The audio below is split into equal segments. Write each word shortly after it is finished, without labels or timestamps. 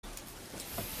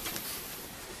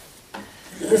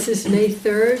This is May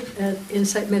 3rd at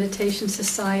Insight Meditation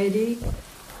Society.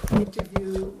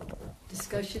 Interview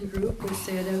discussion group with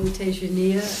Sayadaw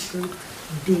Tejaniya, group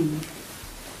B.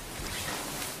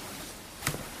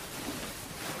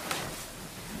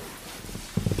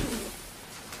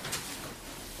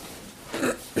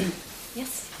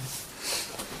 Yes.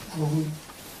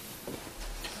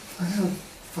 I have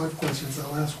 5 questions.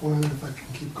 I'll ask one. If I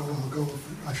can keep going, I'll go.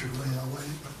 If I should wait, I'll wait.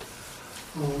 But,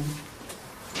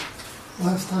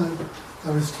 last time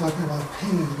I was talking about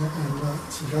pain, and the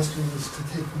suggestion was to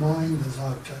take mind as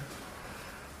object.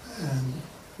 And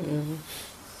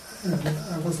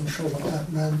I wasn't sure what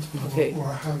that meant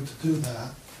or how to do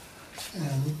that.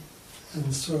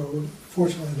 And so,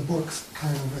 fortunately, the books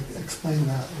kind of explain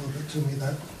that a little bit to me,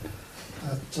 that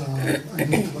I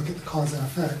need to look at the cause and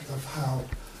effect of how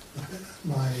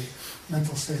my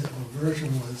mental state of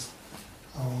aversion was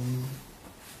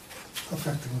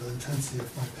affecting the intensity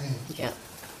of my pain. Yeah.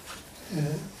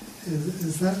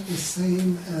 Is that the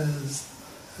same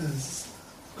as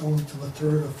going to the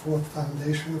 3rd or 4th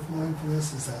foundation of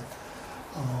mindfulness? Is that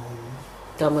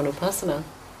Dhammanupassana.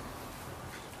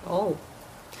 Oh.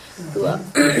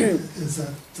 Is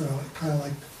that kind of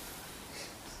like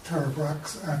Tara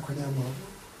Brach's acronym of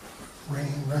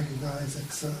RAIN, recognize,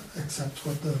 accept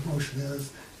what the emotion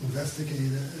is,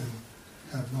 investigate it, and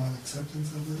have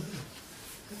non-acceptance of it?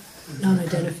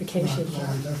 Non-identification.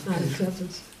 Non-identification.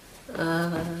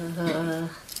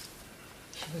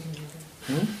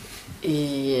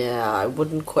 Yeah, I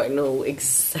wouldn't quite know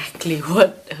exactly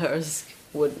what hers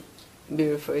would be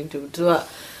referring to.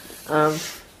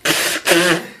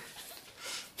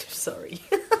 Sorry.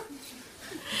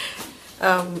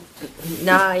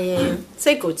 Na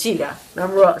say ko ji la na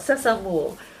ro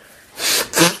sasamu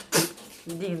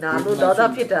di na lo da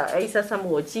phita ai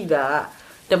sasamu ji la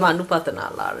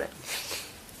Dhammanupassana la re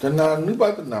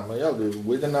Dhammanupassana ma yauk de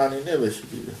vedana ni ne be shi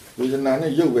bi de vedana ne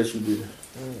yuk be shi bi de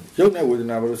yuk ne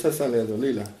vedana ba lo sat le so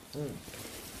le la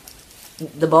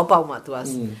the bo paw ma tu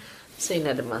as saying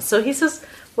that. So he says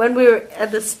when we're at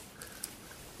this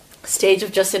stage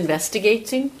of just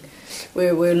investigating,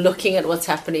 we're looking at what's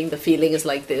happening, the feeling is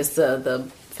like this, the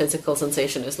physical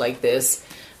sensation is like this,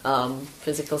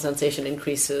 physical sensation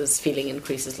increases, feeling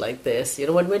increases like this. You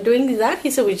know, when we're doing that, he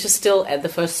said we're just still at the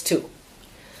first 2.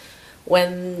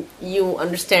 When you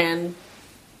understand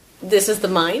this is the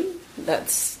mind,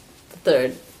 that's the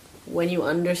 3rd. When you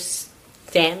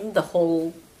understand the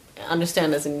whole,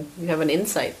 understand as in you have an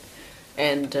insight,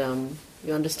 and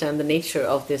you understand the nature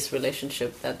of this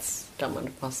relationship, that's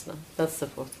Dhammanupassana. That's the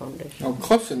 4th foundation. Now,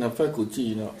 cause and effect ko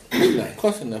ji no,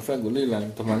 cause and effect ko le la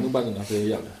Dhammanupassana phe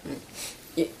yauk la.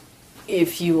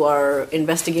 If you are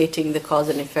investigating the cause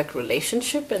and effect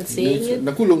relationship and seeing it,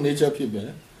 naku long nature phit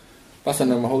be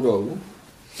Passana ma hou do bu,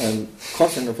 and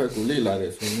cause and effect ko le la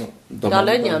de so no da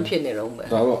la nyan phit ne rong ba.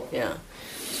 Da ba. Yeah.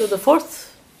 So the 4th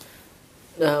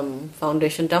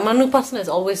foundation, Dhammanupassana, is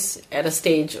always at a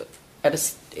stage,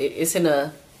 is in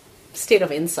a state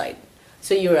of insight.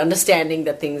 So you're understanding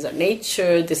that things are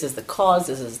nature, this is the cause,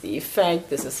 this is the effect,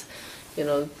 this is,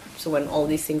 so when all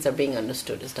these things are being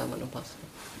understood is Dhammanupassana.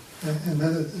 And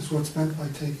that is what's meant by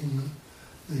taking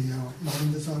the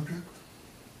mind as object?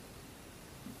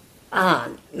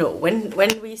 No. When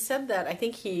we said that, I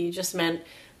think he just meant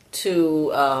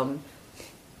to,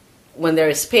 when there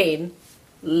is pain,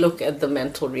 look at the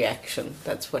mental reaction.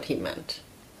 That's what he meant.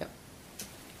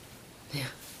 Yeah.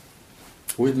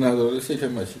 Vedana do le sai the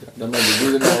ma shi da. Da ma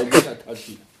vedana ko ta tha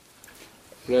chi.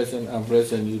 Present,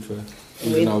 unpresent, neutral.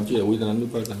 Vedana ji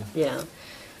Vedananupassana. Yeah.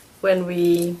 When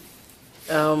we're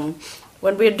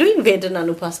doing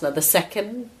Vedananupassana, the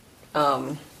 2nd,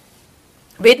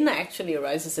 Vedana actually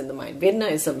arises in the mind. Vedana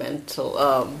is a mental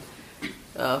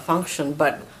function,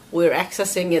 but we're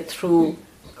accessing it through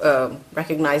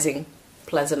recognizing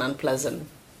pleasant, unpleasant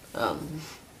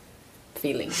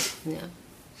feelings,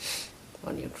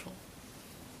 or neutral.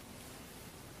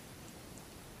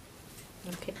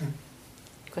 Okay.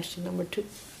 Question number 2.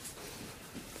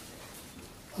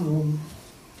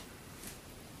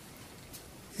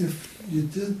 If you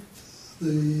did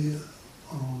the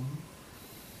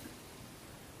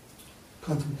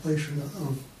contemplation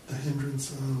of the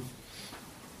hindrance of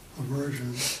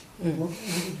aversion, what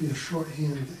would be a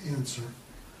shorthand answer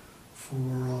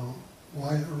for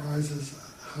why it arises,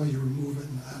 how you remove it,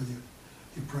 and how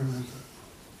you prevent it?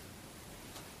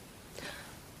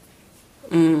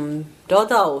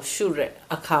 Doda o shure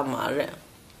akamare.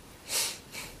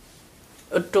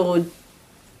 Oto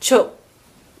cho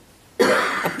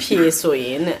appear so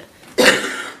in.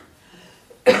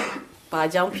 ဘာ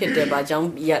ကြောင့်ဖြစ်တယ်ဘာကြောင့်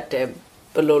ရက်တယ်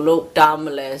ဘယ်လိုလုပ်တားမ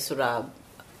လဲဆိုတာ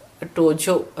တို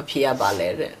ချုပ်အဖြစ်ရပါလေ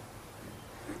တဲ့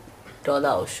ဒေါသ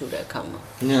ကိုရှုတဲ့အခါမှာ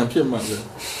ဉာဏ်ဖြစ်မှာပဲ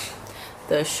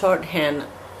The shorthand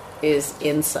is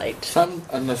insight. Some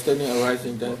understanding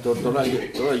arising then ဒေါသ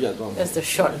ရတော့ That's the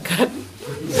shortcut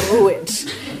to it.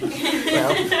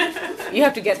 Well, you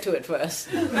have to get to it first.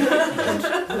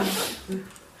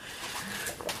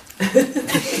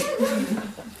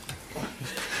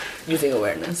 Using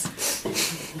awareness.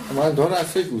 အမှန်ဒေါသ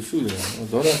စိတ်ကိုရှုတယ်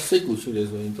ဒေါသစိတ်ကိုရှုတယ်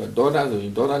ဆိုရင်ဒေါသဆိုရ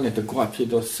င်ဒေါသနဲ့တကွဖြစ်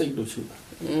တော့စိတ်လို့ရှုတာ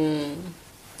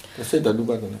စိတ်တလူ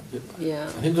ပဒနာဖြစ်ပါ Yeah.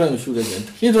 ဟင်္ဒရန်ရှုတယ်ဟ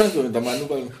င်္ဒရန်ဆိုရင်ဓမ္မနု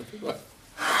ပဒနာဖြစ်ပါ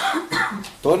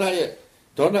ဒေါသ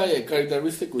ရဲ့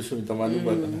characteristic ကိုရှုရင်ဓမ္မနုပ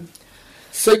ဒနာ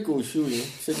စိတ်ကိုရှုရင်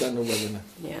စိတ်တနုပဒနာ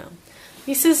Yeah.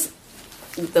 He says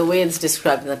the way it's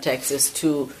described in the text is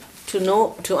to know,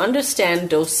 to understand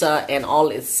dosa and all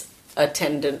its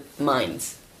attendant minds.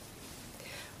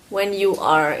 When you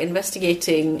are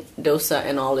investigating dosa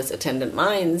and all its attendant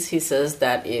minds, he says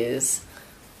that is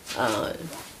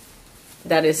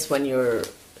when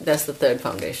that's the third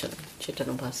foundation,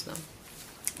 Chittanupassana.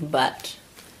 But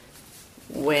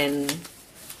when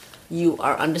you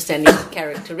are understanding the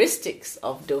characteristics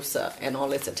of dosa and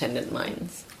all its attendant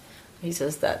minds, he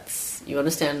says you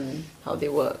understand how they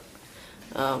work.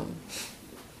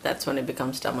 That's when it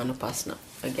becomes Dhammanupassana,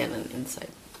 again an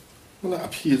insight. ဟုတ်လား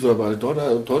အဖြေဆိုပါဒေါသ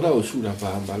ကိုရှုတာ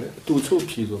ပါလေအတူချုပ်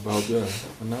ဖြေဆိုဘာပြောတာ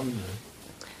မနာမည်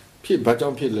ဖြစ်ဘာကြော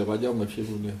င့်ဖြစ်လဲဘာကြောင့်မဖြစ်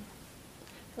ဘူးလဲ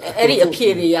အဲ့ဒီအဖြေ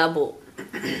တွေရဖို့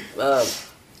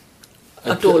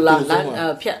အတူလာ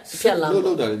ဖြတ်လာ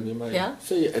လို့တာလေမြန်မာ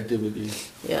စိတ်ရဲ့ activity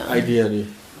idea တွေ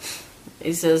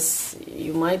He says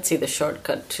you might see the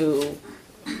shortcut to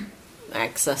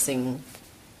accessing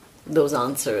those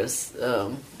answers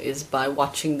is by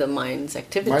watching the mind's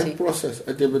activity. Mind process,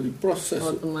 activity process.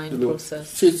 Not the mind process.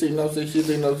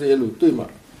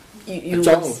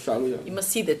 You must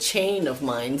see the chain of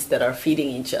minds that are feeding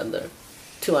each other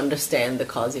to understand the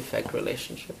cause-effect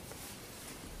relationship.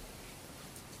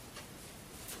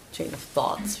 Chain of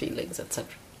thoughts, feelings, etc.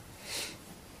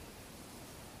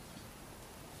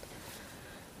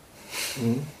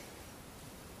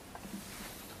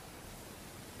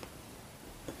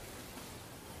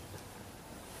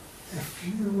 If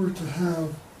you were to have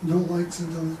no likes and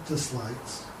no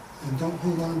dislikes, and don't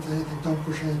hold on to anything, don't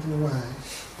push anything away,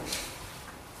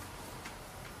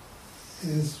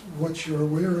 is what you're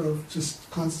aware of just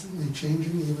constantly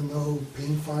changing, even though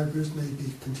pain fibers may be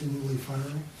continually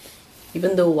firing?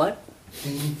 Even though what?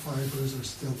 Pain fibers are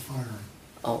still firing.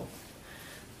 Oh.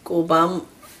 Ko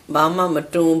bama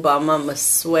matun bama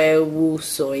maswe wu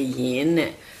so yin.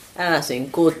 အဲ့ဒါဆိုရင်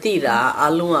ကိုတိတာအ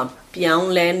လုံးကပြောင်း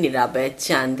လဲနေတာပဲ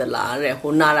ကြံသလားတဲ့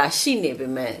ဟိုနာတာရှိနေပေ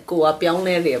မဲ့ကိုကပြောင်း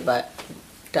လဲတယ်ပဲ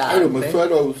ဒါအဲ့လိုမဆွဲ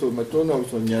တော့ဘူးဆိုမတွန်းတော့ဘူး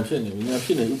ဆိုညာဖြစ်နေဥ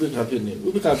ပိ္ပခဖြစ်နေ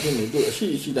သူအ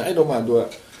ရှိတာအဲ့တော့မှသူက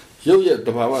ရုပ်ရဲ့တ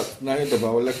ဘာဝနာရဲ့တဘာ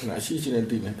ဝလက္ခဏာအရှိနဲ့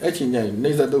တည်နေအဲ့ချိန်ညရင်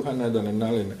နေသဒုက္ခနာတော့လည်း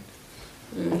နားလည်နေ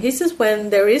He says when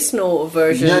there is no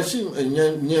aversion ညာဖြ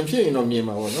စ်ရင်တော့မြင်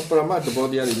မှာပေါ့နော်ပရမတ်သဘော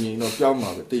တရားတွေမြင်တော့ပြောင်းမှာ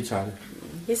ပဲသိချတယ်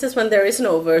He says when there is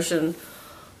no aversion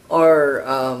or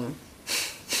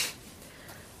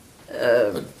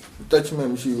attachment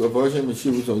မရှိဘူး aversion မရှိ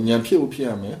ဘူးဆိုညာဖြစ်ဖို့ဖြစ်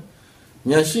ရမယ်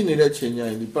ညာရှိနေတဲ့ချိန်ညာ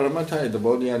ရင်ဒီပရမတ်ထရဲ့သ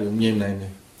ဘောတရားတွေကိုမြင်နိုင်တ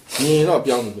ယ်မြင်တော့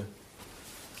ပြောင်းတယ်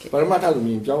ပရမတ်ထကို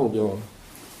မြင်ပြောင်းဖို့ပြော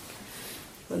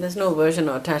When there's no aversion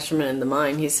or attachment in the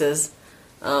mind, he says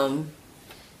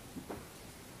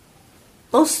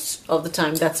most of the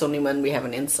time that's only when we have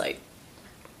an insight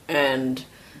and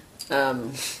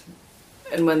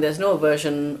when there's no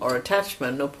aversion or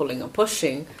attachment, no pulling or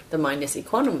pushing, the mind is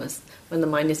equanimous. When the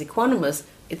mind is equanimous,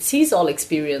 it sees all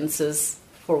experiences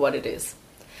for what it is.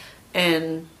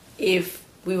 And if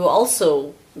we were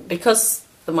also, because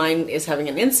the mind is having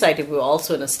an insight, if we were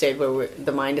also in a state where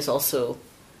the mind is also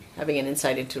having an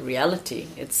insight into reality,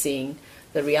 it's seeing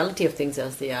the reality of things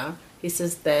as they are, he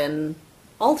says then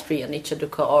all three, anicca,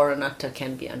 dukkha or anatta,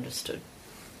 can be understood.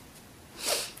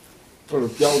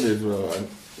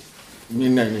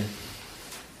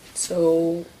 So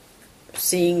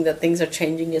seeing that things are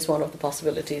changing is one of the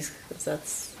possibilities, because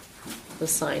that's the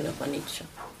sign of anicca.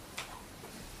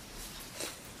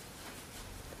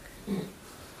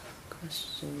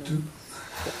 Question.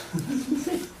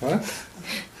 What?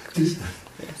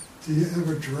 Do you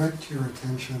ever direct your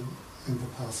attention in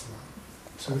Vipassana?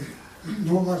 So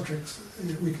no objects,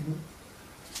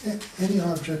 any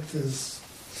object is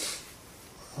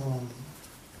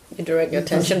you direct your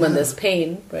attention when there's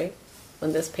pain, right?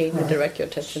 When there's pain, right. You direct your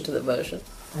attention to the aversion.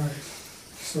 Right.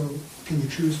 So can you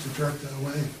choose to direct it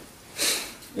away?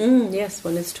 Yes,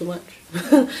 when it's too much.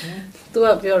 Tu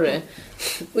apyore.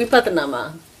 Vipassana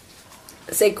ma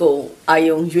sei ko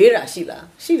ayong yue ra shi la.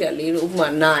 Shi le le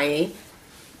upma na yin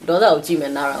ဒေါသကိုကြည့်မ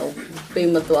ယ်နာတာကိုပေး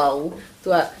မသွားဘူးသူ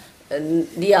က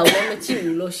ဒီအောင်လည်းမကြည့်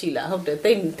ဘူးလို့ရှိလားဟုတ်တယ်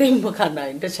တိတ်မခံနို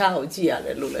င်တခြားကိုကြည့်ရတ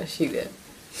ယ်လို့လည်းရှိတယ်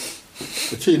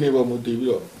အခြေအနေပေါ်မူတည်ပြီး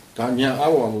တော့ဒါဉာဏ်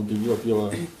အားပေါ်မူတည်ပြီးတော့ပြောရ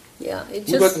တယ် yeah it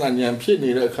ဝိပဿ just နာဉာဏ်ဖြစ်နေ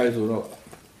တဲ့အခိုက်ဆိုတော့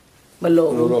မ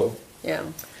လို့ တော့ yeah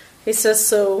he says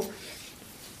so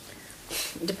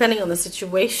depending on the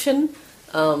situation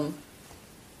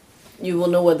you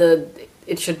will know whether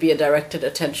it should be a directed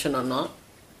attention or not.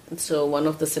 So one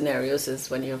of the scenarios is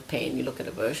when you have pain, you look at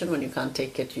aversion. When you can't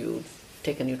take it, you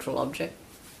take a neutral object.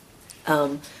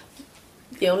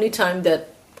 The only time that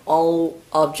all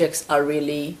objects are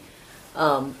really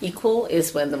equal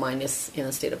is when the mind is in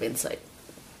a state of insight.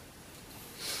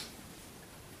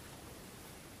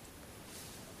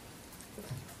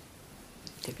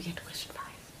 Did we get to question 5?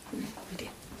 We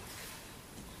did.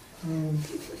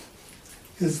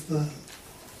 Is the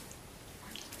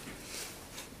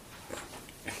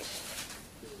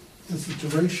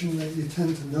duration that you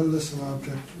tend to notice an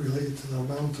object related to the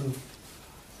amount of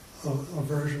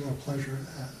aversion or pleasure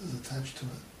is attached to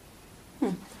it?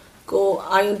 ကို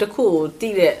အာယုန်တစ်ခုကိုတ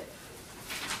ည်တဲ့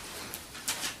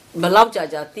ဘလောက်ကြာ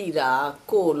တည်တာ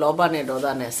ကိုလောဘနဲ့ဒေါသ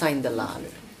နဲ့ဆိုင်သလား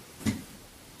လို့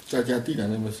ကြာတိတာ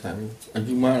လည်းမဆိုင်ဘူးအ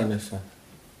ယူမှားတာလည်းဆိုင်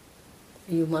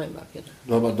you mind ပါဖြစ်တယ်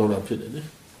လောဘဒေါသဖြစ်တယ်လေ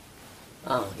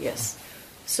yes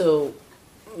so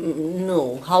no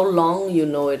how long you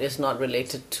know it is not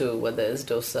related to whether it's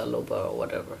dosa loba or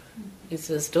whatever it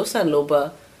says dosa and loba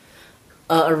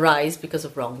arise because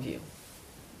of wrong view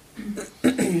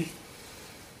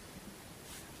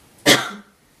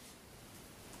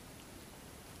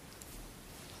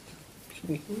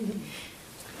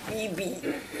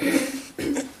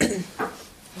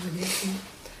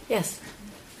yes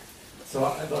So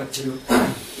I'd like to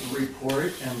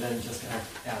report and then just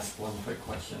ask one quick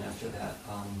question after that.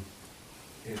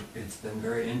 It's been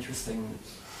very interesting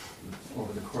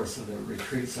over the course of the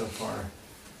retreat so far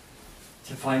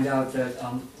to find out that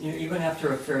even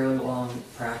after a fairly long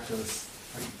practice,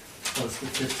 like close to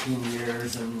 15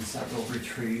 years and several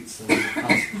retreats and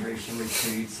concentration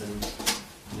retreats and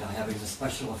having the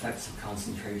special effects of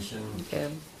concentration,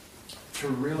 to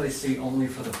really see only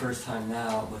for the first time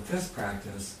now with this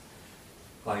practice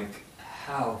like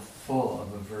how full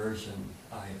of aversion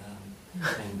I am.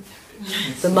 And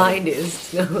the mind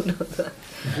is no.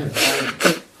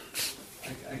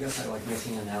 I guess I like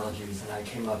making analogies, and I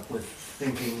came up with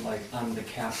thinking like I'm the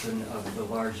captain of the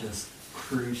largest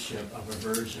cruise ship of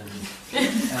aversion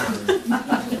ever.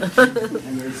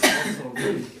 And there's also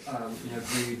greed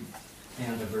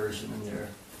and aversion in there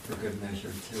for good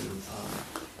measure too.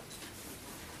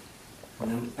 And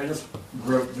then I just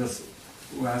wrote this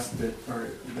last bit or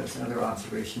this other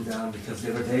observation down because the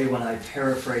other day when I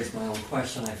paraphrased my own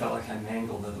question I felt like I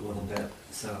mangled it a little bit,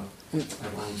 so I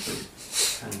wanted to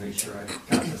kind of make sure I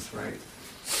got this right.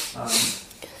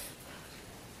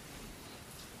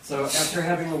 So after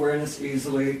having awareness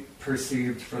easily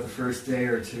perceived for the first day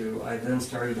or two, I then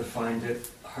started to find it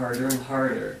harder and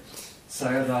harder.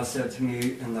 Sayadaw said to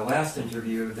me in the last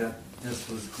interview that this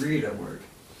was greed at work.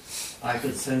 I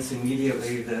could sense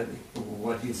immediately that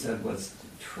what he said was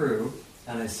true,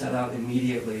 and I set out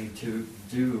immediately to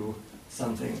do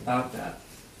something about that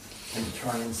and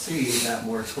try and see that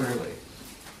more clearly.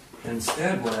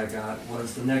 Instead, what I got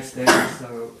was the next day or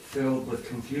so filled with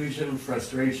confusion,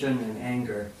 frustration, and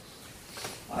anger.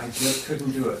 I just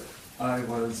couldn't do it. I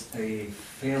was a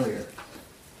failure.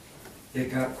 It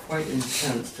got quite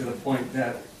intense to the point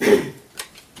that,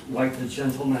 like the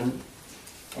gentleman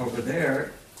over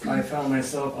there, I found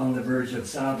myself on the verge of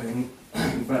sobbing,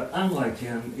 but unlike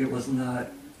him, it was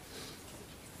not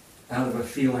out of a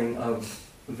feeling of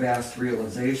vast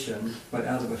realization, but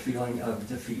out of a feeling of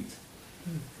defeat.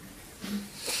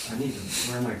 I need to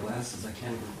wear my glasses. I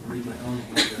can't even read my own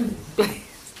handwriting.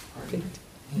 Pardon me.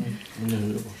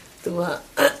 သူက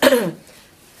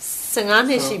15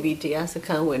နှစ်ရှိပြီတရားစခ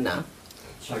န်းဝင်တာ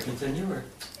Shall I continue or?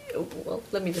 well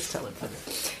let me just tell it first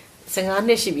 15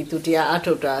နှစ်ရှိပြီသူတရားအ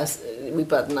ထုတ်တာဝိ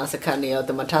ပဿနာစခန်းတွေရော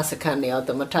သမထစခန်းတွေရောသ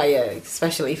မထရဲ့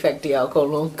special effect တွေရောအကုန်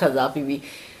လုံးခစားပြီး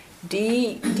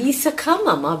ဒီစခန်း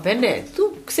မှာဘယ်နဲ့သူ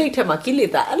စိတ်ထဲမှာကိလေ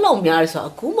သာအဲ့လောက်များရဲဆို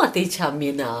အခုမှသိချမြ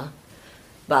င်တာ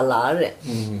ဘာလားတဲ့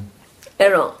အဲ့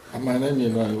တော့အမှန်နဲ့မြ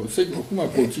င်တော့စိတ်ကခုမှ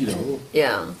ကိုကြည့်တာဟုတ်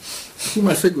yeah ခု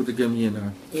မှစိတ်ကိုတကယ်မြင်တာ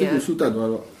စိတ်ကိုစုတတ်သွား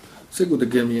တော့စိတ်ကိုတ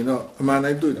ကယ်မြင်တော့အမှန်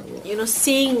တိုင်းတွေ့တာပေါ့ you know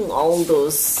seeing all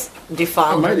those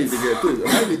defilements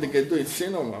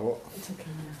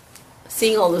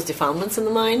seeing all those defilements in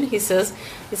the mind, he says,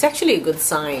 it's actually a good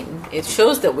sign. It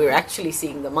shows that we're actually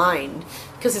seeing the mind,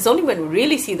 because it's only when we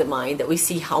really see the mind that we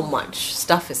see how much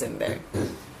stuff is in there.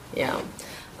 Yeah.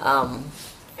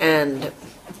 And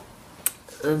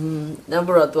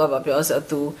number of သူကပြောဆို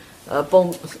သူပုံ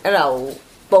အဲ့ဒါကို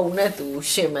ပုံနဲ့သူ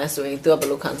ရှင်းမယ်ဆိုရင်သူကဘယ်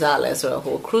လိုခံစားရလဲဆိုတော့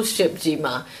ဟို cruise ship ကြီး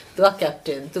မှာသူက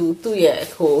captain သူ့ရဲ့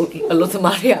ဟိုအလုပ်သ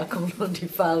မားတွေအကုန်လုံး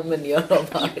defilement ရောတော့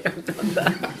ပါတယ်တော့တာ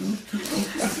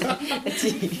အကြ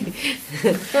ည့်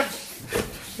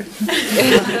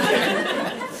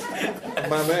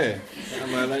Mame,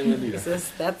 says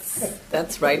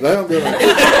that's right.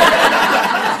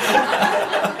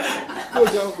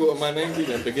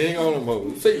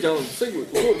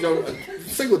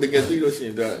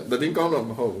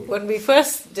 When we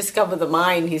first discover the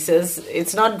mind, he says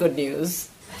it's not good news.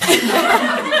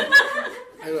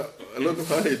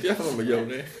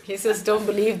 He says don't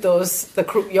believe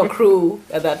your crew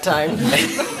at that time.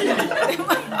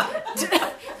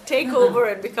 Take over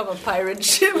and become a pirate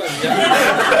ship.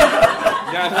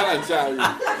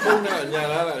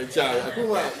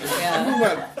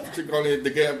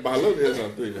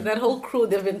 That whole crew,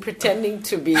 they've been pretending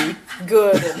to be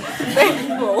good and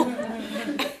faithful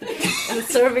and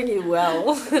serving you well.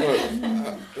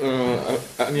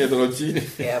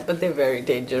 Yeah, but they're very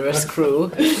dangerous crew.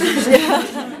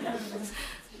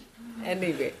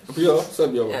 Anyway. ဆက်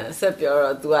ပြော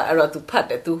တော့ तू အဲ့တော့ तू ဖတ်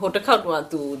တယ် तू ဟိုတစ်ခေါက်တော့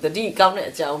तू တတိကောင်းတဲ့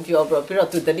အကြောင်းပြောပြီးတော့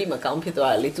तू တတိမကောင်းဖြစ်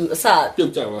သွားတယ်လေ तू အစပြု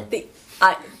တ်ကြပါ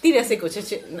တိတဲ့စိတ်ကိုချက်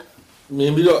မြ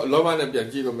င်ပြီးတော့လောဘနဲ့ပြန်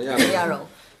ကြည့်လို့မရတော့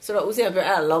ဆိုတော့ဦးစင်ကပြော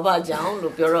အဲ့ဒါလောဘကြောင့်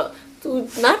လို့ပြောတော့ तू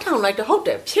နားထောင်လိုက်တော့ဟုတ်တ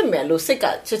ယ်ဖြစ်မယ်လို့စိတ်က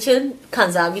ချက်ချင်းခံ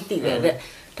စားပြီးတည်တယ်တဲ့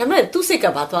ဒါပေမဲ့သူ့စိတ်က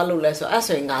ဘာသွားလို့လဲဆိုတော့အဲ့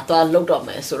ဆိုရင်ငါသွားလုတ်တော့မ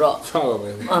ယ်ဆိုတော့ချတော့မ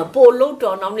ယ်ပို့လုတ်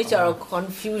တော့နောက်နေ့ကျတော့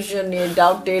confusion နဲ့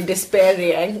doubt တွေ despair တွေ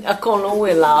အကုန်လုံးဝ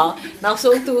င်လာနောက်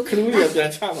ဆုံးသူခလူကြီးပြန်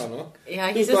ချမှာနော် Yeah,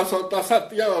 he says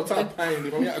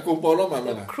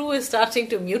the crew is starting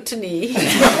to mutiny.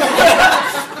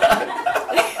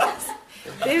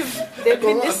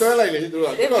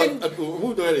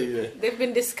 They've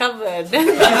been discovered.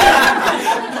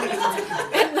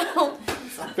 And now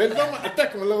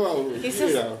he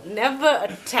says, never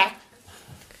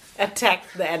attack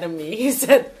the enemy. He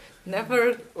said, never.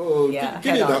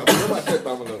 Head on.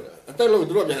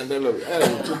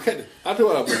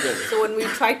 So when we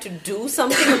try to do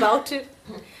something about it,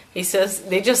 he says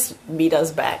they just beat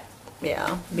us back.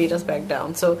 Yeah, beat us back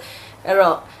down. So,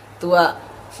 tu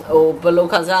balo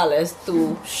kazales tu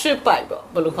shipai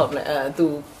balo kable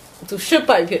tu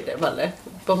shipai ဖြစ်တယ်ဗါလဲ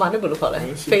ပမာနဲ့ဘယ်လိုခေါ်လဲ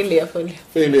failure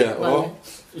oh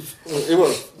it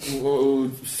was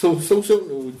so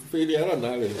failure တော့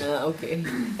နားလေ okay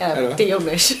တရုတ်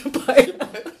နဲ့ရှိပိုင်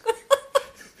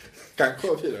ကန်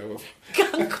ခေါ်ဖြစ်တယ်ဗောက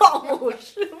န်ခေါ်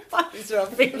ရှိပိုင်ဆို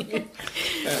failure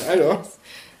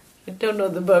I don't know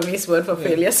the Burmese word for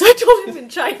failure, so I told him in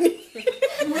Chinese.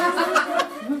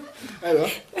 Hello.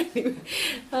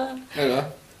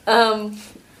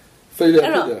 Failure.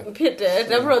 ဖြစ်တယ်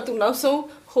ဒါပေမဲ့သူနောက်ဆုံး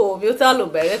ဟိုမျိုးသားလို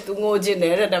ပဲသူငိုကျင်တ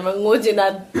ယ်တဲ့ဒါပေမဲ့ငိုကျင်တာ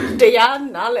တရား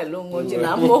နားလည်လို့ငိုကျင်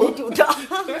တာမဟုတ်သူတာ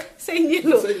စိတ်ညစ်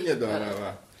သွားတာပါ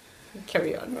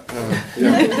Carry on. Go.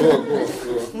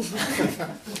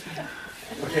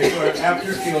 Okay, so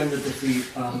after feeling the defeat,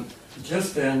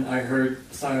 just then I heard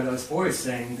Sayadaw's voice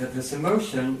saying that this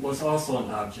emotion was also an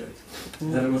object,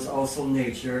 that it was also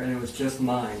nature, and it was just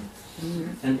mind.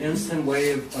 An instant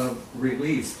wave of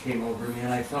release came over me,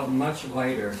 and I felt much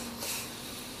lighter.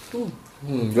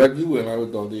 Right view when I was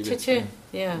down there.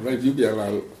 Yeah. Right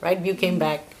view came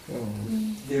back.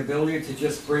 The ability to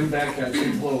just bring back that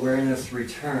simple awareness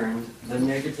returned. The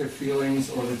negative feelings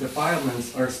or the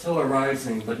defilements are still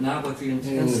arising, but not with the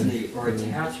intensity or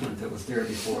attachment that was there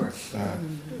before.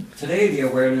 Today the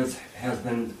awareness has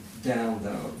been down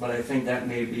though, but I think that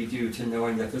may be due to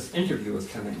knowing that this interview is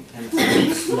coming and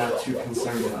not too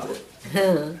concerned about it.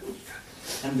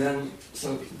 And then, so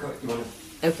you want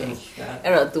to finish that?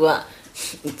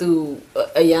 Tu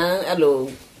ayan alo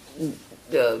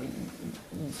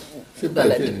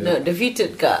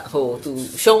defeated ကဟိုသူ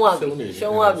ရှုံးသွား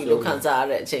ပြီလို့ခံစားရ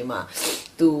တဲ့အချိန်မှာ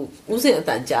သူဥစဉ်အတ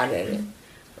န်ကြားတယ်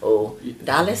ဟို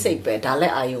ဒါလည်းစိတ်ပဲဒါလ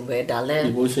ည်းအာယုံပဲဒါလည်း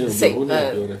စိတ်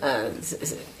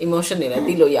emotion တွေလည်း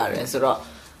သိလို့ရတယ်ဆိုတော့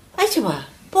အဲ့ချိန်မှာ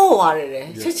ပေါ်သွားတယ်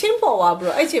ချက်ချင်းပေါ်သွားပြီး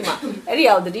တော့အဲ့ချိန်မှာအဲ့ဒီ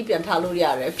အောင်သတိပြန်ထားလို့ရ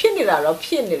တယ်ဖြစ်နေတာတော့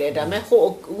ဖြစ်နေတယ်ဒါပေမဲ့ဟို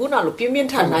ခုနလိုပြင်းပြင်း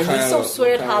ထန်ထန်ကြီးဆုပ်ဆွဲ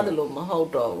ထားတယ်လို့မဟုတ်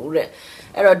တော့ဘူးတဲ့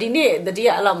အဲ့တော့ဒီနေ့တတိယ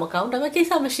အဲ့လောက်မကောင်းဒါပေမဲ့ကိစ္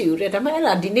စမရှိဘူးတဲ့ဒါပေမဲ့အဲ့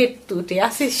ဒါဒီနေ့ तू တ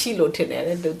ရားစစ်ရှိလို့ထင်တယ်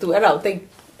တဲ့ तू အဲ့ဒါကိုသိ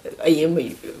အရင်မ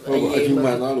ယူအရင်မှ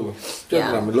န်သွားလို့ပြဿ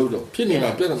နာမလုပ်တော့ဖြစ်နေတာ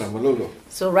ပြဿနာမလုပ်တော့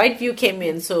So right view came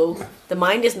in so the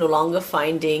mind is no longer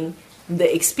finding the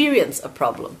experience a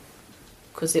problem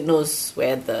because it knows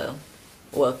where the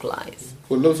work lies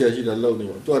ကိုလှုပ်ရှားရှိတာလှုပ်နေ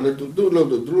ပါသူကလည်းသူ့လှုပ်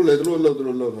တော့သူတို့လည်းလှုပ်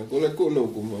ကိုလည်းကိုလှုပ်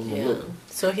ကိုမလှုပ်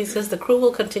So he says the crew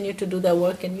will continue to do their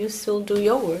work and you still do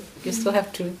your work you still have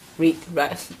to read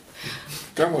right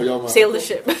sail the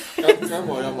ship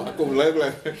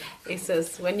He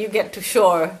says, when you get to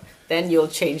shore, then you'll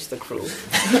change the crew.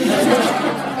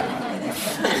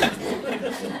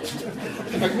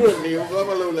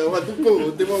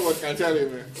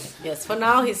 Yes, for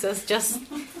now, he says, just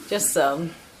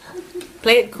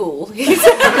play it cool. Because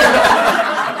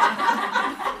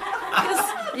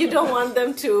you don't want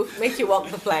them to make you walk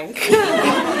the plank.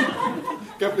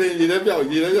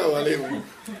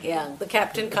 Yeah, the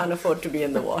captain can't afford to be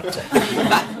in the water.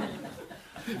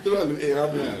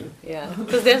 Yeah,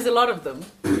 because there's a lot of them.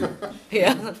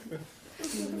 Yeah.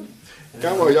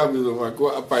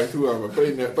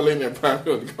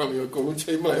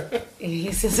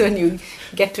 He says when you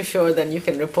get to shore, then you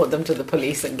can report them to the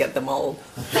police and get them all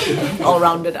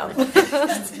rounded up.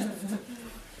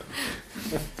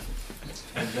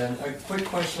 And then a quick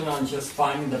question on just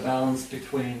finding the balance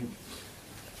between,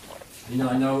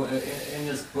 I know in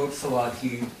his books a lot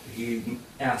he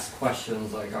asks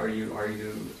questions like, are you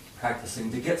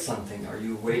practicing to get something? Are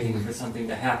you waiting for something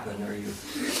to happen? Are you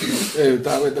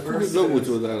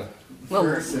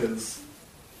versus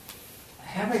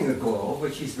having a goal,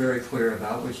 which he's very clear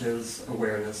about, which is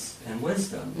awareness and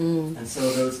wisdom. And so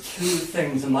those two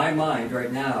things in my mind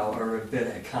right now are a bit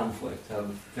at conflict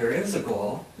of there is a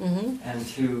goal, and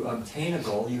to obtain a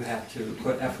goal you have to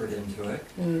put effort into it.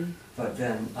 But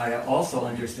then I also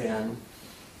understand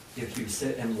if you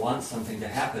sit and want something to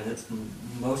happen, it's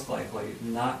most likely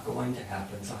not going to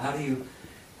happen. So how do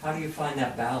you find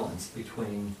that balance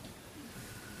between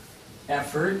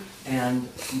effort and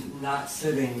not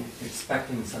sitting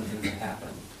expecting something to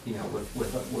happen,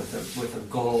 with a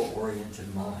goal-oriented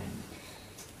mind?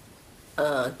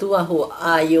 သူကဟို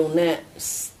အာယုံနဲ့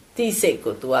တိစိတ်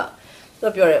ကိုသူ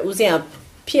ပြောတယ်ဦးစင်က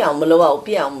ဖြစ်အောင်မလုပ်အောင်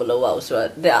ပြအောင်မလုပ်အောင်ဆို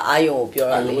တော့အာယုံကိုပြော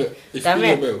တာလေဒါပေ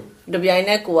မဲ့တပြိုင်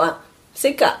နက်ကိုကစိ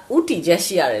တ်ကဥတီချက်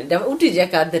ရှိရတယ်ဒါပေမဲ့ဥတီချက်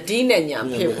ကတတိနဲ့ညာ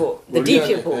ဖြစ်ဖို့တတိ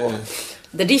ဖြစ်ဖို့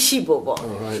တတိရှိဖို့ပေါ့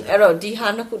အဲ့တော့ဒီဟာ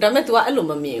နှစ်ခုဒါပေမဲ့ तू ကအဲ့လို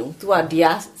မမြင်ဘူး तू ကဒီ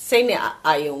ဟာစိတ်နဲ့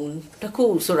အာယုံတစ်ခု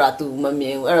ဆိုတာ तू မမြ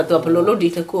င်ဘူးအဲ့တော့ तू ဘယ်လိုလုပ်ဒီ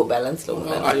တစ်ခုကို balance လုပ်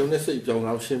လဲအာယုံနဲ့စိတ်ကြောင်း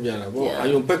အောင်ရှင်းပြတာပေါ့အာ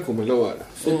ယုံဘက်ကိုမလုပ်ရတာ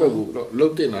စိတ်ဘက်ကိုလု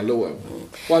ပ်တင်တာလုပ်ရမှာ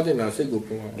ပွားတင်တာစိတ်ကို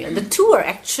ပုံရမှာ The two are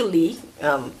actually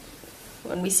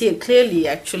when we see it clearly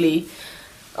actually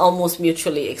almost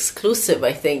mutually exclusive,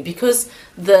 I think, because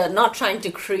the not trying to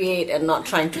create and not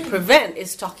trying to prevent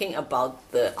is talking about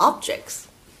the objects.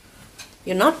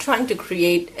 You're not trying to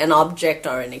create an object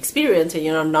or an experience, and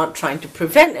you're not trying to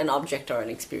prevent an object or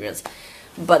an experience.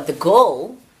 But the goal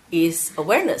is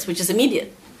awareness, which is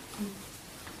immediate.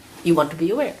 You want to be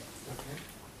aware.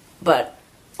 But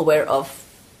aware of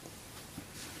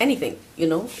anything,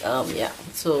 yeah.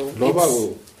 So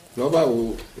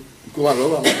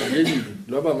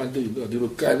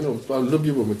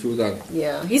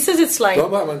yeah, he says it's like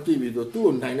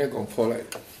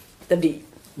the deep.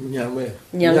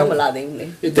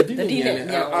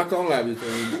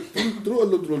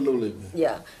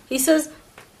 Yeah, he says,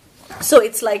 so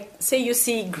it's like, say you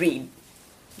see greed,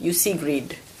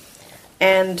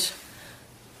 and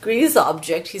greed is the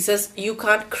object. He says you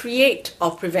can't create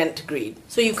or prevent greed,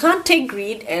 so you can't take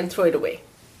greed and throw it away.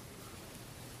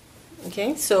 Okay,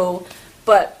 so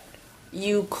but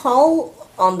you call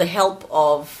on the help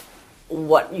of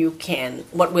what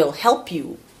will help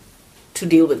you to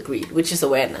deal with greed, which is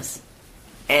awareness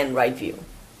and right view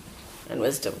and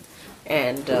wisdom.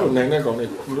 And so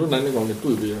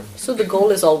the goal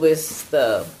is always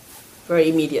the very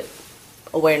immediate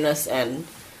awareness and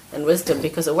wisdom,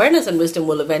 because awareness and wisdom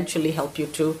will eventually help you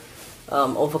to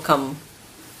overcome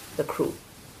the crew.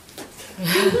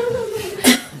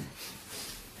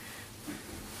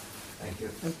 Thank you.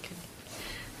 Okay.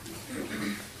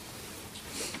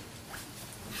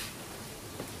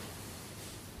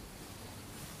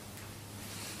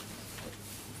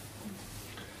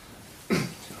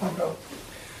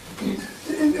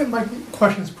 My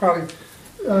question is probably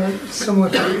similar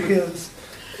to his.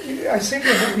 I seem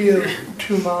to be of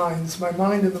two minds. My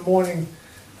mind in the morning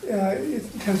it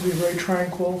tends to be very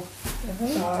tranquil.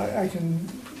 I can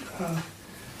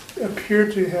appear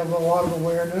to have a lot of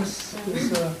awareness.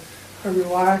 There's a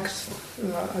relaxed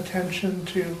attention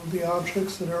to the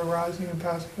objects that are arising and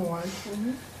passing away.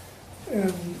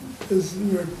 And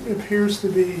there appears to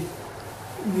be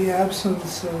the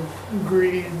absence of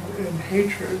greed and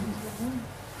hatred.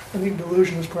 I think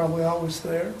delusion is probably always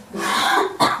there.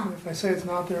 If I say it's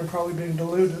not there, I'm probably being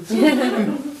deluded.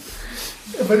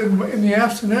 But in the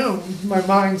afternoon, my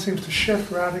mind seems to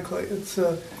shift radically. It's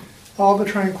all the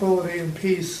tranquility and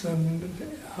peace and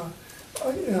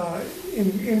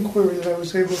inquiry that I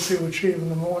was able to achieve in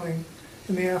the morning.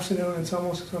 In the afternoon, it's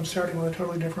almost as if I'm starting with a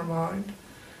totally different mind.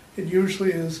 It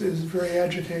usually is very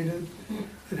agitated.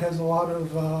 It has a lot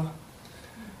of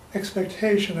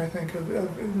expectation, I think, of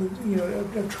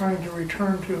trying to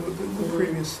return to the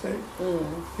previous state.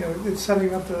 It's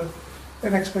setting up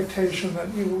an expectation that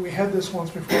we had this once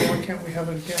before. Why can't we have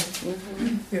it again?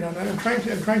 And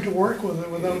trying to work with it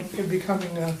without it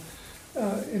becoming an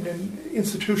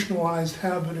institutionalized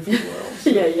habit, if you will. So,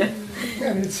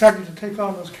 and it's starting to take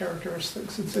on those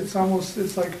characteristics.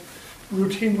 It's like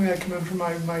routinely I come in from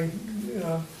my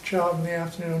job in the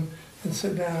afternoon and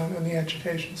sit down, and the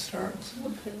agitation starts.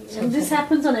 Okay. So and this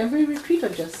happens on every retreat or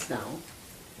just now?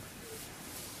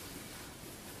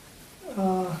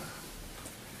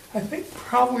 I think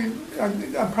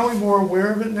I'm probably more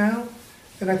aware of it now,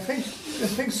 and I think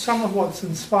some of what's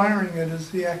inspiring it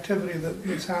is the activity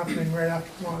that's happening right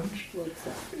after lunch. What's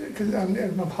that? Because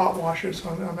I'm a pot washer, so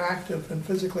I'm active and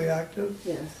physically active.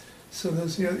 Yes. So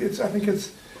there's I think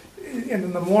it's, and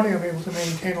in the morning I'm able to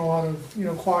maintain a lot of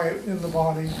quiet in the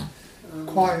body.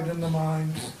 Quiet in the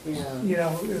mind, and be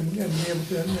able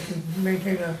to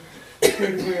maintain a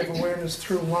great degree of awareness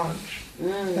through lunch.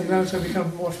 And then as I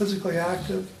become more physically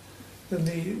active, then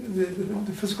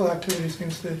the physical activity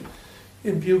seems to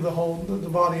imbue the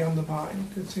body and the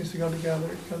mind. It seems to go together.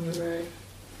 Right.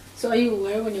 So are you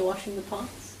aware when you're washing the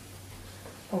pots?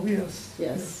 Oh, yes.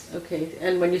 Yes, okay.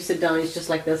 And when you sit down, it's just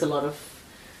like there's a lot of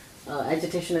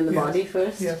agitation in the body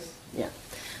first? Yes. Yeah.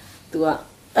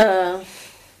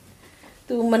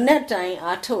 Tu manet time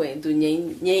ato en tu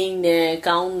nyin ne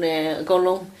kaung ne akong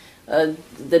long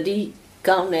dadi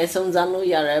kaung ne song zan lo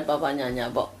yare papa nya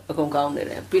bo akong kaung ne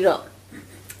le pi do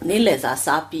ni le sa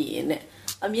sa pi yin ne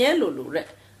a mye lo lo de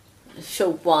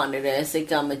shou pwa ne de sait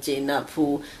ka ma chin na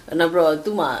phu na bro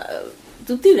tu ma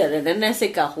tu ti le de ne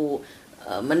sait ka ho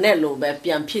manet lo be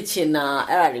pian phit chin na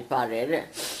ai ra ri pa de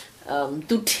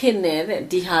tu thin ne de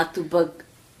di ha tu ba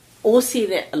o si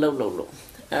de a lo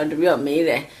de pi me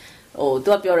de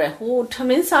tuပြောတယ်ဟိုထမ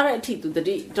င်းစားတဲ့အထိ तू တ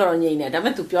တိတော်ငိမ့်နေဒါပေ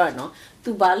မဲ့ तू ပြောရနော် तू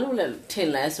ဘာလို့လဲထင်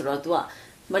လဲဆိုတော့ तू က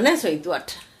မနဲ့ဆိုရင် तू က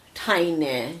ထိုင်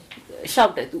နေရှော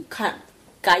က်တယ် तू ခန့်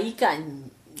ကာယက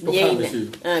ငိမ့်နေ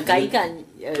ကာယက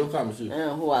ဒုက္ခမရှိ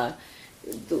ဟိုက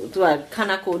तू ကခန္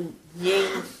ဓာကိုယ်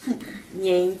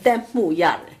ငိမ့်တက်မှုရ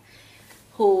တယ်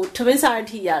ဟိုထမင်းစားတဲ့အ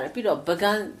ထိရတယ်ပြီးတော့ပက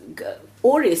န်း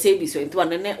အိုးတွေဆေးပြီးဆိုရင် तू က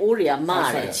နည်းနည်းအိုးတွေကမ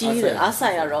တယ်ကြီးတယ်အားဆို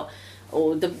င်ရတော့ဟို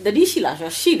တတိရှိလားဆို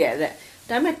တော့ရှိတယ်တဲ့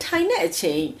ဒါပေမဲ့ထိုင်တဲ့အ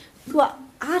ချိန် तू က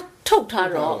အားထုတ်ထား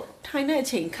တော့ထိုင်တဲ့အ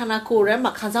ချိန်ခန္ဓာကိုယ်ထဲ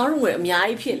မှာခံစားမှုတွေအများ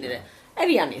ကြီးဖြစ်နေတယ်အဲ့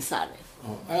ဒီကနေစတယ်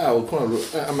အဲ့ဒါကိုခုနက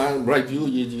အမှန် right view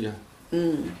ရေးကြည့်တာ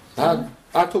ဒါ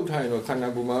အားထုတ်ထားရင်တော့ခန္ဓာ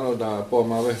ကိုယ်မှာတော့ဒါပေါ်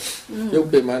မှာပဲရုပ်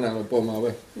ပင်မှန်းတာတော့ပေါ်မှာ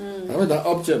ပဲဒါပေမဲ့ဒါ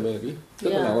object ပဲဒီတ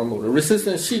ကယ်တော့မဟုတ်ဘူး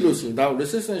resistance ရှိလို့ရှိရင်ဒါ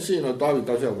resistance ရှိရင်တော့တောက်ပြီး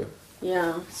တောက်လျှောက်ပဲ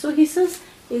Yeah so he says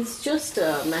it's just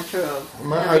a matter of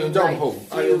အာရုံကြောင့်မဟုတ်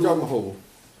အာရုံကြောင့်မဟုတ်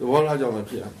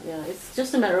Yeah, it's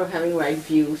just a matter of having right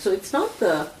view. So it's not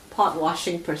the pot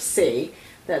washing per se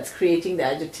that's creating the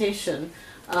agitation.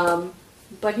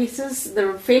 But he says the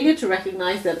failure to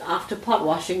recognize that after pot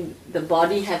washing, the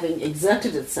body having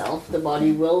exerted itself, the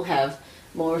body will have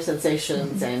more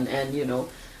sensations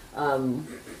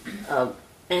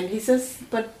and he says,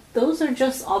 but those are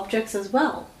just objects as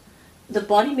well. The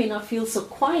body may not feel so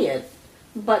quiet,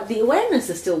 but the awareness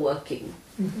is still working.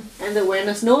 And the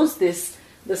awareness knows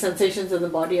the sensations in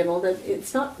the body and all that.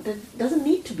 That doesn't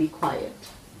need to be quiet.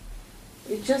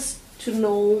 It's just to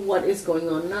know what is going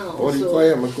on now.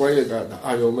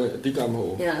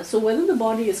 Yeah, so whether the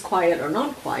body is quiet or not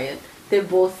quiet, they're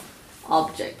both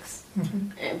objects.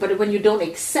 But when you don't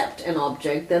accept an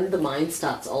object, then the mind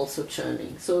starts also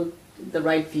churning. So the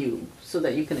right view, so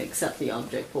that you can accept the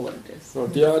object for what it is.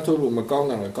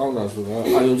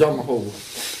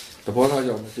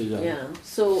 Yeah,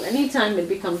 so anytime it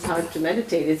becomes hard to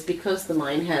meditate, it's because the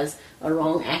mind has a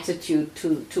wrong attitude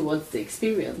towards the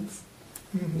experience.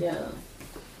 Yeah.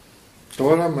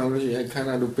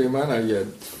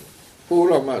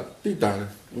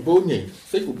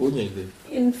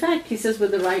 In fact, he says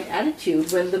with the right attitude,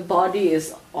 when the body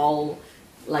is all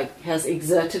has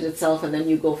exerted itself and then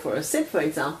you go for a sit, for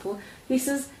example, he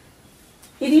says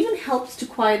it even helps to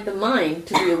quiet the mind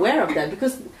to be aware of that,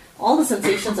 because all the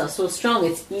sensations are so strong,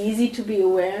 it's easy to be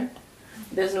aware.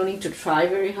 There's no need to try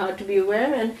very hard to be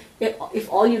aware. And if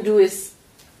all you do is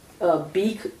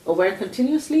be aware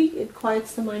continuously, it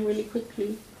quiets the mind really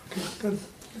quickly. Okay, good.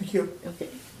 Thank you. Okay.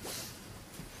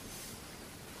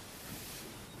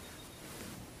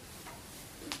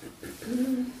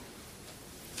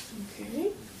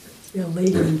 Okay. Yeah,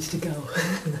 lady needs to go.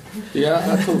တ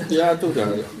ရားထုတ်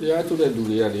တဲ့လူ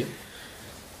တွေကလေ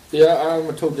တရားအားမ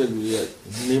ထုတ်တဲ့လူတွေက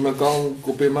နေမကောင်း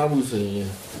ကိုပင်မမှုဆိုရင်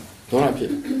ဒေါသဖြ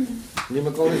စ်နေမ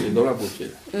ကောင်းရင်ဒေါသပိုဖြစ်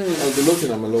ဒီလိုချင်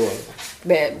တာမလုပ်ရဘူး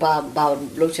ဘာ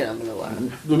လုပ်ချင်တာမလုပ်ရဘူး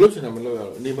ဒီလိုချင်တာမလုပ်ရ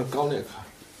ဘူးနေမကောင်းတဲ့အခါ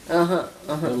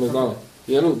မကောင်း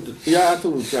ရလို့တရားအထု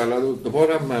တ်ကြာလာလို့သဘော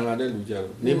ထားမှန်လာတဲ့လူကြ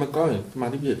တော့နေမကောင်းရင်တမာ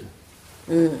တိဖြစ်တယ်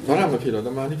ဘာမှမဖြစ်တော့တ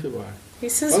မာတိဖြစ်သွားတယ် He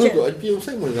says, ဘာလို့တော့အပြုံး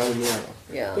စိတ်ဝင်စားလို့မရတော့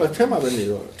သူအထက်မှာပဲနေ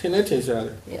တော့ထင်းနဲ့ထင်ရှားတ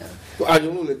ယ်သူအာ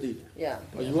ယုံလို့လည်းသိတယ် yeah.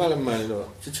 ယူရလည်းမှန်တော့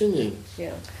ချက်ချင်းငြိမ်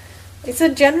Yeah. He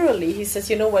said generally, he says,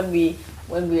 you know, when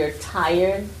we are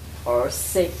tired or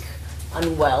sick,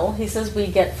 unwell, he says we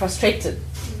get frustrated.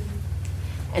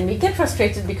 And we get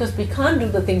frustrated because we can't do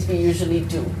the things we usually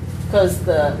do. Because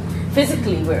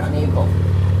physically we're unable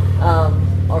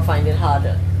or find it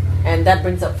harder. And that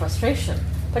brings up frustration.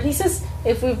 But he says,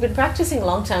 if we've been practicing a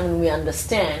long time and we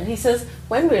understand, he says,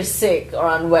 when we're sick or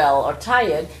unwell or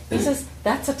tired, he says,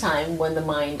 that's a time when the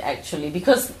mind actually,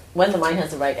 because when the mind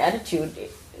has the right attitude,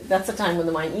 that's a time when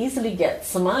the mind easily gets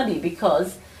samadhi, because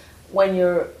when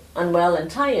you're unwell and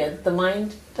tired, the mind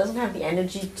doesn't have the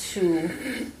energy to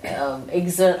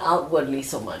exert outwardly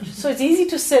so much. So it's easy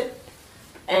to sit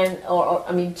and, or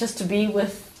I mean, just to be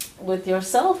with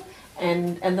yourself,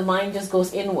 and the mind just goes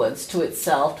inwards to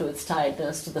itself, to its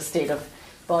tiredness, to the state of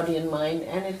body and mind,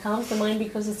 and it calms the mind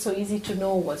because it's so easy to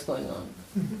know what's going on.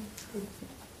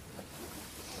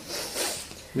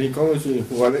 နေကောင်းလို့ရှိရင်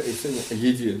ဟိုကလည်းအစိတ်အ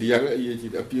ရေးကြီးတယ်ဒီကလည်းအရေး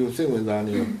ကြီးတယ်အပြုံးစိတ်ဝင်စား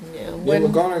နေတော့နေမ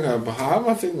ကောင်းတဲ့ကဘာ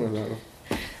မှစိတ်ဝင်စားတော့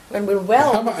When we're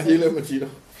well, ဘာမှအရေးလည်းမကြည့်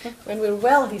တော့ when we're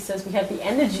well, he says we have the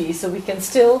energy, so we can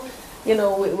still, you know,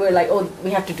 we're like, oh,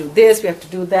 we have to do this, we have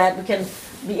to do that. We can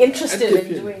be interested in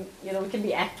doing, you know, we can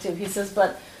be active. He says,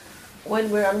 but when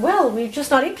we're unwell, we're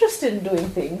just not interested in doing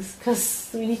things because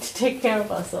we need to take care of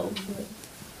ourselves.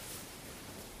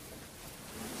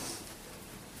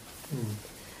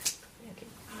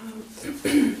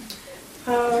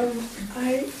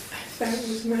 I that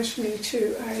was mentioning too.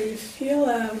 I feel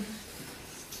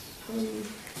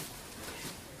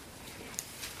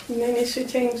many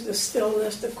sittings, the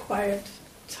stillness, the quiet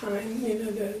time, you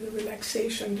know, the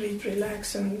relaxation, deep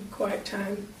relax and quiet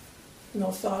time, no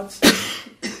thoughts.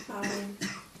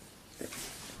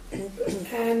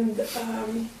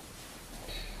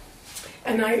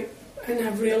 And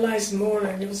I've realized more,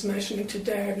 and I was mentioning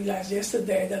today, I realized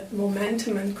yesterday that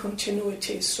momentum and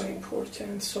continuity is so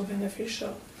important, so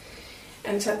beneficial.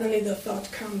 And suddenly the thought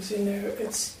comes, you know,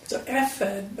 it's the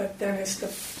effort, but then it's the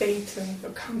faith and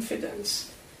the confidence,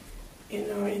 you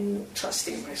know, in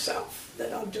trusting myself that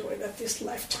I'll do it at this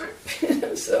lifetime.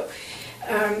 So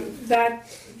that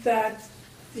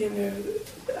you know,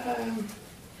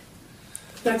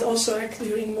 that also like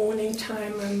during morning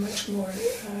time I'm much more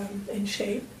in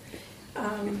shape.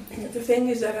 The thing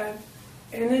is that I have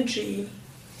energy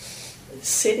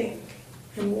sitting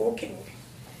and walking.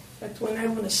 But when I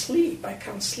want to sleep, I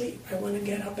can't sleep. I want to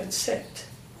get up and sit.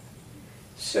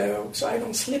 So I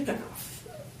don't sleep enough.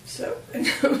 So in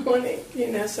the morning, you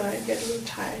know, so I get a little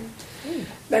tired.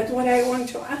 But what I want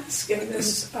to ask in this...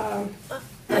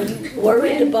 Are you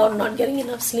worried about not getting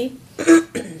enough sleep?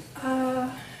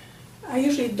 I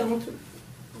usually don't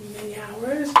many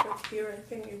hours, but here I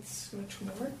think it's much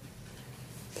more.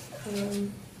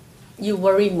 You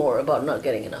worry more about not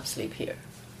getting enough sleep here?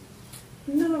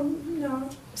 No.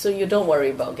 So you don't worry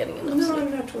about getting enough sleep? No,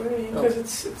 I'm not worrying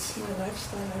because it's my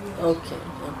lifestyle. I guess. Okay.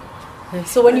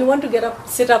 So when you want to get up,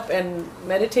 sit up and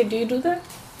meditate, do you do that?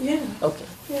 Yeah. Okay.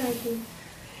 Yeah, I do.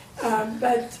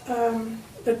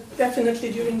 But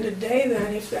definitely during the day,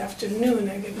 then, if the afternoon,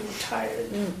 I get more tired.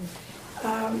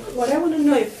 What I want to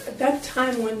know, if at that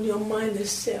time when your mind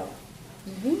is still,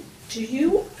 do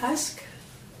you ask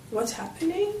what's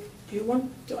happening? Do you want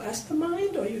to ask the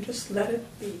mind, or you just let it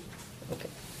be?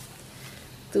 Okay.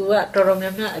 သူကတော်တော်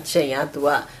များများအချိန်อ่ะ तू က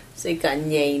စိတ်က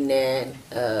ငြိမ်နေ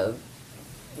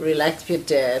relax ဖြစ်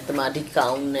တယ်တမာတိကော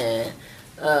င်းနေ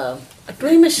အ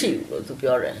တွေးမရှိဘူးလို့ तू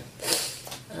ပြောတယ်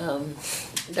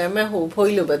ဒါပေမဲ့ဟိုဖိုး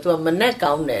ကြီးလိုပဲ तू ကမနဲ့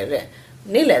ကောင်းတယ်တဲ့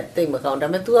နေ့လည်းသိမကောင်းဒါ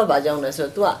ပေမဲ့ तू ကဘာကြောင့်လဲဆို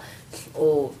တော့ तू က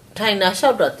ဟိုထိုင်တာ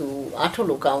လျှောက်တော့ तू အားထုတ်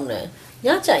လို့ကောင်းတယ်ည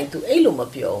ကြိုင် तू အိတ်လို့မ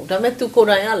ပြောဘူးဒါပေမဲ့ तू ကိုယ်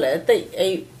တိုင်ကလည်းတိတ်အိ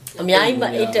တ်အများကြီးမ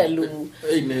အိတ်တဲ့လူ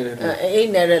အိတ်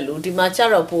နေတဲ့လူဒီမှာကြ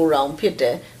တော့ပိုတောင်ဖြစ်တ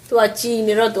ယ် तू ကကြည်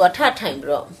နေတော့ तू ကထထိုင်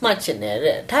ပြီးတော့မှတ်ချင်တယ်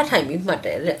တဲ့ထထိုင်ပြီးမှတ်တ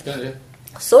ယ်တဲ့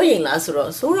စိုးရင်လားဆိုတော့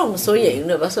စိုးတော့မစိုးရင်ဘူး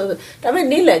လေဘာဆိုဒါပေမဲ့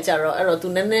နေ့လည်ကြတော့အဲ့တော့ तू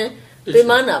နည်းနည်းပင်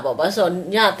မနာပေါ့ဘာဆို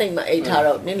ညတိတ်မအိတ်ထား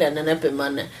တော့နေ့လည်နည်းနည်းပင်မ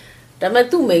နေဒါပေမဲ့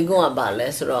तू မိန်ကွန်းကပါလဲ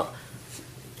ဆိုတော့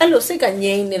အဲ့လိုစိတ်က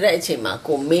ငြိမ်နေတဲ့အချိန်မှာ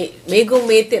ကို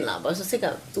မေးတင်လာဘာဆိုစိတ်က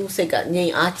तू စိတ်ကငြိ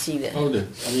မ်အားကြီးတယ်ဟုတ်တယ်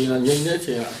အမြင်ကငြိမ်တဲ့အ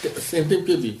ချိန်ကအစင်တစ်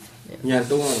ပြစ်ပြီးညံ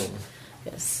တော့ရတယ်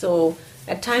Yes, so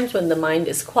at times when the mind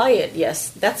is quiet,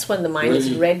 yes, that's when the mind is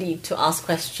ready to ask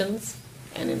questions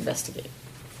and investigate.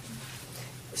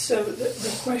 So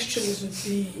the questions would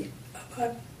be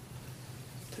about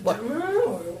the Dharma,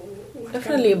 or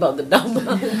Definitely about the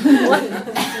Dharma.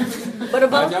 But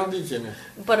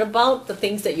about the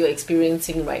things that you're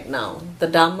experiencing right now, the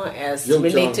Dharma as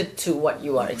related to what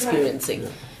you are experiencing.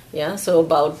 Yeah, so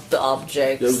about the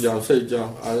objects,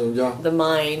 the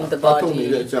mind, the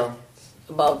body,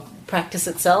 about practice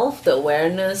itself, the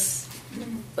awareness,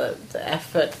 the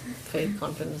effort, faith,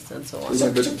 confidence, and so on.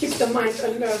 So to keep the mind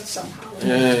alert somehow.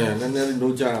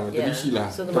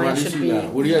 So the mind should be.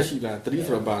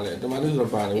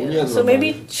 So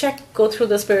maybe go through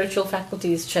the spiritual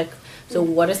faculties, check. So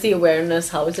what is the awareness?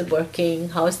 How is it working?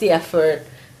 How is the effort?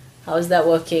 How is that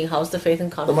working? How is the faith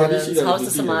and confidence? How is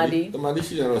the samadhi?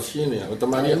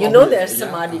 You know there's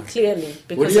samadhi clearly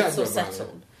because it's so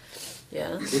settled.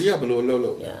 Yeah.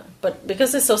 But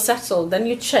because it's so settled, then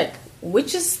you check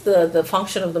which is the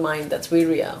function of the mind that's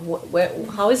virya.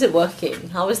 How is it working?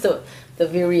 How is the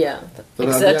virya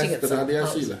exerting itself?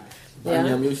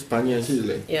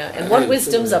 And what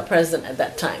wisdoms are present at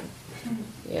that time?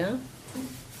 Yeah.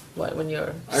 When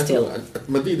you're still.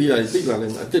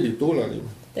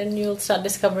 Then you'll start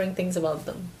discovering things about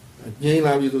them.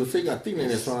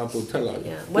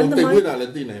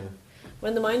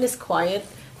 When the mind is quiet,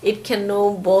 it can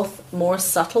know both more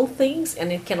subtle things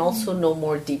and it can also know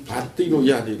more deeply.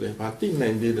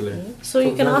 So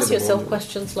you can ask yourself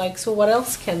questions like, so what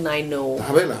else can I know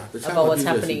about what's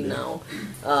happening now?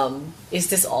 Is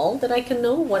this all that I can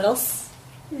know? What else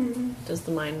does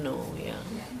the mind know? Yeah.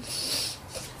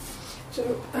 So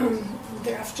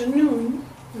the afternoon,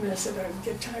 when I said I'd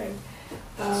get tired,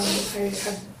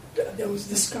 there was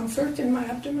discomfort in my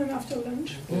abdomen after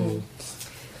lunch.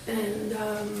 And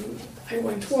I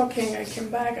went walking, I came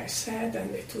back, I sat,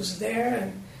 and it was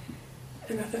there,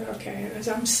 and I thought, okay. And as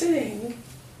I'm sitting,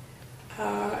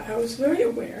 I was very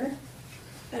aware,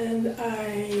 and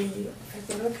I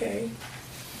thought, okay,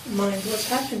 mind, what's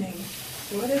happening?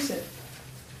 What is it?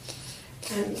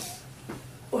 And,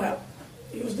 well,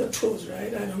 it was the truth,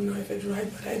 right? I don't know if it's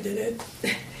right, but I did it.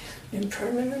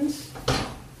 Impermanence,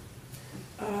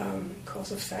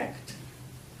 cause effect.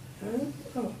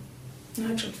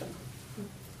 Natural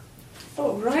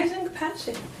phenomenon. Rising,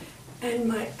 passing. And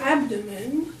my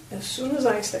abdomen, as soon as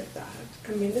I said that,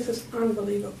 I mean, this is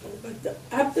unbelievable, but the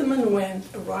abdomen went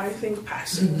rising,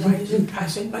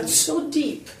 passing, but so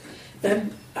deep that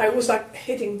I was like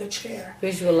hitting the chair.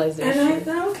 Visualization. And I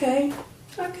thought, okay,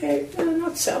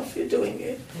 not self, you're doing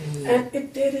it. And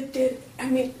it did. I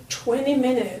mean, 20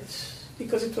 minutes,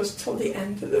 because it was till the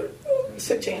end of the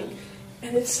sitting,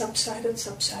 and it subsided.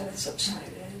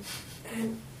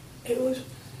 And it was,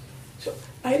 so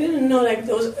I didn't know like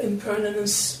those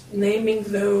impermanence, naming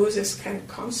those as kind of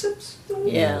concepts.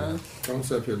 Yeah.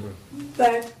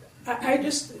 But I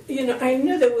just, I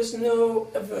knew there was no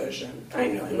aversion. I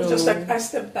know. It was just like I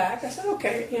stepped back. I said,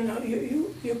 okay,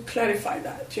 you clarify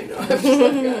that, I was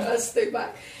like, I'll stay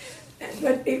back.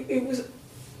 But it was,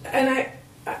 and I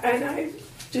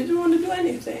didn't want to do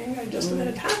anything. I just let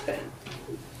it happen.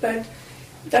 But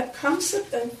that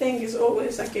concept and thing is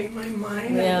always like in my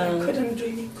mind, and I couldn't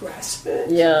really grasp it.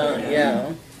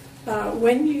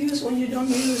 When you use, when you don't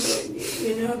use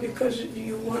it, because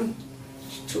you want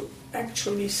to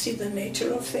actually see the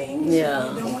nature of things.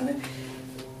 Yeah. You don't want to.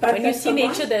 But when you see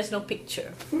nature, there's no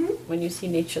picture. When you see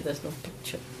nature, there's no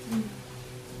picture.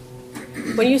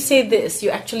 When you say this,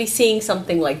 you're actually seeing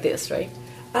something like this, right?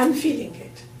 I'm feeling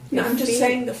it. No, I'm just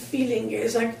saying the feeling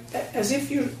is like as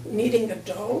if you're kneading a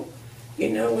dough.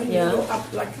 When you go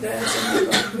up like this and you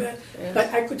go like that. Yeah.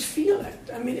 But I could feel it.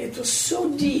 I mean, it was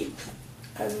so deep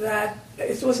that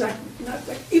it was like not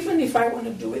like even if I want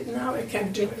to do it now, I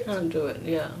can't do it. Can't do it.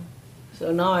 Yeah.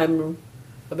 So now I'm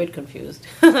a bit confused.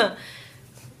 No,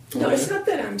 it's not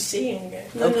that I'm seeing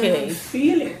it. No, I'm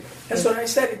feeling it. That's what I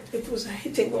said. It was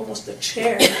hitting almost the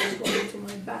chair and it was going to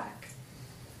my back.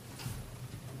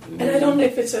 And I don't know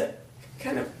if it's a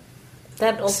kind of.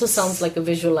 That also sounds like a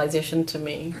visualization to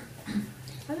me.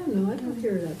 I don't know. I don't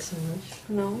hear that so much.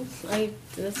 No,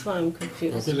 that's why I'm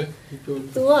confused. Tu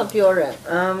ပြောတယ်။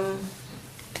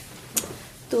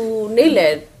 तू နေ့လေ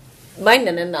မိုင်း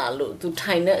နဲ့နာလို့ तू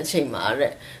ထိုင်တဲ့အချိန်မှာ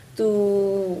တဲ့ तू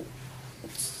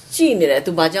ကြည့်နေတယ် तू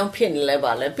ဘာကြောင့်ဖြစ်နေလဲ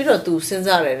ပါလဲပြီးတော့ तू စဉ်း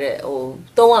စားရတဲ့ဟို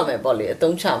သုံးရမယ်ပေါ့လေအ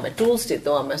သုံးချမယ် tools တွေ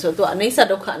သုံးရမယ်ဆိုတော့ तू အနိစ္စ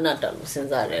ဒုက္ခအနတ္တလို့စဉ်း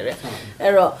စားရတယ်တဲ့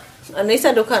အဲ့တော့အနိစ္စ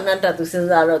ဒုက္ခအနတ္တ तू စဉ်း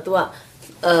စားတော့ तू က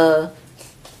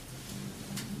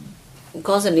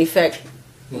cause and effect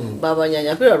ဘာဘာညာ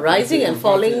ညာပြီးတော့ rising and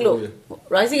falling လို့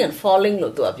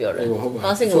तू ပြောတယ်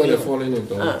passing away လို့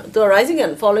तू rising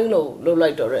and falling လို့လို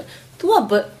က်တော့တယ် तू က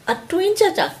အတွင်းကြ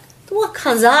ကြ तू က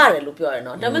ခံစားရတယ်လို့ပြောရတယ်เน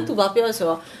าะဒါပေမဲ့ तू ဘာပြောလဲဆို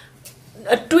တော့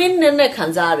အတွင်းနဲ့ခံ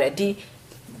စားရတယ်ဒီ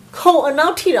ခုံအနော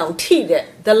က်ထိတောင်ထိတဲ့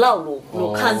ဒီလောက်လို့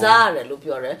ခံစားရတယ်လို့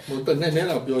ပြောတယ် ဟိုတနေ့နဲ့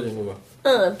တော့ပြောချင်လို့ပါ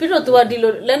ပြီးတော့ तू ကဒီ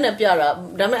လိုလက်နဲ့ပြတာဒါ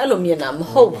ပေမဲ့အဲ့လိုမြင်တာမ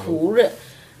ဟုတ်ဘူးတဲ့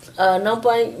နောက်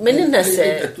ပိုင်းမိနစ်20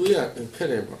 သူရခက်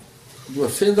တယ်ပေါ့သူက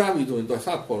စဉ်းစားပြီးဆိုရင်သူစ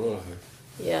ပေါ်တော့လာတယ်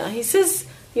Yeah, he says,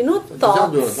 you know, ဒါကြော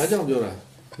င့် thoughts. ပြောတာ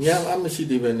ညာအမရှိ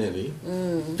သေးပဲနဲ့လေ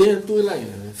တင်းတွေးလိုက်ရ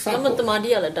င်စပေါ်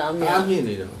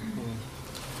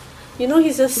You know,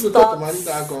 he says တ thoughts. မာရီ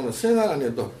တာကောင်းစဉ်းစားရတ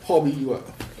ယ်တော့ပေါ်ပြီးပါ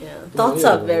Yeah, thoughts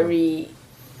are very.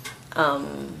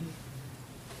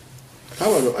 How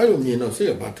about I don't mean no say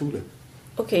about two.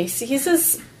 Okay, so he says.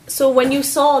 So when you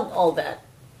saw all that,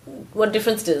 what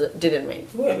difference did it make?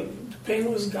 Well, the pain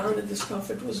was gone, the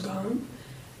discomfort was gone.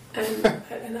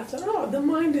 And I thought, oh, the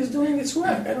mind is doing its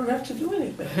work. I don't have to do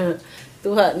anything. Tu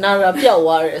ha nara ပြောက်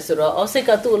သွားတယ်ဆိုတော့အော်စိတ်က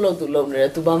သူ့အလုပ်သူလုပ်နေတယ်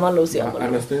तू ဘာမှလုပ်စရာမလို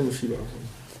Understand မရှိပါဘူး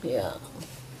Yeah.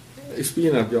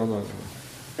 Experience ပြောင်းသွားတာ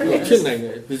ဖြစ်နိုင်တ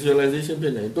ယ် visualization ဖြ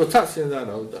စ်နိုင်တော့ဆက်စဉ်းစား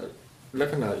တော့လက္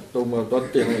ခဏာတုံးမတော့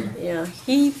တင်လိုက် Yeah,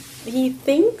 he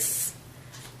thinks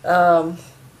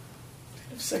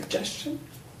Suggestion.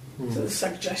 So the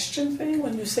suggestion thing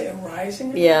when you say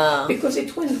arising. Yeah. Because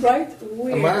it went right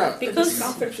where the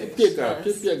discomfort is. ပြက်က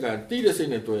တီးတဲ့စိတ်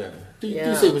နဲ့တွေ့ရတယ်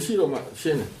တီးစိတ်မရှိတော့မှရှ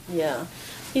င်းတယ် Yeah.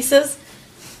 He says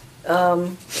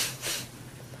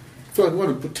So what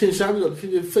potential ပြီးတော့ဖြ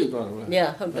စ် fake သွားတယ် Yeah,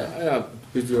ဟုတ်တယ် အဲ့ဒါ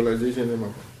visualization နဲ့မှာ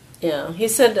Yeah, he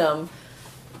said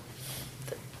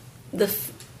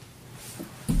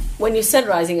when you said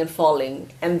rising and falling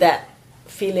and that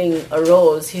feeling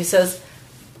arose, he says,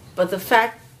 but the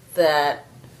fact that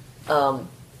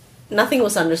nothing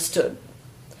was understood,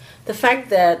 the fact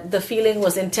that the feeling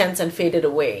was intense and faded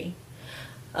away,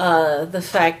 the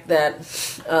fact that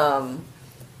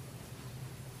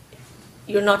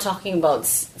you're not talking about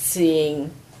seeing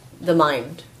the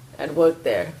mind at work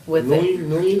there with it.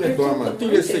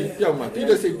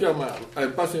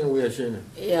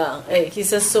 Yeah, he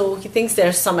says so. He thinks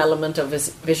there's some element of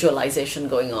visualization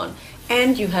going on,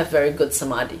 and you have very good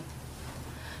samadhi.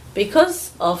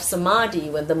 Because of samadhi,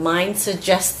 when the mind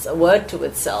suggests a word to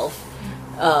itself,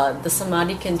 the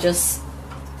samadhi can just.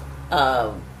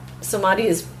 Samadhi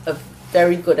is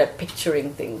very good at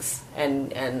picturing things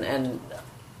and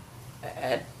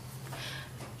at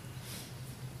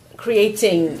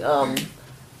creating.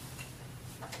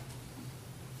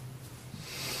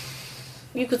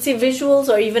 You could say visuals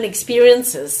or even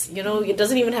experiences. You know, it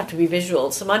doesn't even have to be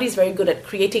visual. Samadhi is very good at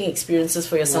creating experiences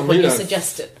for yourself when you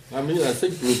suggest it. Yeah.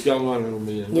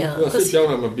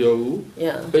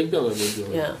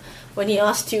 When he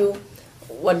asked you,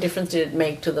 what difference did it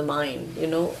make to the mind? You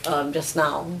know, just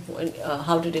now,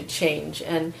 how did it change?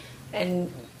 And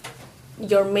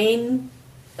your main.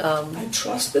 I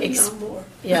trusted now more.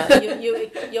 Yeah,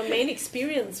 your main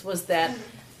experience was that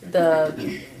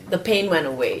the pain went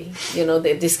away. You know,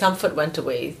 the discomfort went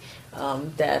away.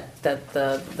 That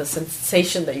the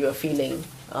sensation that you are feeling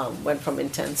went from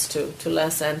intense to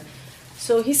less. And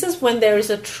so he says, when there is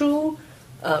a true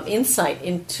insight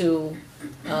into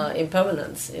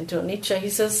impermanence, into anicca, he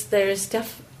says there is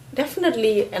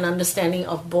definitely an understanding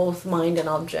of both mind and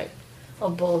object,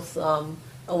 of both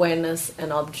awareness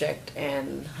and object,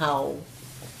 and how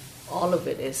all of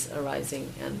it is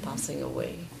arising and passing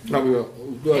away.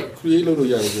 Create လုပ်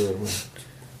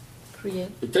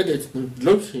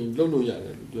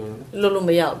လို့မ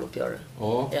ရဘူးလို့ပြောတယ်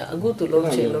Oh. Yeah, အခုသူလုပ်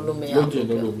ချင်လုပ်လို့မရဘူး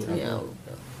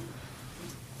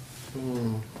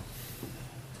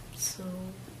So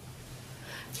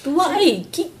tu ကအဲ့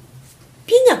ပ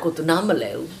ညာကိုသူနားမ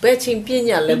လဲဘူးဘယ်ချိန်ပ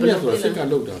ညာလဲဘယ်လိုပညာ စိတ်က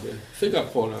လောက်တာပဲစိတ်က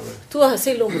ပေါ်လာပဲ tu က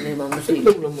စိတ်လုံးမနေမှမသိ စိတ်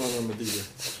လုံးမသိဘူး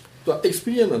သူ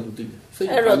experience တော့သူသိတယ်စိတ်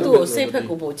အဲ့တော့သူ့ကိုစိတ်ဖက်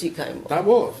ကိုပို့ကြည့်ခိုင်းပေါ့ ဒါ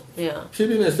ပေါ့ Yeah. ဖြစ်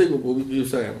ဖြစ်နဲ့စိတ်ကိုပို့ပြီးပြု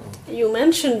ဆိုင်ရမှာ You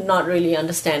mentioned not really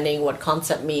understanding what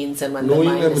concept means and when the Knowing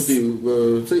mind them is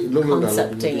စိတ်လုံးလုံးတာ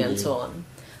concepting and so on.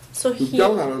 So သူ he ကြော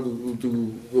င်းလာတော့သူ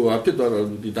ဟိုဖြစ်သွားတော့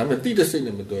ဒီဒါပေမဲ့တိတဲ့စိတ်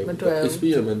နဲ့မတွေ့ဘူး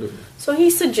experience မတွေ့ဘူး So he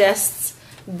suggests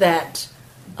that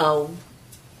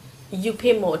you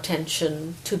pay more attention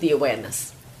to the awareness.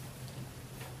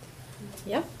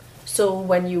 Yep. So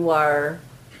when you are,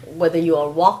 whether you are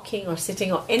walking or sitting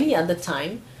or any other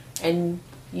time, and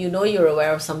you know you're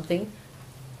aware of something,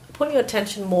 put your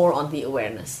attention more on the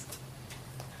awareness.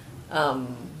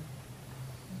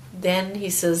 Then he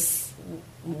says,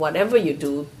 whatever you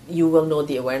do, you will know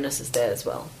the awareness is there as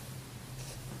well.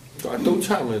 အတုံးချ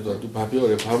မယ်ဆိုတော့သူဘာပြော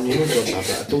လဲဘာမြင်လို့တော့ဘာ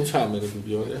အတုံးချမယ်လို့သူ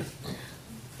ပြောတယ်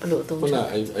ဘယ်လိုသုံး ခုန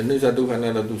အနေစာဒုက္ခနာ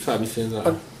တော့သူစပြီးစဉ်းစား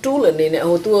တူးလည်းနေနဲ့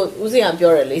ဟို तू ဦးစင်က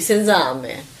ပြောတယ်လေစဉ်းစားရမ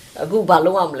ယ်အခုဘာ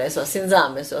လုပ်ရမလဲဆိုတော့စဉ်းစားရ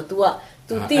မယ်ဆိုတော့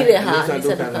तू သိတဲ့ဟာအနိစ္စဒု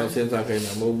က္ခ စဉ်းစားခိုင်း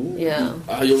တာမဟုတ်ဘူး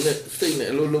အာယုံနဲ့စိတ်နဲ့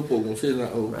အလိုလိုပုံကိုစဉ်း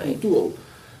စားအောင်သူ့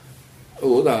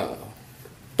ဟိုဒါ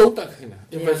တုတ်တက်ခိုင်းတာ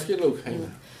investigate လုပ်ခိုင်းတာ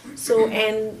So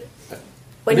and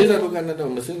when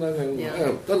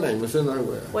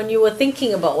you were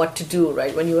thinking about what to do,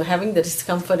 right? When you were having the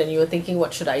discomfort and you were thinking,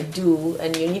 what should I do?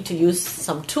 And you need to use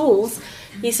some tools.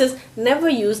 He says, never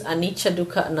use anicca,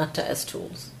 dukkha, anatta as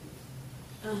tools.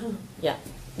 Yeah,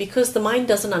 because the mind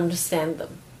doesn't understand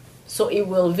them. So it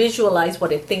will visualize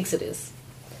what it thinks it is.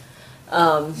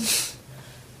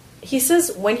 He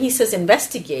says, when he says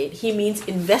investigate, he means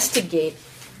investigate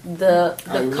the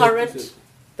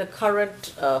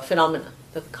current phenomena,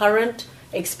 the current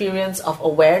experience of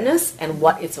awareness and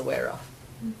what it's aware of.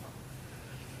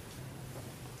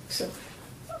 So,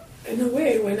 in a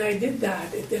way, when I did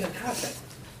that, it didn't happen.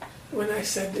 When I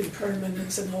said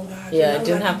impermanence and all that. Yeah, it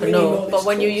didn't happen, no. But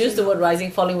when you use the word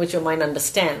rising, falling, which your mind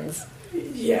understands,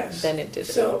 yes, then it did.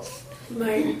 So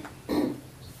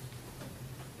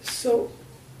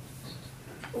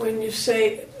when you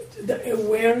say the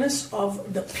awareness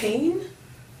of the pain,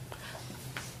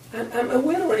 I'm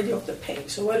aware already of the pain,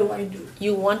 so what do I do?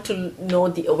 You want to know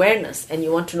the awareness and you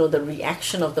want to know the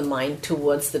reaction of the mind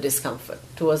towards the discomfort,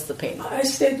 towards the pain. I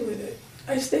stayed with it.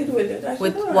 I said,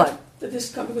 with what? The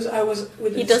discomfort, because I was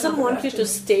with the He doesn't want you to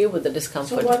stay with the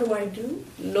discomfort. So what do I do?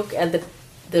 Look at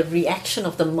the reaction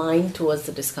of the mind towards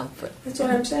the discomfort. That's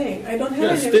what I'm saying. I don't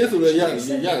have any stay with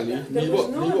there was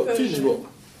no aversion.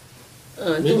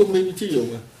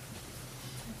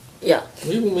 Yeah. မ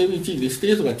င်းမင်းကြည့်လေ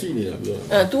stay ဆိုတာကြည့်နေတာပြော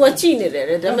တာ तू ကကြည့်နေတယ်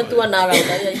ဒါပေမဲ့ तू ကနားတော့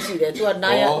တိုင်းကြည့်တယ် तू က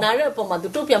နားတဲ့အပေါ်မှာ तू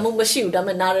တုတ်ပြန်မှုမရှိဘူးဒါပေ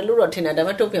မဲ့နားတယ်လို့တော့ထင်တယ်ဒါပေ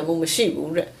မဲ့တုတ်ပြန်မှုမရှိ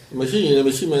ဘူးတဲ့မရှိရင်လည်း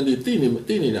မရှိမှန်း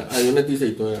သိနေတာအာရုံနဲ့သိစိ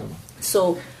တ်တွဲရမှာ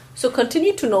So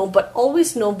continue to know but always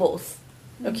know both.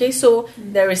 Okay, so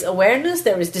there is awareness,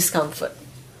 there is discomfort.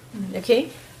 Okay?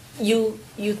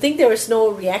 You think there is no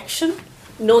reaction,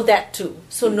 know that too.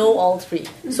 So know all three.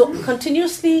 So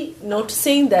continuously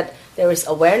noticing that there is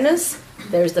awareness,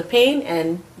 there is the pain, and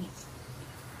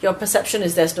your perception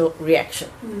is there's no reaction.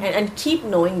 And keep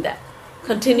knowing that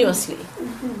continuously.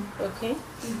 Okay?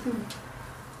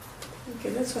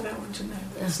 Okay, that's what I want to know.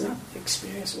 It's not the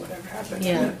experience, whatever happened,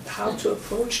 Yeah. how to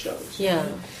approach those. Yeah.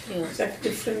 It's like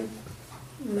different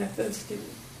methods,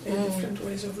 different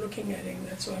ways of looking at it.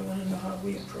 That's why I want to know how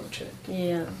we approach it.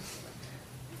 Yeah.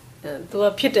 သူက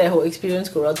ဖြစ်တဲ့ဟို experience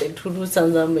ကိုတော့ထူးထူးဆ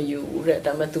န်းဆန်းမယူဘူးတဲ့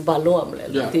ဒါပေမဲ့ तू ဘာလုပ်ရမလဲ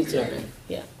လို့သိချင်တယ်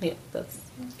Yeah, that's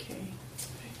okay.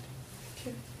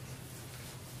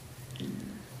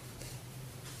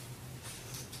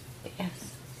 Yes.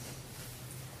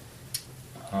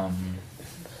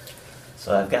 So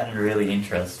I've gotten really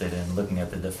interested in looking at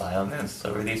the defilements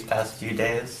over these past few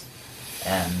days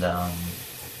and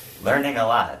learning a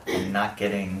lot and not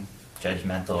getting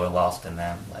judgmental or lost in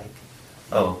them. Like,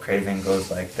 oh, craving goes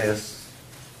like this,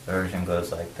 aversion goes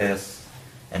like this,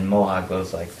 and moha goes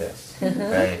like this,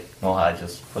 right? Moha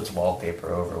just puts wallpaper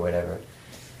over whatever.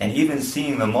 And even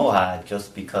seeing the moha just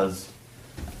because,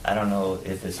 I don't know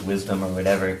if it's wisdom or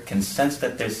whatever, can sense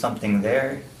that there's something there,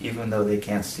 even though they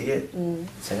can't see it.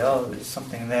 Say, oh, there's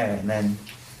something there. And then,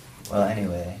 well,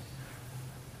 anyway.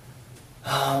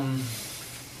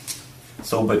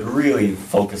 But really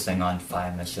focusing on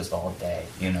defilements just all day,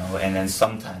 you know, and then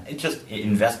sometimes it's just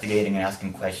investigating and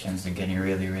asking questions and getting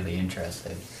really, really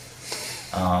interested.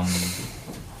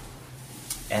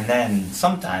 And then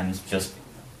sometimes just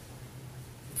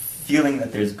feeling that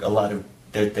there's a lot of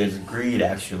there's greed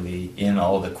actually in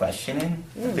all the questioning.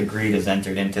 The greed is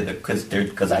entered into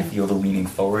because I feel the leaning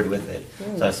forward with it.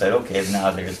 So I said, okay,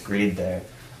 now there's greed there.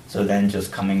 So then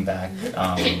just coming back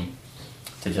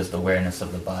to just awareness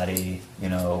of the body, you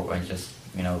know, or just,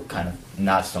 you know, kind of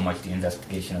not so much the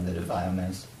investigation of the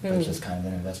defilements, but just kind of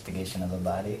an investigation of the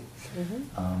body.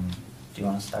 Do you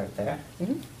want to start there?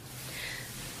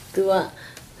 သူက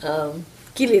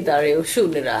ကိလေသာတွေကိုရှု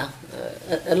နေတာ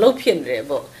အလုပ်ဖြစ်နေတယ်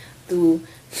ပေါ့သူ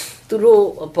တို့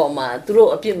အပေါ်မှာသူတို့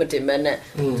အပြစ်မတင်မဲနဲ့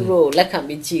သူတို့လက်ခံ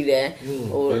ပြီးကြည်တယ်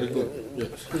ဟို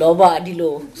လောဘဒီ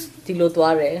လို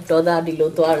သွားတယ်ဒေါသဒီလို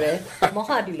သွားတယ်မော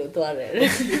ဟဒီလိုသွားတယ်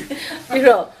ပြီး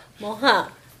တော့မောဟ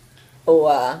ဟို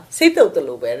ဟာစိတ်တုတ်တယ်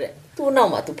လို့ပဲတဲ့သူ့နော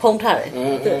က်မှာသူဖုံးထားတယ်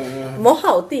မောဟ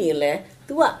ကိုသိရင်လဲ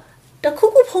तू ကတခု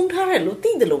ခုဖုံးထားတယ်လို့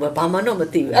သိတယ်လို့ပဲဘာမှတော့မ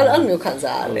သိဘူးအဲ့လိုမျိုးခံ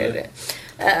စားရတယ်တဲ့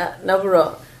နောက်ပြီး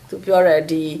တော့ သူပြောတယ်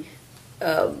ဒီ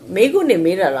မေကုနဲ့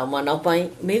မေးတာတော့မှနောက်ပိုင်း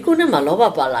မေကုနဲ့မှလောဘ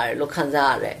ပါလာတယ်လို့ခံ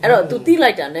စားရတယ်အဲ့တော့ तू သိ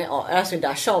လိုက်တာနဲ့အဲ့ဒါဆိုရင်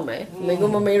ဒါရှော့မယ်မေကု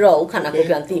မမေးတော့ဘူးခန္ဓာကိုယ်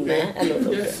ပြန်သိမယ်အဲ့လိုလု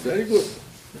ပ်တယ် Very good.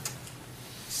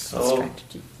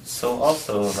 So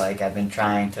also, like, I've been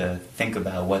trying to think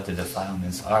about what the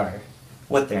defilements are,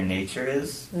 what their nature is,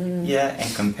 and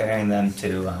comparing them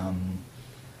to,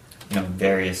 you know,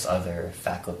 various other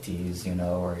faculties, you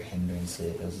know, or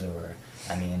hindrances, or,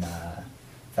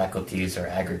 faculties or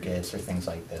aggregates or things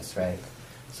like this, right?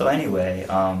 So anyway,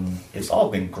 it's all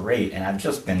been great, and I've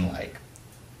just been like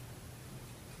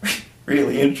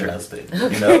really interested,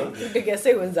 you know. တကယ်စိ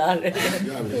တ်ဝင်စားတယ်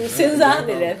စဉ်းစား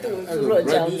နေတယ်သူတို့အ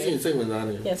ကြောင်း right view စိတ်ဝင်စား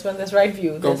နေ Yes, when there's right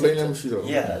view there's complain လည်းမရှိတော့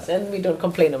Yeah. and we don't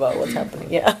complain about what's happening.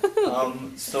 Yeah.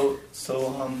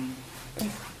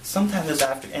 Sometimes it's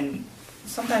after, and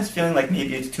sometimes feeling like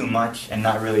maybe it's too much and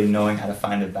not really knowing how to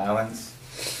find a balance.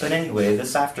 But anyway,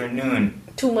 this afternoon,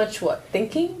 Too much what?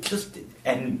 Thinking? just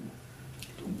and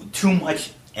too much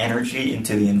energy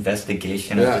into the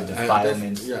investigation of the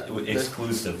defilements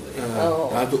exclusively.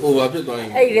 ဒါသူ over ဖြစ်သွားရင်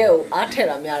အဲ့ဒီကိုအားထည့်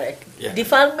တာများတယ် Yeah.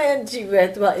 defilement ကြီးပဲ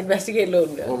သူက investigate လုပ်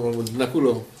နေတယ် နှစ်ခု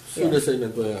လုံးရှုတဲ့စိတ်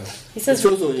နဲ့တွေ့ရ He says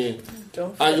ချို့ဆိုရင်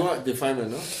don't အာယုံက definement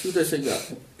နော်ရှုတဲ့စိတ်က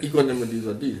equanimity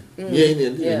ဆိုတည်ငြိမ့်နေ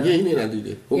တယ်ငြိမ့်နေတာတည်တ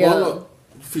ယ်ဘုရားတော့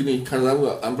feeling ခံစားမှု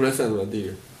က unpleasant ဆိုတာတည်တ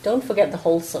ယ် don't forget the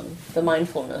wholesome, the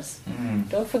mindfulness.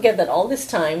 Don't forget that all this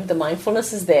time the mindfulness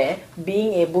is there,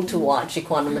 being able to watch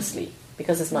equanimously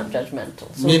because it's not judgmental.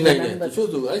 So မြင်နိုင်တယ် remember ချို့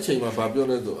သူအဲ့ချိန်မှာဗာပြော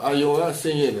လဲဆိုအာယုံကဆ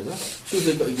င်းရဲတယ်နော်ရှု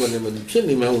တဲ့က equanimity ဖြစ်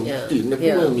နေမှန်းတည်နှစ်ခု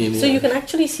လုံးမြင်နေ So you can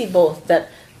actually see both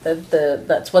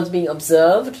that's what's being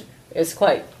observed is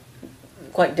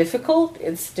quite difficult,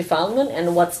 it's defilement, and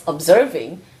what's observing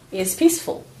is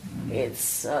peaceful. It's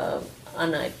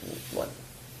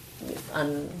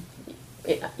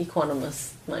equanimous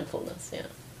mindfulness,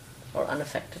 or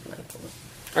unaffected mindfulness.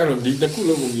 အဲ့တော့ဒီနှစ်ခု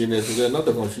လုံးကိုမြင်နေဆိုတော့နောက်တ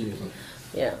စ်ခုရှိတယ်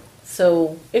Yeah. So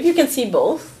if you can see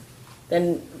both, then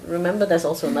remember there's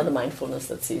also another mindfulness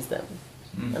that sees them,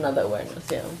 another awareness.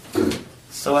 Yeah.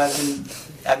 So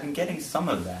I've been getting some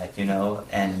of that, you know,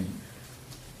 and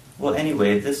well,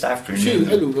 anyway, this ရှင်း afternoon.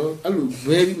 အဲ့လိုနော်အဲ့လို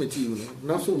very မကြည့်ဘူး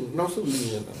နော်နောက်ဆုံးမြင်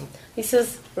ရတာ He says,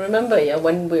 remember,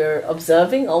 when we're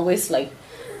observing, always like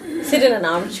sit in an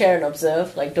armchair and observe.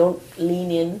 Like don't lean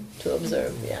in to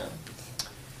observe. Yeah.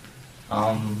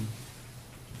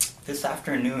 This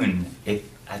afternoon,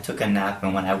 I took a nap,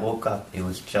 and when I woke up, it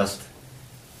was just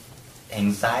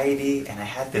anxiety, and I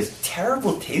had this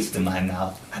terrible taste in my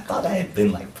mouth. I thought I had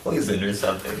been like poisoned or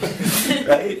something,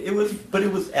 right? But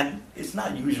it was, and it's not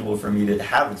usual for me to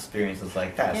have experiences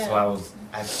like that. Yeah. So I was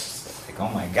like,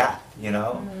 oh my God, you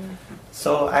know? So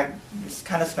I just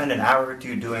kind of spent an hour or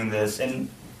two doing this, and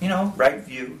you know, right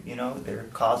view, you know, there are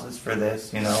causes for this,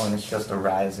 you know, and it's just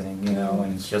arising, you know, and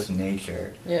it's just nature.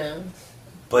 Yeah.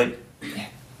 But,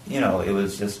 you know, it was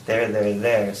just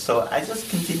there. So I just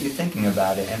continue thinking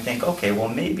about it and think, okay, well,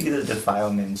 maybe the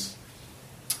defilements,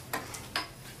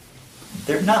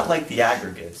 they're not like the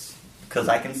aggregates, because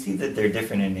I can see that they're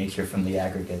different in nature from the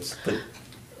aggregates, but...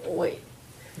 Wait.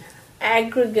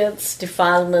 Aggregates,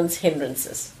 defilements,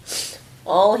 hindrances.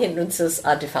 All hindrances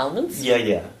are defilements?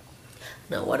 Yeah.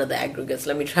 Now, what are the aggregates?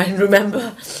 Let me try and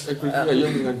remember.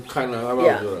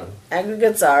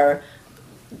 Aggregates are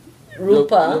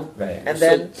rupa, Right. and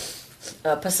then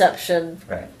perception,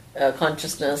 Right.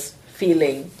 Consciousness,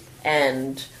 feeling,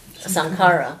 and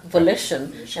sankhara, volition,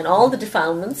 and all the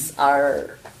defilements are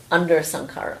under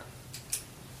sankhara.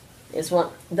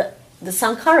 The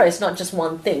sankhara is not just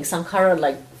one thing. Sankhara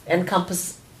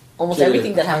encompasses almost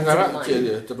everything that happens in the mind.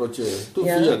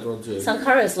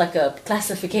 Sankhara is like a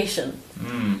classification.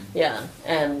 Yeah,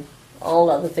 and all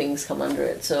other things come under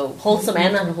it. So wholesome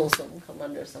and unwholesome come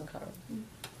under sankhara.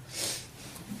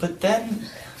 But then,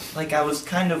 like, I was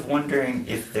kind of wondering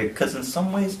if because in some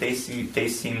ways they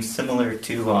seem similar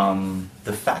to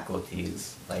the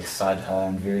faculties, like saddha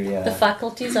and virya. The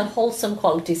faculties are wholesome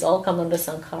qualities, all come under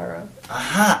sankhara.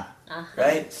 Aha!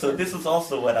 Right? So this is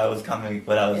also what I was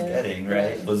getting,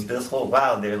 right? Yeah. Was this whole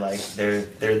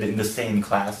they're in the same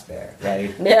class there, right?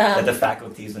 Yeah. That the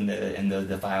faculties and the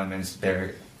defilements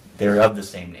they're of the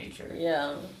same nature.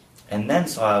 Yeah. And then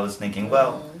so I was thinking,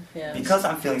 well, because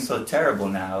I'm feeling so terrible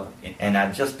now, and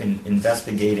I've just been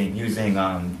investigating using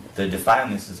the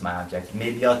defilements as my object,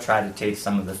 maybe I'll try to take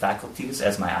some of the faculties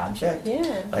as my object,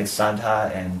 like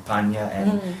saddha and panya, and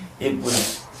it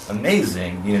was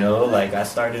amazing, you know, like I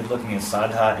started looking at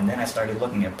saddha, and then I started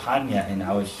looking at panya, and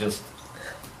I was just,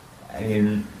 I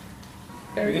mean,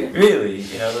 really,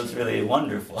 you know, it was really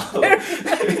wonderful.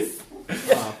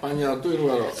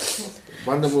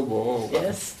 Wonderful.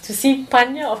 Yes, to see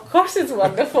panya, of course it's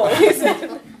wonderful. He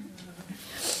said.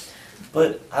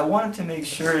 But I wanted to make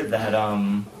sure that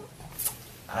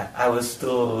I was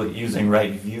still using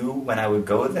right view when I would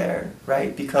go there,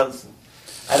 right? Because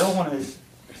I don't want to,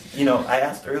 you know, I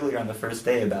asked earlier on the first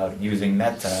day about using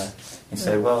metta, and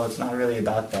said, well, it's not really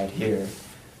about that here.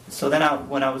 So then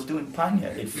when I was doing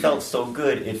panya, it felt so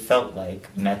good, it felt like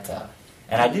metta.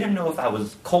 And I didn't know if I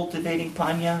was cultivating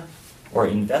panya or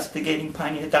investigating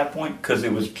panya at that point, because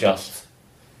it was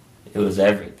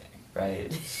everything.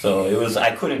 right? So it was,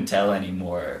 I couldn't tell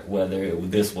anymore whether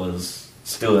this was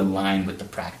still in line with the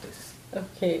practice.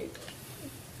 Okay.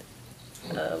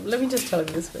 Let me just tell you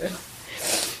this way.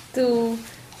 To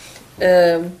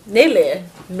Nele,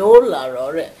 no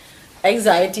la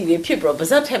anxiety, the people, but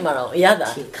that time around,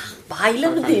 yada, by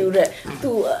lemon,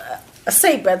 to a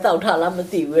say better out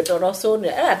halamati with or so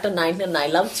at the 9 and I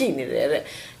love Genie.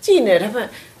 Genie, I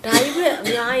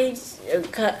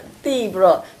tea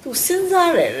bro, to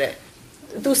Sinzare,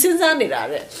 to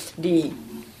Sinzanire, the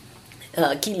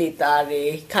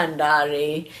Kilitare,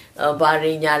 Kandare,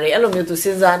 Barignare, Elomio to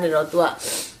Sinzanire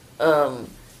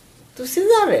to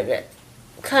Sinzare,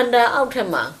 Kanda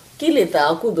Outema,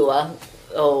 Kilita, Kudua,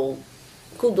 oh,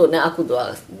 Kudona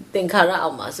Akudua, Tenkara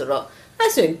Almasoro. I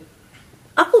say,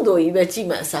 Akudo,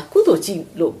 Ibechima, Sakudo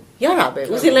Chilo, Yarabe,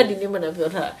 Uzilla Dinimana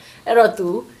Pota,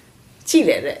 Erotu,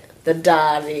 Chile, the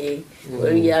Dari,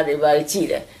 Yari Bari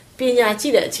Chile, Pina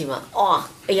Chile Chima, oh,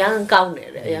 a young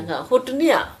counter, a young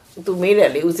Hotunia. To me,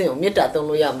 using Mita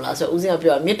Toloyamla, so using up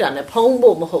your Mita and a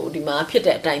pombo Mahodima,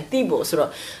 Peter time Tibo,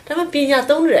 so Tama Pina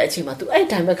don't rechima to 8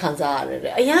 times a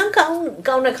Kanza, a young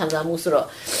counter Kanza Musro.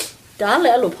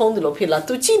 Dale Pondulo Pilla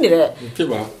to Chile.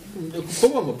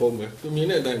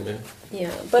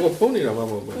 Yeah, but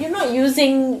you're not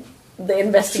using the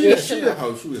investigation.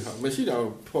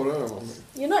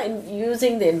 You're not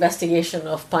using the investigation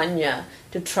of Panya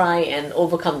to try and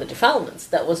overcome the defilements.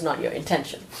 That was not your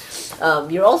intention.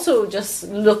 You're also just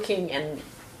looking and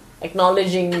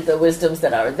acknowledging the wisdoms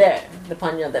that are there, the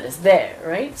Panya that is there,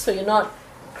 right? So you're not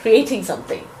creating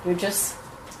something. You're just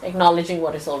acknowledging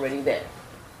what is already there.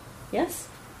 Yes?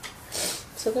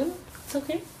 So then, it's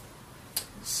okay?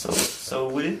 So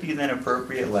would it be then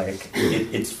appropriate, like,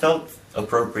 it's felt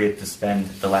appropriate to spend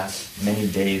the last many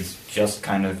days just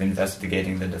kind of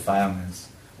investigating the defilements.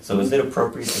 So is it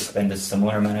appropriate to spend a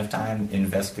similar amount of time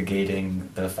investigating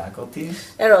the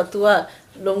faculties? Not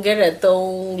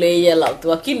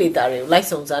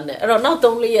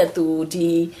only to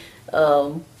the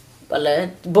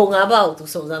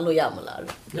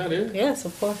yes,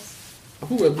 of course.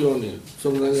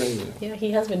 Yeah, he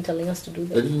has been telling us to do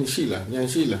that. Do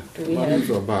we have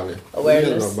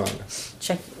awareness?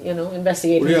 Check,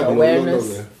 investigating your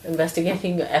awareness,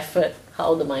 investigating your effort,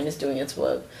 how the mind is doing its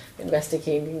work,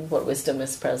 investigating what wisdom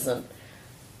is present.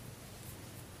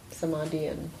 Samadhi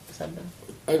and Saddha.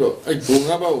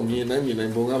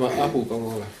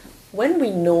 When we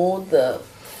know the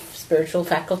spiritual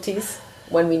faculties,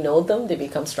 when we know them, they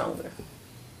become stronger.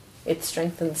 It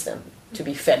strengthens them to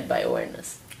be fed by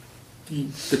awareness. The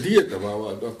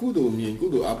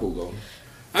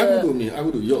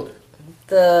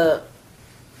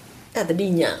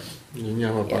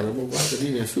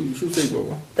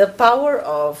power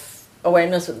of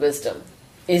awareness with wisdom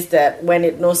is that when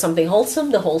it knows something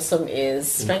wholesome, the wholesome is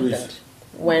strengthened.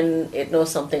 When it knows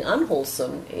something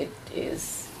unwholesome, it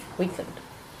is weakened.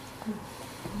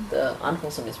 The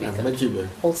unwholesome is weakened.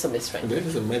 Wholesome is strengthened. That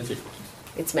is a magic.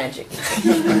 It's magic.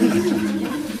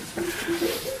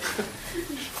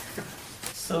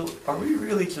 So are we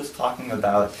really just talking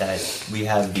about that we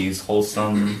have these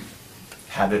wholesome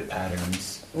habit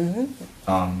patterns,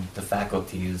 the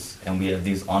faculties, and we have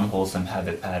these unwholesome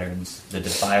habit patterns, the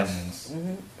defilements,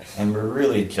 and we're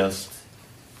really just,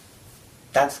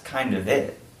 that's kind of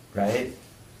it, right?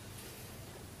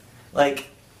 Like,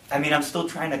 I mean, I'm still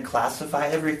trying to classify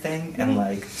everything and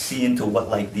like see into what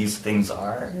like these things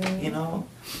are,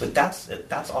 But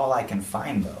that's all I can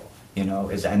find though,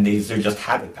 and these are just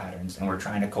habit patterns, and we're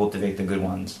trying to cultivate the good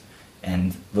ones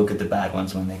and look at the bad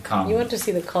ones when they come. You want to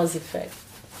see the cause effect.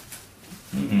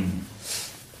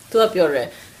 Tu apure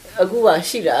agua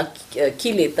shira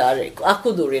kilitare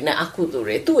akudure na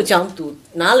akudure tu chang tu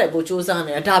na le bo chosa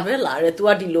ne da be la re tu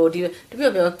a di lo di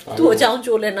tu chang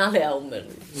cho le na le aung me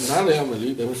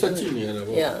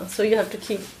yeah, so you have to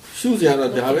keep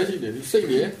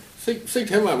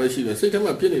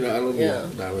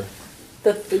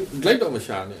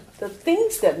the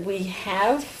things that we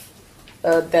have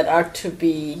that are to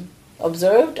be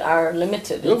observed are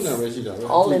limited. It's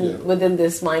all within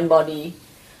this mind-body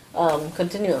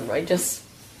continuum, right? Just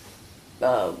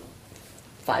 5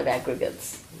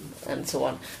 aggregates and so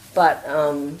on. But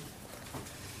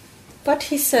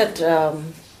he said,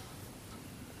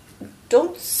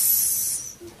 don't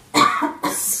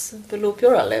below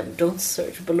pure alam, don't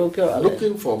search below pure alam.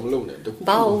 Looking for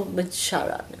Bao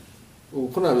machara.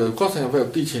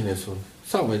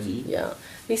 Yeah.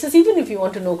 He says, even if you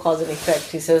want to know cause and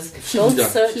effect, he says, don't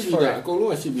search for it.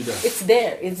 It's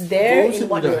there. It's there in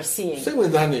what you're seeing.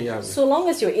 So long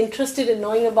as you're interested in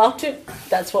knowing about it,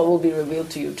 that's what will be revealed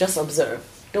to you. Just observe.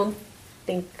 Don't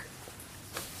think.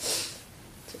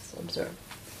 observe.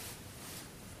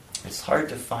 It's hard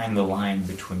to find the line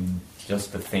between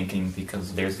just the thinking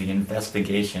because there's the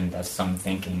investigation, that's some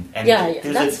thinking. And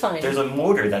that's fine. There's a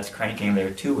motor that's cranking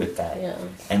there too with that. Yeah.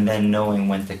 And then knowing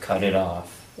when to cut it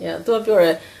off. Yeah,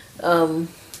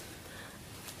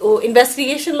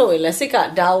 investigation lo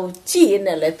lesika dao chi in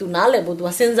le tu na le bu tu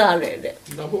sinza re.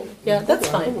 Yeah, that's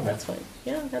fine. That's fine.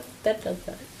 Yeah, that does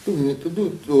that.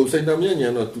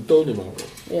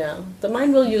 Yeah, the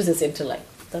mind will use its intellect.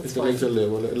 That's fine.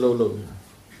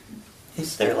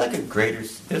 Is there like a greater...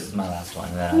 This is my last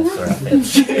one, then I sort of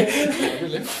finish.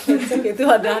 It's okay.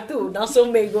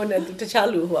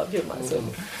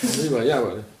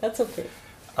 That's okay.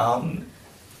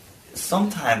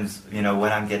 Sometimes,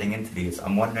 when I'm getting into these,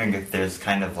 I'm wondering if there's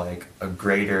kind of like a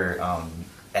greater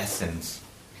essence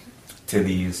to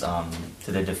these,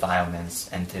 to the defilements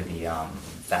and to the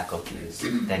faculties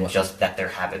than just that they're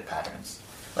habit patterns.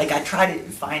 Like, I try to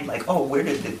find, like, where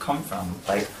did it come from?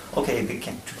 Like, okay, they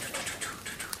can...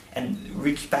 and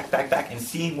reach back, and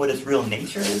seeing what its real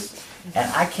nature is,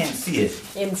 and I can't see it.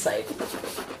 Insight.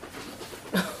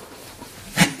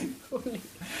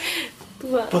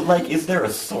 But, like, is there a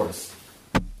source?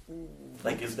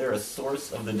 Like, is there a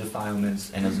source of the defilements,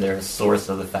 and is there a source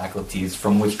of the faculties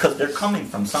from which... Because they're coming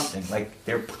from something. Like,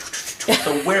 they're...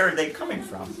 So where are they coming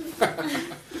from?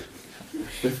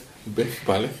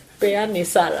 Beani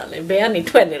sara le, beani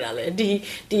 29le, di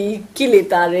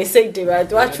kilita re sight de ba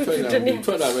twa chu chu ne.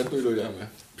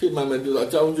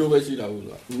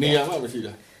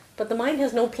 But the mind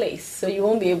has no place, so you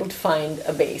won't be able to find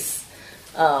a base.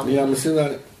 So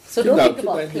don't think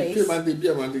about place.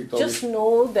 Just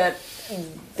know that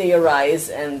they arise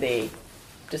and they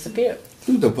disappear.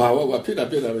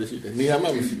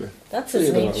 That's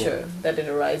its nature, that it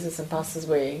arises and passes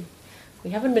away.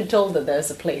 We haven't been told that there's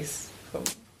a place.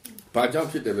 There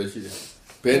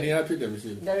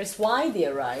is why they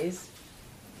arise,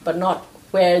 but not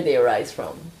where they arise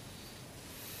from.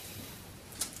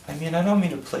 I mean, I don't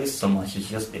mean to place so much. It's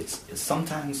just it's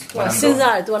sometimes. Well, since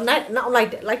I not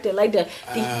like the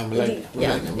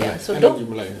yeah. So don't.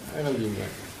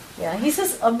 Yeah, he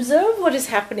says, observe what is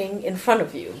happening in front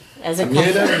of you as it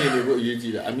comes.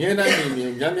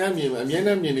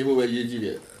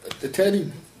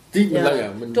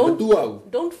 Yeah.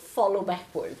 Don't follow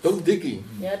backwards. Don't dig.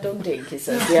 Yeah, don't dig, he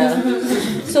says. Yeah.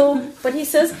 So, but he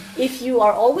says, if you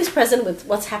are always present with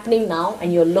what's happening now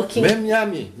and you're looking... Yeah.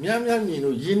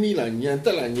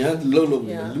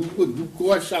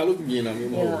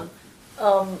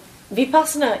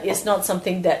 Vipassana is not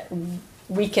something that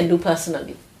we can do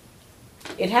personally.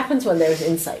 It happens when there is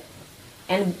insight.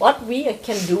 And what we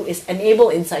can do is enable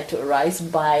insight to arise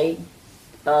by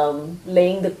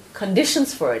laying the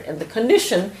conditions for it, and the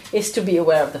condition is to be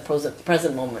aware of the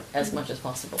present moment as much as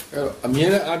possible.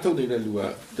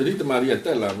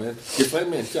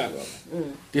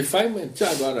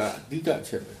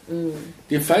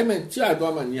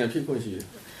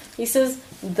 He says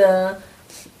the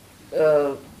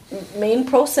main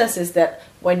process is that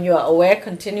when you are aware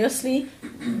continuously,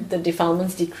 the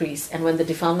defilements decrease, and when the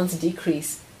defilements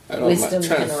decrease, wisdom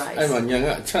can arise.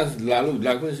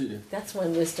 That's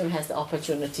when wisdom has the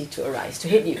opportunity to arise, to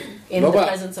hit you in the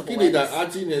presence of awareness.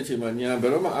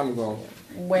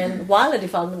 While a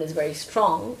defilement is very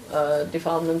strong,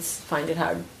 defilements find it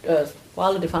hard.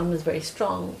 While a defilement is very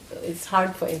strong, it's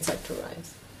hard for insight to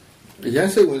arise.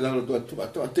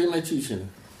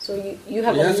 So you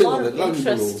have a lot of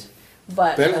interest,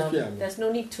 but there's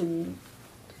no need to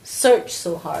search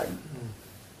so hard.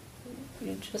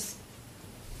 You just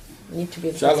need to be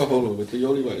able to...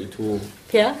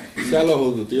 Yeah?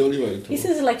 He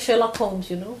says like Sherlock Holmes,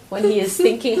 when he is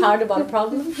thinking hard about a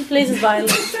problem, he plays his violin.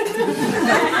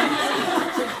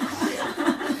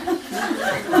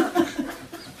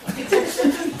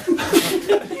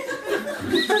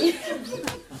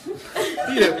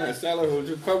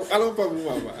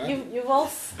 You've all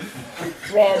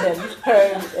read and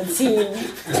heard and seen,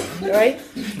 right?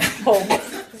 Holmes.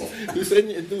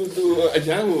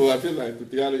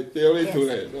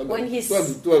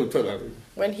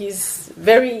 When he's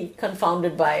very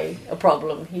confounded by a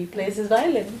problem, he plays his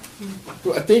violin.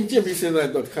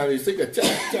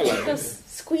 Because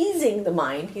squeezing the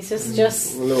mind, he says,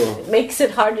 just makes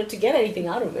it harder to get anything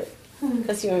out of it.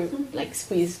 Because you're like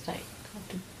squeezed tight.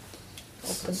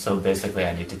 So basically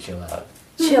I need to chill out.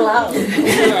 Chill out.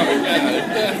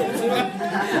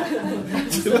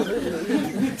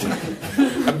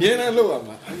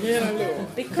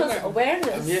 Because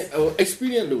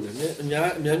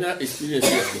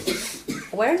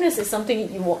awareness is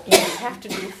something you have to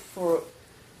do for,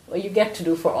 or you get to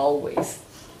do for always,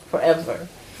 forever.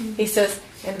 He says,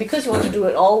 and because you want to do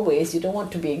it always, you don't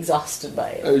want to be exhausted by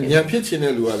it. ဉာဏ်ဖြစ်ခြင်း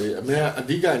တဲ့လူကလေအမေအ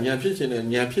ဓိကဉာဏ်ဖြစ်ခြင်းနဲ့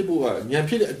ဉာဏ်ဖြစ်ဖို့ကဉာဏ်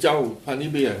ဖြစ်တဲ့အကြောင်းဖန်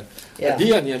တီးပေးရတယ်အဓိ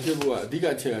ကဉာဏ်ဖြစ်ဖို့ကအဓိက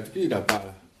အချက်ကကိလေသာပါ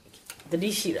တာ The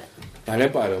Dishira. ဒါလ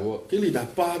ည်းပါတယ်ဗောကိလေသာ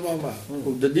ပါသွားမှ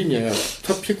ဟိုတတိဉာဏ်ကထ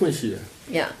ပ်ဖြစ်ခွင့်ရှိတယ်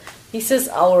Yeah. He says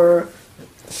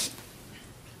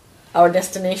our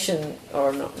destination, or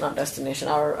no, not destination,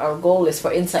 our goal is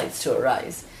for insights to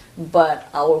arise. But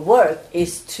our work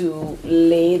is to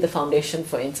lay the foundation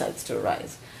for insights to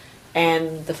arise. And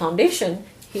the foundation,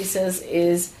 he says,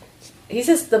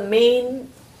 the main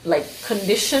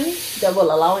condition that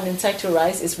will allow an insight to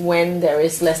arise is when there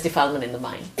is less defilement in the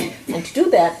mind. And to do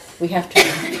that, we have to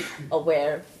be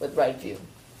aware with right view.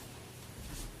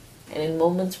 And in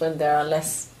moments when there are less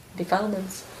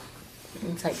defilements,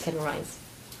 insight can arise.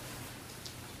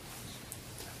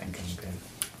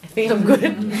 I think I'm good.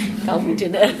 Can't be to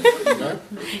that.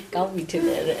 Can't be to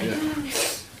that.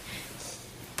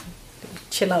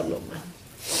 Chill out, Loma.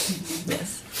 Yes.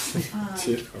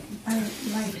 I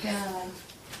like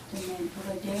the man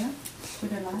over there. For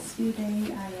the last few days,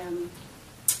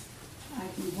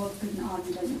 I've been working on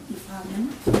the defilement.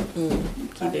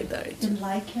 Didn't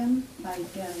like him.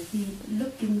 He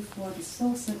looking for the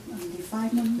source of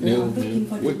defilement. Looking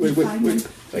for the defilement.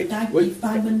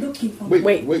 Defilement looking for.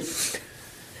 Wait.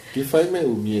 Defilement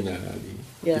ကိုမြင်တာလေ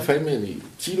defilement ကို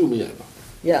ကြီးလို့မရတော့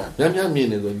Yeah. များမြင်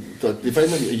နေဆို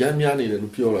definement အများများနေတယ်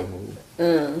လို့ပြောတာမဟုတ်ဘူး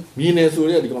မြင်နေဆို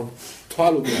တဲ့ဒီကောင်ထွား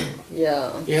လို့မရတော့ Yeah.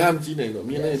 အဟမ်းကြီးနေတော့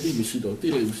မြင်နေတိမရှိတော့တိ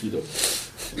လည်းမရှိတော့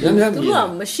များမြင် သူက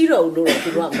မရှိတော့ဘူးလို့သူ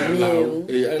ကမမြင်ဘူး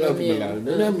အေးအဲ့လိုမလား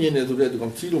များမြင်နေဆိုတဲ့ဒီကော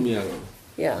င်ကြီးလို့မရတော့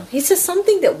Yeah. He says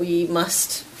something that we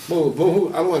must ဘော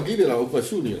အလုံးကြီးတယ်လားဟုတ်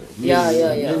ရှုနေတယ်မြ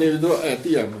င်နေတော့အဲ့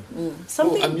တိရမှာ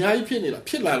something အများကြီးဖြစ်နေတာ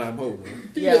ဖြစ်လာတာမဟုတ်ဘူး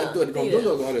တိတဲ့အတွက်ဒီကောင်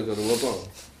တော့သွားတယ်ဆိုတော့ဘော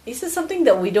He says something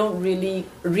that we don't really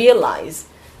realize.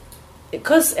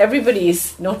 Because everybody is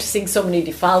noticing so many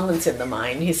defilements in the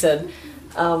mind, he said,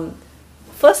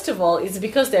 first of all, it's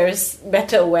because there is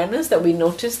better awareness that we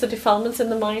notice the defilements in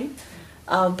the mind.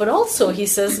 But also, he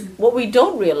says, what we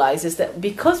don't realize is that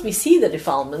because we see the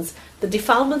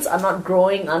defilements are not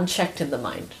growing unchecked in the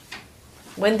mind.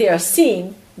 When they are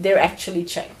seen, they're actually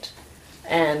checked.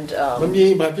 And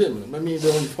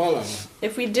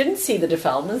if we didn't see the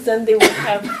defilements, then they would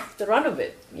have the run of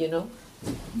it, you know.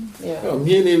 Yeah.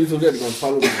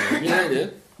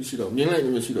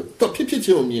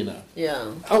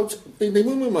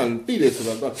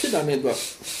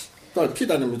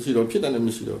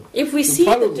 If we see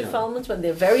the defilements when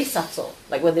they're very subtle,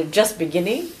 like when they're just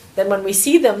beginning, then when we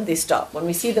see them, they stop. When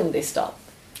we see them, they stop.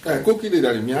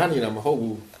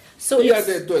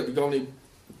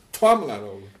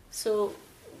 So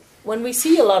when we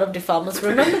see a lot of defilements,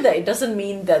 remember that it doesn't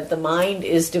mean that the mind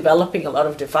is developing a lot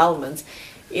of defilements.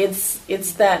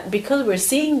 It's that because we're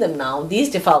seeing them now, these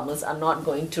defilements are not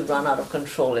going to run out of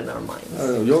control in our minds.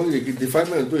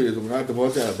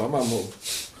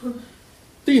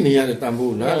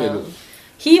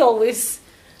 He's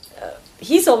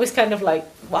always kind of like,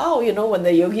 wow, you know, when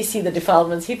the yogis see the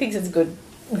defilements, he thinks it's good.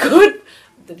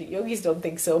 The yogis don't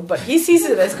think so, but he sees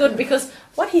it as good because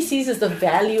what he sees is the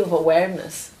value of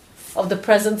awareness, of the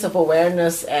presence of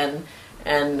awareness and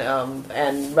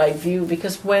right view.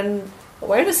 Because when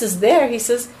awareness is there, he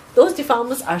says those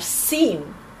defilements are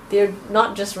seen; they're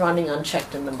not just running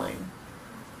unchecked in the mind.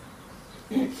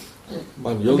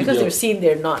 Because they're seen,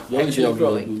 they're not actually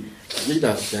growing.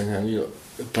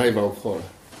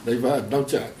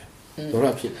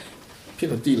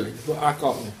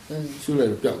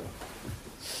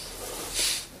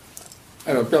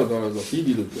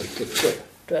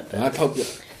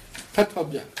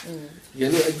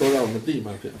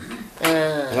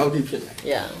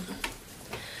 Yeah.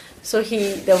 So he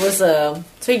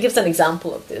gives an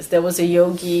example of this. There was a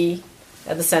yogi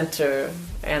at the center,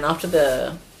 and after the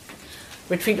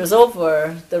retreat was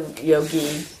over, the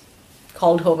yogi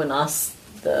called home and asked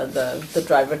the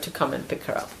driver to come and pick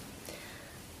her up.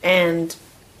 And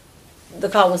the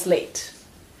car was late,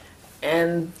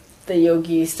 and the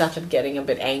yogi started getting a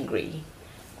bit angry.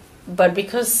 But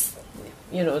because,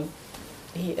 you know,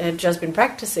 he had just been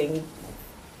practicing,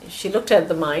 she looked at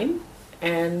the mind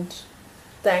and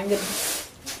the anger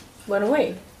went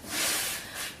away.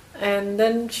 And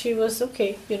then she was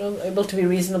okay, you know, able to be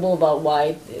reasonable about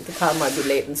why the car might be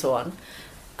late and so on.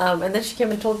 And then she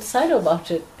came and told Sayadaw about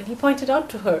it, and he pointed out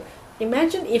to her,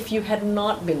 imagine if you had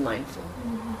not been mindful.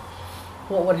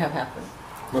 What would have happened?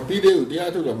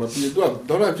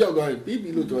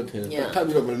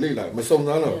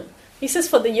 He says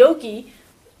for the yogi,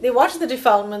 they watched the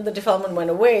defilement went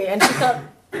away, and she thought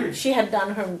she had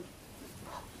done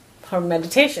her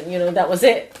meditation, you know, that was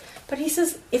it. But he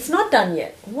says, it's not done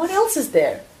yet. What else is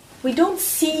there? We don't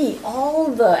see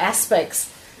all the aspects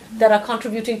that are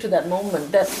contributing to that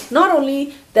moment. That not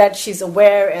only that she's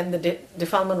aware and the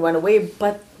defilement went away,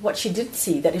 but what she did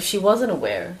see, that if she wasn't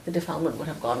aware, the defilement would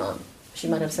have gone on. She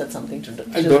might have said something to the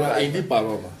driver.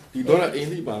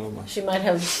 She might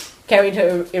have carried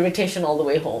her irritation all the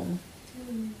way home.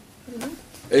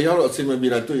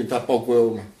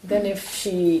 Then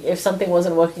if something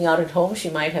wasn't working out at home, she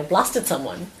might have blasted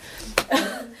someone.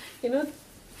 You know,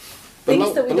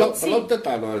 things that we don't see.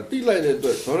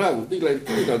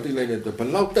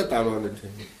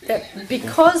 That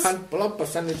because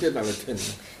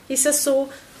he says, so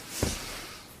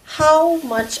how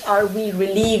much are we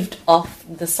relieved of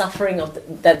the suffering of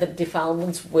that the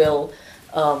defilements will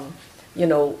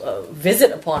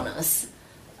visit upon us,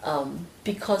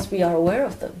 because we are aware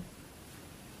of them,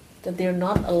 that they're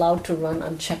not allowed to run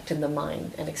unchecked in the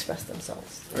mind and express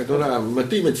themselves. Not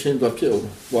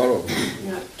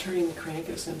turning the crank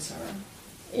of samsara.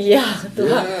 Yeah.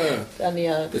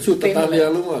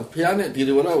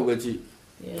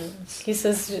 He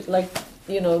says, like,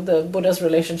 the Buddha's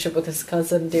relationship with his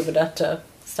cousin Devadatta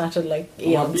started like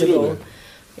eons ago.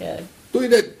 Yeah.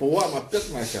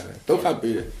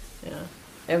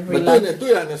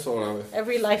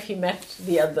 Every life he met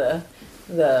the other,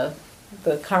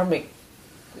 the karmic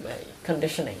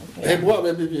conditioning.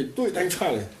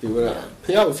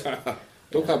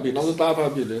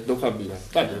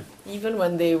 Even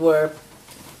when they were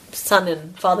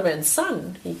father and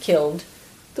son, he killed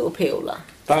Tu'upeula.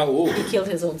 He killed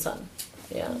his own son.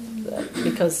 Yeah,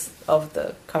 because of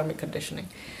the karmic conditioning.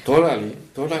 Yeah,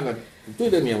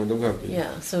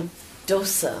 so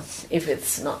dosa, if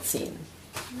it's not seen.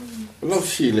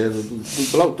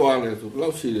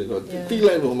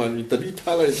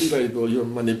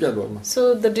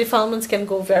 So the defilements can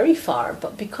go very far,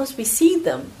 but because we see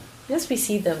them, and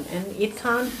it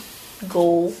can't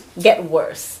get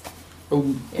worse.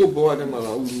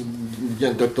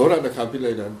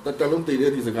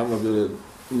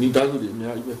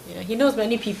 Yeah, he knows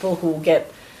many people who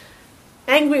get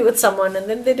angry with someone and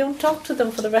then they don't talk to them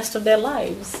for the rest of their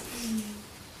lives.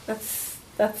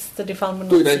 That's the defilement.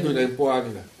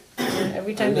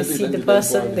 Every time they see the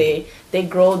person, they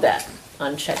grow that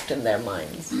unchecked in their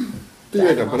minds.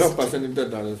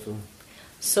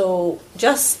 So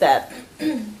just that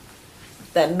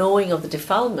knowing of the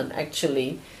defilement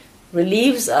actually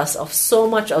relieves us of so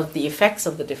much of the effects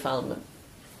of the defilement,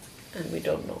 and we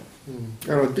don't know.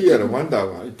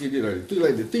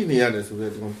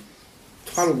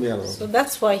 So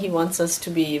that's why he wants us to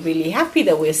be really happy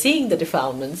that we're seeing the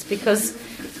defilements, because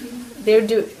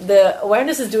the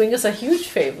awareness is doing us a huge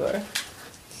favor.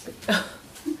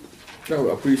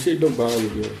 So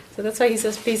that's why he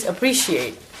says, please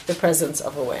appreciate the presence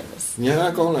of awareness.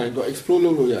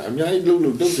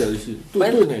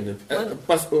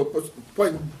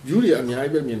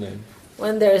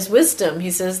 When there is wisdom, he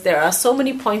says, there are so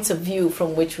many points of view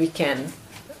from which we can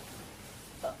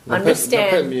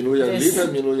understand this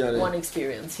one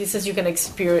experience. He says you can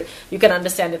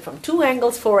understand it from 2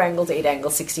 angles, 4 angles, 8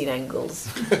 angles, 16 angles.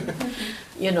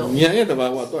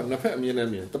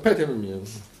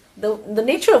 The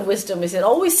nature of wisdom is it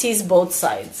always sees both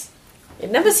sides.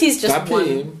 It never sees just one.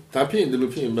 It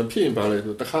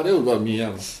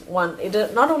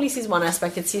not only sees one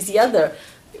aspect, it sees the other.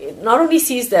 It not only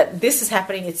sees that this is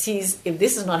happening, it sees if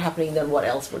this is not happening, then what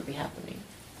else would be happening.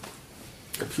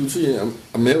 If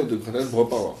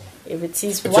it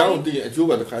sees white, it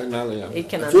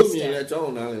can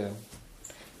understand.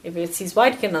 If it sees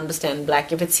white, it can understand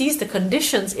black. If it sees the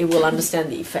conditions, it will understand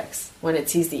the effects. When it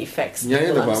sees the effects, it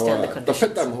will understand the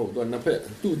conditions.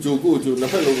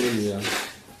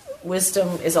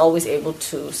 Wisdom is always able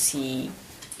to see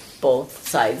both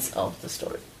sides of the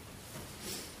story.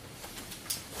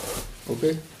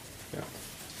 Okay? Yeah.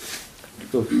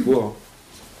 So, go on.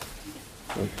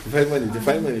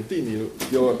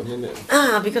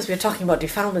 Because we're talking about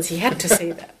defilements, he had to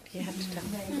say that. He had to tell me.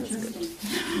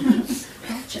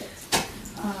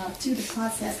 To the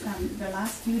process, the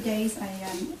last few days I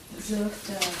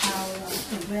observed how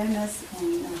awareness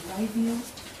and right view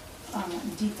can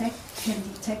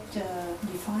detect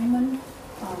defilement,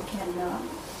 can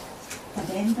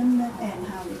abandon that, and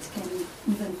how it can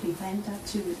even prevent that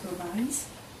to arise.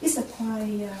 It's a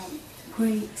quite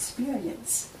great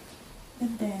experience.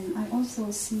 But then I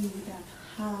also see that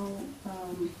how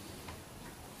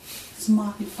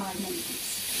smart defilement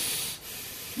is.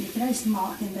 It's very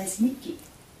smart and very sneaky.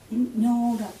 You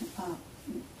know that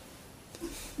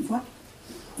what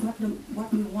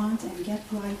we want and get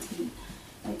right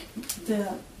like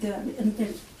the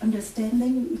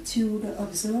understanding to the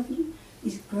observing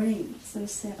is great. So I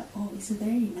said, oh, it's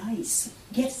very nice.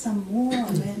 Get some more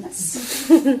awareness.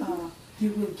 You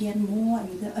will get more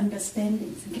in the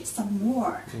understanding. Get some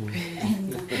more.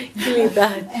 And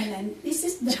then this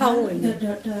is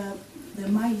the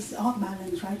mind is off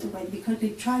balance right away because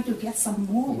they try to get some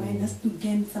more awareness to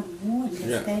gain some more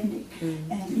understanding,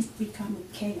 and it becomes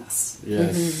chaos.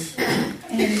 Yes.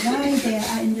 And right there,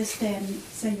 I understand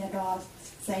Sayadaw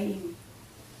saying,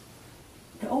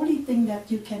 the only thing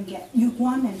that you can get, you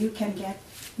want and you can get,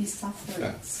 is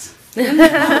sufferings.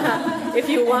 If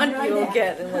you want, you'll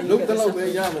get. And Look the love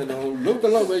way yam, look the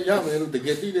love way yam, the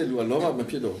get it to a loma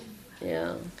mapido.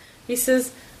 Yeah. He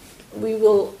says we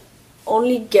will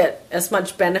only get as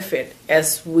much benefit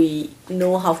as we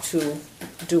know how to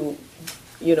do,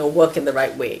 work in the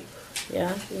right way.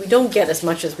 Yeah. We don't get as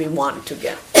much as we want to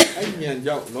get.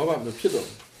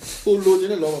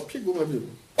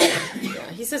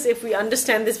 Yeah. He says if we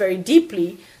understand this very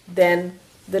deeply, then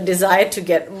the desire to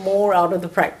get more out of the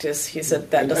practice, he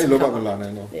said, that doesn't come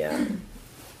up. Yeah.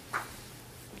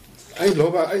 He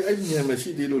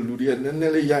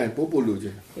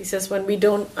says when we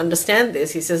don't understand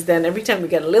this, he says then every time we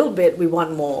get a little bit, we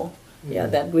want more. Yeah,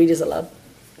 that greed is allowed,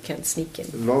 can sneak in.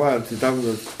 He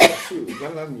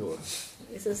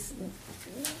says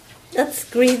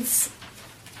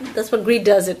that's what greed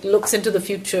does. It looks into the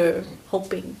future,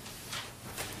 hoping.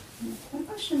 My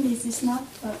question is, it's not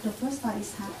the first time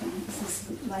it's happening. This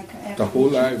is like every the whole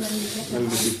life. When you get the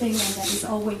right thing, and that is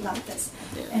always like this.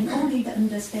 Yeah. And only the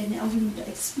understanding, only the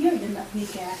experience that we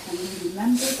get, and we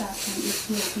remember that, and it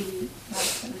will be like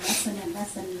lesson and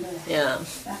lesson learned. Yeah.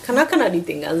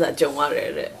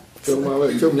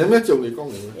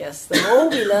 Yes, the more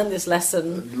we learn this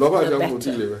lesson, the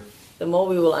better. The more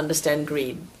we will understand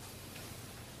greed.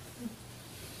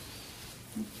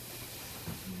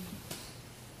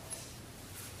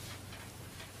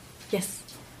 Yes.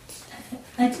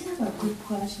 I just have a quick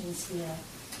question here.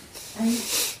 I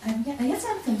guess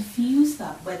I'm confused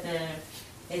of whether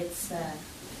it's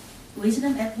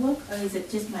wisdom at work or is it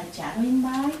just my chattering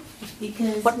mind?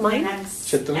 Because what mind?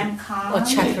 I'm calm. Or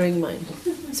chattering mind?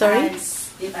 Sorry?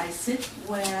 If I sit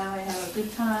well, I have a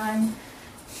good time,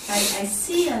 I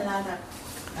see a lot of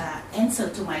answer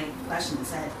to my questions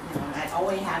that I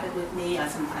always have it with me, or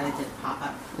sometimes it pop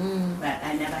up, but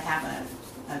I never have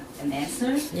an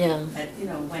answer. Yeah. But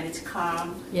when it's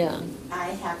calm,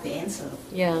 I have the answer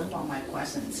for my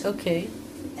questions. Okay.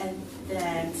 And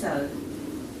then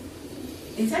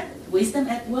is that wisdom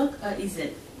at work or is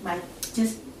it my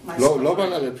story?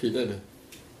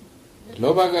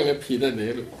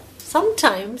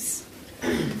 Sometimes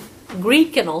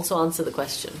greed can also answer the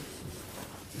question.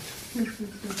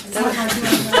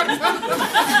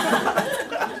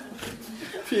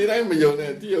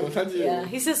 Yeah,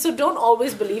 he says, so don't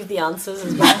always believe the answers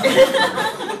as well.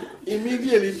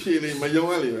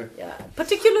 Yeah,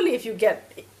 particularly if you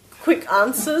get quick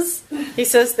answers, he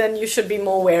says, then you should be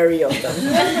more wary of them.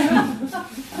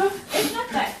 It's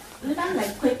not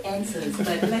like quick answers,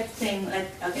 but let's think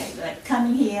like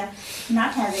coming here,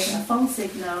 not having a phone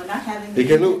signal, not having the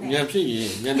internet.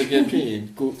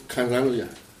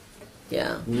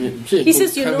 Yeah. He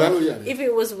says, if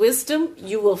it was wisdom,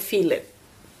 you will feel it.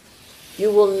 You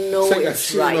will know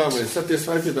it's right. Mind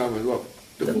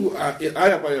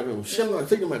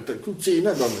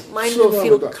will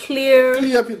feel clear,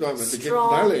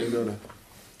 strong.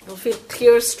 Will feel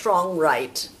clear, strong,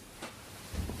 right.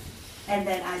 And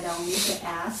then I don't need to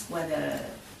ask whether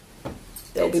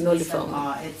there will be no wisdom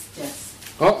or it's just.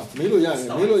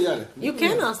 You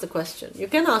can ask the question. You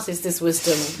can ask, is this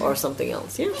wisdom or something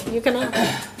else? Yeah, you can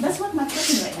ask. That's what my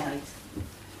question right now is.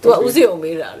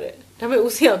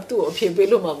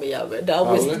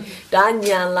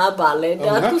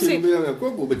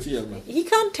 He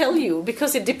can't tell you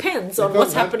because it depends on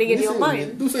what's happening in your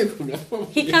mind.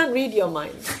 He can't read your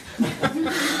mind.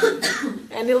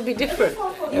 And it'll be different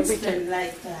every time.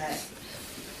 Like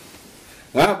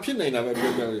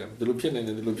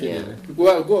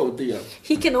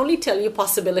he can only tell you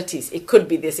possibilities. It could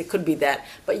be this, it could be that.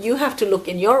 But you have to look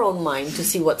in your own mind to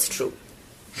see what's true.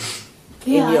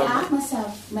 Yeah, I asked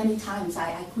myself many times,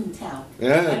 I couldn't tell.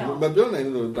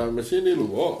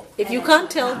 If you can't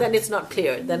tell, then it's not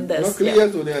clear. Then there's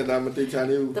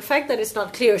the fact that it's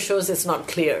not clear shows it's not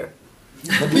clear.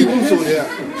 Yeah?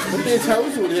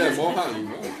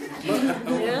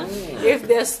 If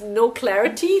there's no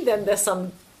clarity, then there's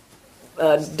some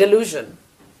delusion,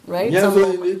 right?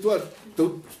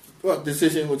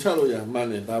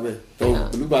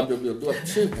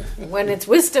 When it's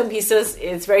wisdom, he says,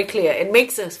 it's very clear. It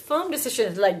makes a firm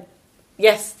decision. It's like,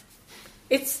 Yes.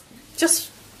 It's just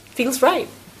feels right.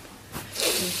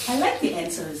 I like the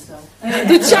answers though.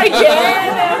 The check,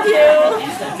 yeah, thank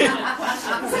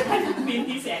you.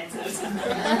 These answers.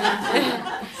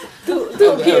 Too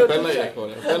cute.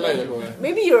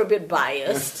 Maybe you're a bit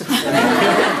biased.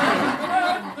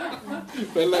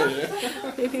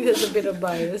 Maybe there's a bit of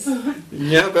bias.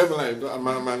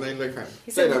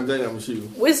 He said,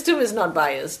 wisdom is not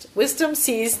biased. Wisdom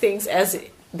sees things as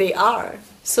they are.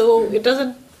 So it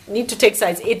doesn't need to take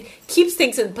sides. It keeps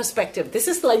things in perspective. This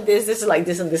is like this is like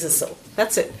this, and this is so.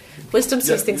 That's it. Wisdom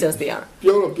sees things as they are.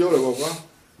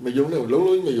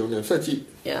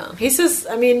 Yeah. He says,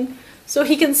 I mean, so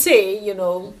he can say,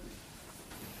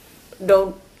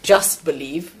 don't just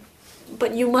believe,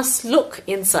 but you must look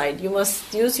inside. You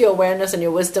must use your awareness and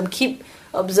your wisdom. Keep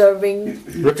observing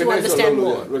to understand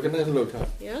more.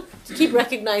 Yeah? Keep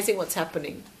recognizing what's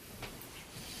happening.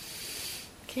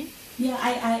 Okay? Yeah,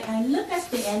 I look at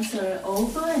the answer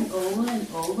over and over and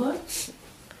over,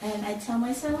 and I tell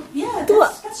myself, yeah,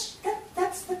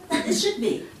 that it should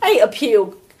be. I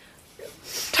appeal.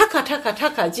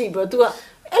 Taka, ji, bro. Tu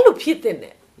elu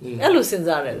pitine. Elu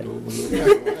sinzare.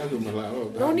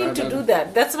 No need to do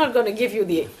that. That's not going to give you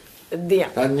the.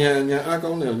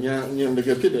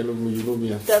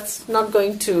 That's not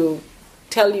going to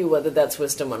tell you whether that's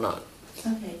wisdom or not.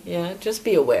 Okay. Yeah, just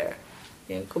be aware.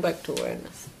 Yeah, go back to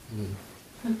awareness.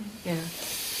 Okay. Yeah.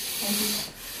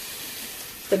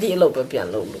 Thank you.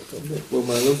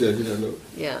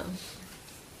 Yeah.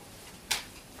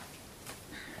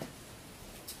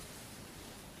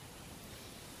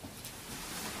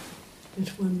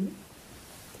 There's one.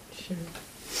 Sure.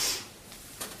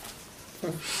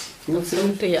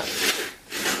 Yeah.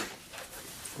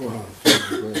 Wow.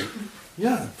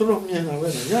 Yeah, throw me in a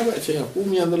way. Yeah, but she put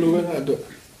me on the lower.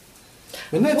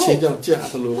 When I change out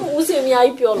Jatalo, who's in my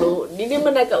piolo,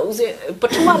 Nidimanaka,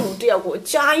 Patuan, Tiago,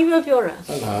 China Piora.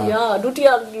 Yeah,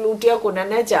 Lutia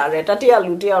Kunane Jare, Tatia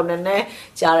Lutia Nene,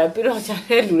 Jare, Piro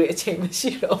Jare, Lure,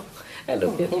 Shiro.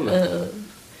 Hello.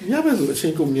 Yabu,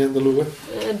 she could me on the lower.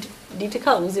 Dita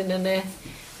comes in a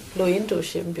low into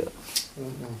Shimbio.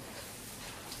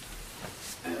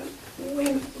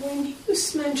 When he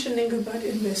was mentioning about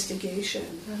investigation,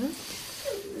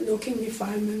 looking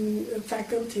behind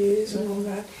faculties and all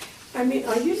that, I mean,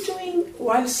 are you doing,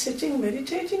 while sitting,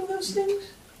 meditating those things?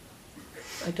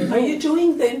 I don't know. Are you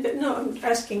doing them? No, I'm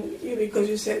asking you because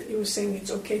you were saying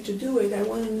it's okay to do it. I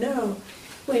want to know,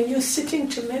 when you're sitting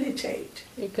to meditate,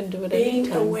 you can do it being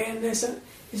anytime. awareness,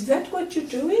 is that what you're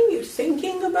doing? You're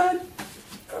thinking about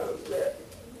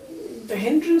the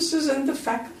hindrances and the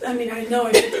fact. I mean, I know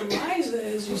if it arises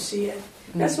as you see it.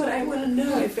 That's what I want to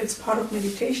know, if it's part of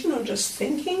meditation or just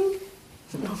thinking.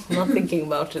 No, not thinking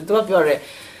about it. What you're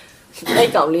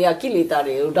like only a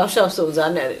kilitari, Dasha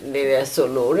Suzanne,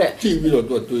 solo. Yeah.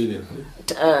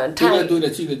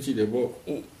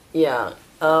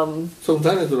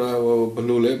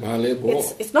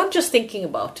 It's not just thinking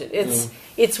about it.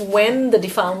 It's when the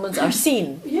defilements are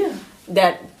seen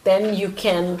that then you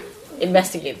can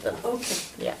investigate them. Okay.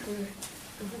 Yeah.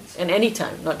 And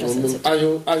anytime, not just in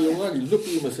sitting.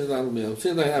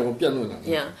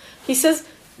 Yeah. He says,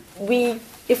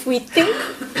 if we think,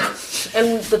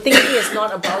 and the thinking is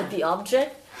not about the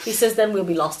object, he says then we'll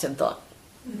be lost in thought.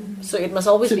 So it must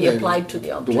always be applied to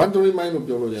the object.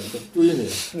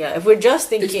 Yeah, if we're just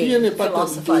thinking,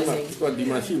 philosophizing,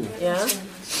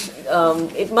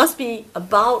 it must be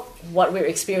about what we're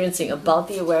experiencing, about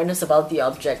the awareness, about the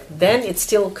object. Then it's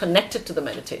still connected to the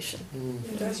meditation.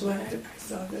 That's why I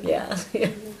thought that. Yeah.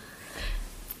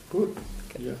 Good.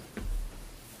 Yeah.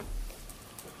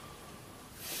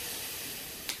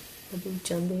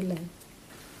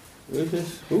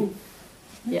 Who?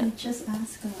 Let me just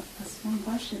ask one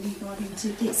question regarding to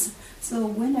this. So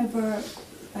whenever,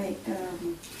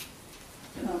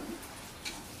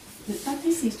 the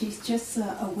practice is just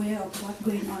aware of what's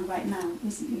going on right now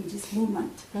in this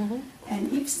moment.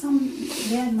 And if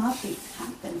nothing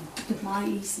happen, the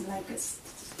mind is like a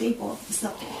stable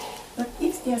subject. But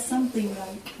if there's something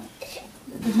like,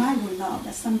 the mind will know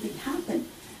that something happened,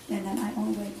 and then I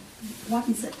always, what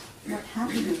is it? What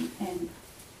happened? And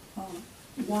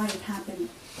why it happened?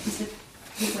 Is it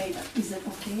the way that, is it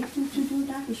okay to do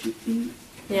that? It should be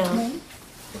okay?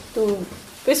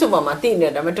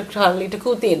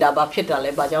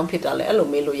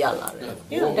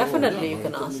 Definitely you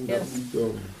can ask, yes.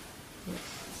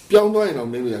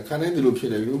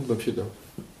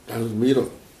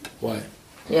 Why?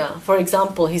 Yeah, for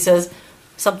example, he says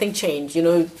something changed.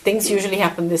 Things usually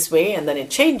happen this way and then it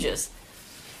changes.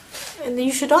 And then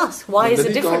you should ask, why is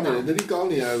it different now?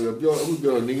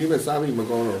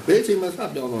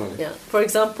 Yeah. For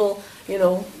example,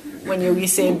 when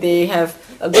yogis say they have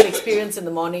a good experience in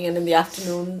the morning and in the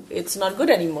afternoon it's not good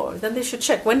anymore, then they should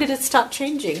check, when did it start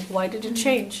changing? Why did it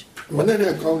change? Yeah.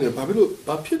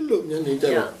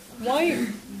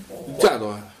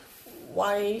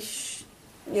 Why,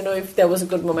 if there was a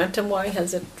good momentum, why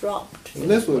has it dropped?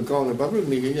 Yeah.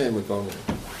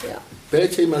 Yeah.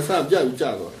 But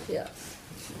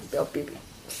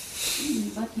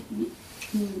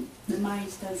the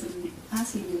mind doesn't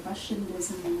ask you the question,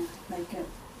 doesn't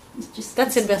it's just...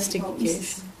 That's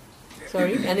investigation.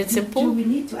 Sorry, and it's simple? Do we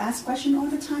need to ask questions all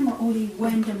the time, or only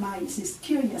when the mind is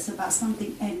curious about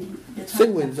something and the time...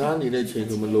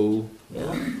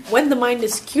 Yeah. When the mind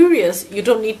is curious, you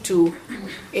don't need to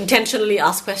intentionally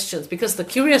ask questions, because the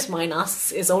curious mind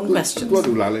asks its own questions.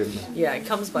 Yeah, it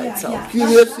comes by itself.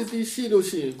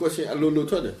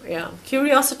 Yeah,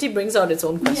 curiosity brings out its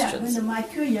own questions. Yeah, when the mind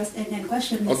is curious and then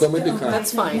question is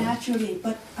that's fine. Naturally,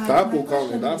 but my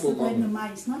question is when the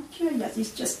mind is not curious,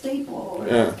 it's just stable.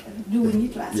 Do we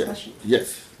need to ask questions?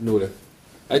 Yes, no.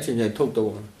 I think I talked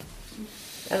over.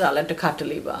 And I'll let the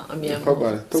Kataliba. I mean,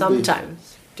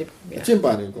 sometimes. Yeah.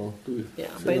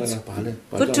 But it's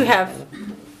good to have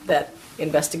that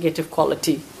investigative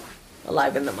quality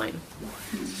alive in the mind.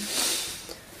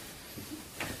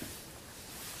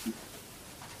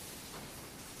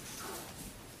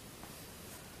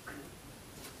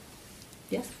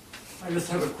 Yes? I just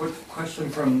have a quick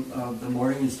question from the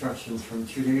morning instructions from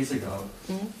 2 days ago.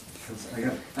 Because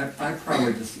I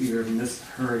probably just either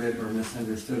misheard it or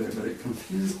misunderstood it, but it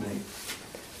confused me.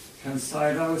 Because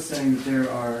Sayadaw was saying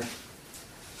that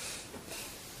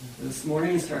this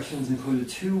morning instructions included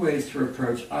 2 ways to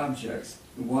approach objects.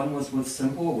 One was with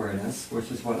simple awareness,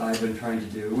 which is what I've been trying to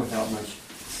do without much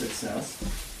success.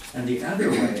 And the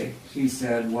other way, he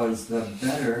said, was the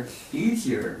better,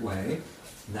 easier way.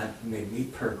 And that made me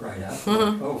perk right up.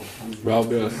 Oh, I'm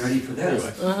ready for this.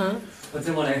 But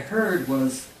then what I heard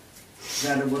was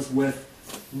that it was with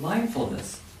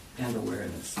mindfulness and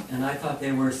awareness, and I thought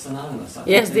they were synonymous.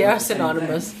 Yes, they are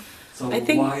synonymous. So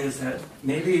why is that?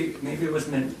 Maybe it was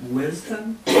meant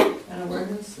wisdom and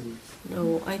awareness.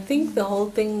 No, I think the whole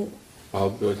thing.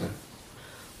 I'll go there.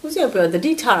 ဦးဇင်းပြောတ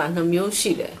တိထားတာ2မျိုး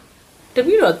ရှိတယ်။တပ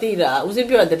ည့်တော်သိတာဦးဇင်း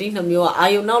ပြောတဲ့တတိ2မျိုးကအာ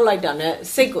ယုံနောက်လိုက်တာနဲ့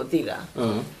စိတ်ကိုသိတာ။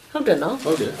ဟုတ်တယ်နော်။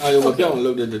ဟုတ်တယ်။အာယုံမပြောင်းအောင်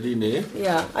လုပ်တဲ့တတိနဲ့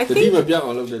I think တတိမပြောင်း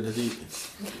အောင်လုပ်တဲ့တတိ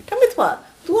။ဒါပေမဲ့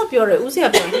तू ကပြောတယ်ဦးဇင်းက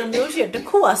ပြော2မျိုးရှိတယ်။တစ်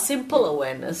ခုက simple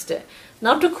awareness တဲ့။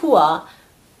နောက်တစ်ခုက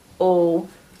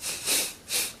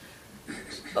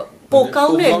ပိုကော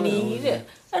င်းတဲ့နည်းတဲ့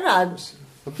။အဲ့ဒါ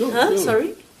sorry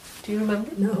do you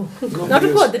remember no နောက်တ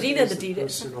စ်ခုကတတိနဲ့တတိတဲ့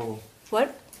what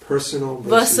personal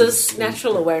versus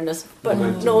natural awareness but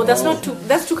no that's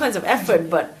two kinds of effort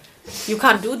but you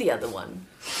can't do the other one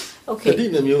okay တတိ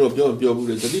နဲ့မျိုးတော့ပြောဘူး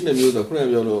လေတတိနဲ့မျိုးဆိုခုနက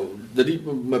ပြောတော့တတိ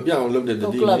မပြောင်းအောင်လုပ်တဲ့တ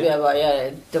တိနဲ့ပြပါရတယ်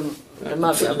ဓမ္မ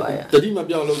ပြပါရတတိမ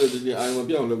ပြောင်းအောင်လုပ်တဲ့တတိအာယုံမ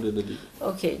ပြောင်းအောင်လုပ်တဲ့တတိ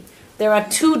okay there are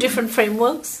 2 different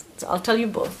frameworks so I'll tell you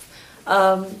both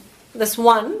there's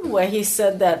one where he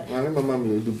said that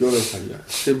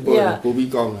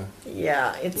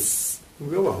yeah it's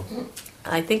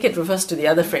I think it refers to the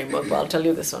other framework but I'll tell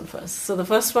you this one first so the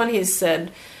first one he said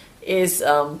is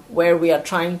where we are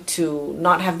trying to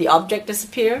not have the object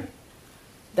disappear.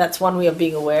 That's one way of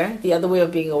being aware. The other way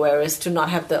of being aware is to not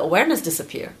have the awareness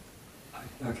disappear.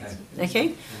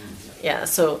 Okay? Yeah,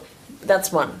 so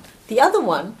that's one. The other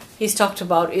one he's talked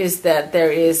about is that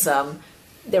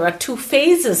there are 2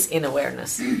 phases in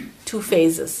awareness. 2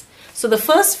 phases. So the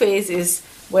first phase is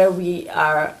where we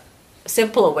are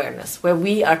simple awareness, where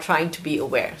we are trying to be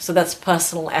aware. So that's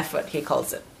personal effort, he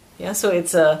calls it. Yeah, so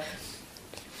it's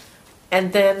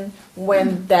and then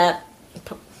when that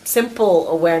simple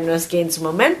awareness gains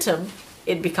momentum,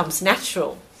 it becomes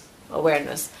natural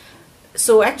awareness.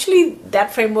 So actually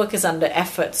that framework is under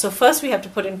effort. So first we have to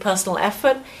put in personal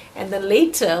effort, and then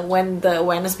later when the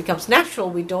awareness becomes natural,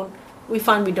 we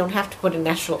find we don't have to put in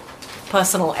natural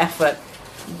personal effort.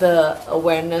 The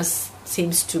awareness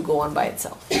seems to go on by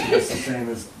itself. It's the same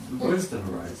as wisdom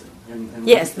arising.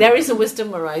 Yes, there is a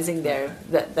wisdom arising there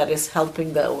that is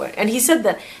helping the aware. And he said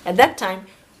that at that time,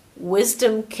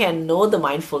 wisdom can know the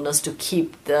mindfulness to keep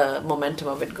the momentum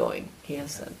of it going. He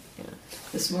has said. Yeah.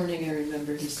 This morning I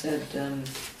remember he said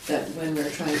that when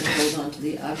we're trying to hold on to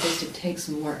the object, it takes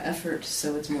more effort,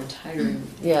 so it's more tiring.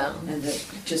 Yeah. And that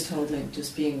just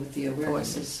being with the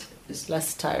awareness is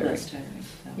less tiring.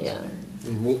 Yeah.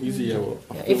 More easier.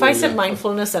 Yeah. If I said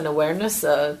mindfulness and awareness,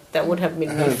 that would have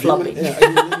been me flopping. Yes.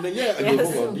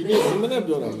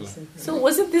 So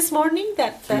was it this morning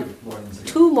that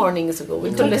 2 mornings ago?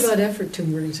 We talked about effort 2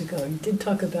 mornings ago. You did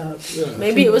talk about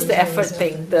maybe it was the effort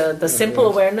thing, the simple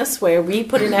awareness where we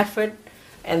put in effort,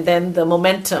 and then the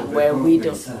momentum where we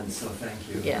don't. Sense, so thank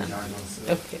you. Yeah.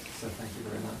 Okay. So thank you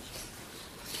very much.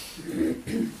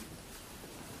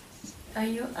 Are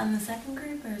you on the second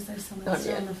group, or is there someone Not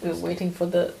still yet. on the We're first? waiting for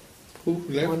the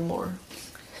one more.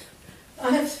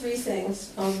 I have 3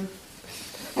 things.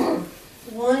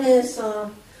 One is I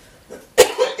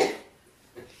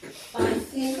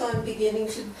think I'm beginning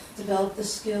to develop the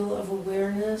skill of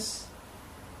awareness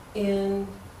in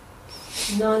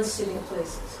non-sitting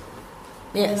places.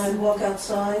 Yes. When I walk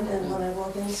outside and when I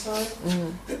walk inside,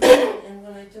 Mm. and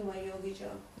when I do my yogi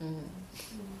job. Mm.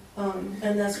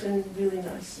 And that's been really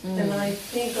nice. And I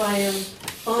think I am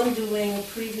undoing a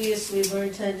previously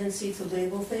learned tendency to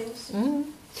label things.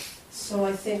 So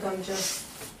I think I'm just,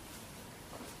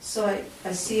 so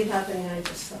I see it happening and I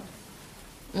just stop.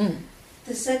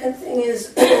 The second thing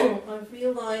is I've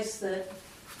realized that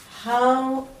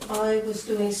how I was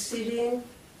doing sitting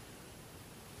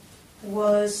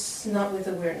was not with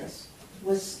awareness,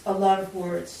 was a lot of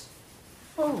words.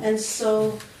 And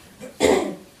so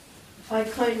I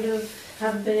kind of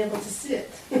haven't been able to sit.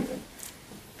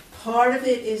 Part of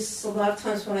it is a lot of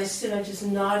times when I sit, I'm just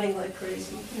nodding like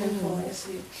crazy and falling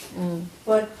asleep.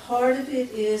 But part of it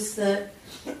is that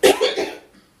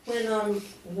when I'm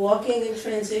walking in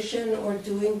transition or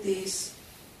doing these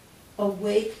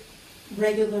awake,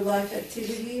 regular life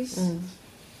activities,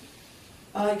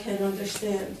 I can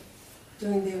understand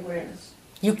doing the awareness.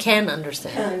 You can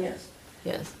understand. Can, yes.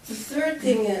 Yes. The third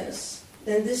thing is,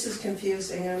 and this is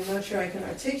confusing, I'm not sure I can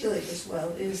articulate this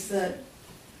well, is that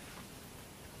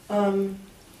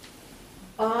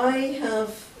I have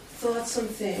thought some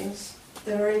things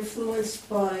that are influenced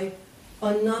by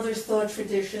another thought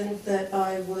tradition that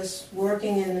I was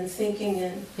working in and thinking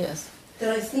in. Yes.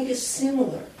 That I think is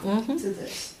similar to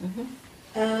this.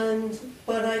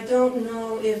 But I don't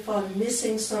know if I'm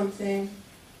missing something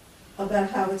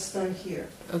about how it's done here.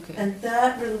 Okay. And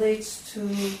that relates to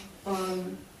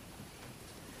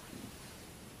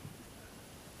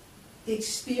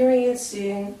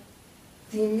experiencing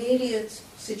the immediate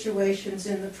situations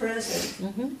in the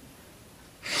present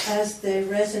as they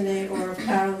resonate or are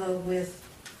parallel with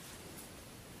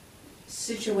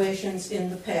situations in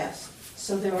the past.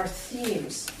 So there are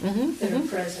themes that are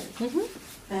present.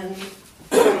 And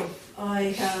I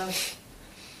have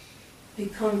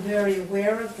become very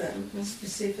aware of them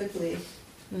specifically,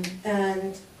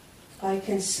 and I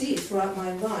can see throughout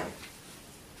my life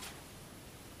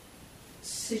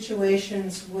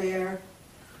situations where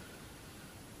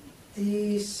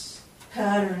these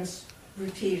patterns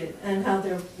repeated and how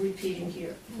they're repeating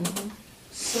here.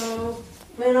 So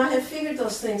when I have figured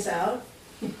those things out,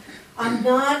 I'm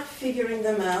not figuring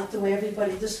them out the way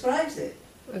everybody describes it.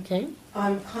 Okay.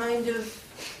 I'm kind of,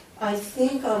 I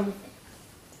think I'm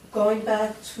going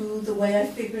back to the way I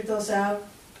figured those out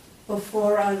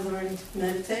before I learned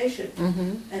meditation.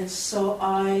 And so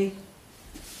I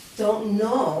don't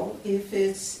know if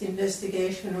it's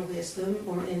investigation or wisdom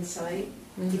or insight.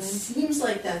 It seems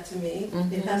like that to me.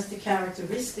 It has the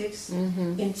characteristics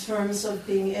in terms of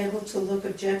being able to look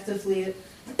objectively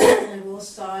at both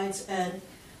sides, and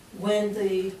when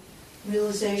the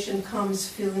realization comes,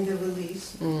 feeling the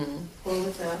release, all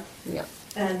of that. Yeah.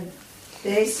 And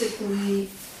basically,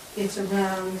 it's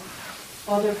around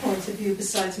other points of view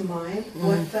besides mine.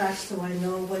 What facts do I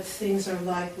know? What things are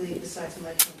likely besides my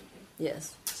point of view?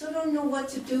 Yes. So I don't know what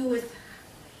to do with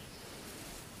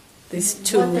these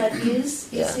two. What that is.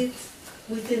 Yeah. Is it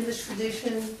within this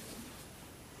tradition?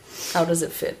 How does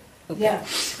it fit? Okay. Yeah.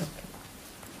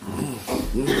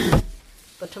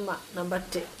 Patama, number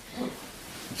 2.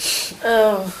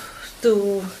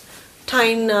 To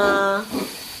Taina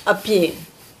Api,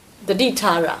 the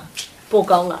Ditara,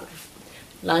 Pokala,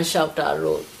 Lanshauta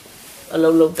Road, a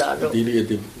Lolota Road, daily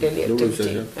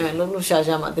activity, and Lulu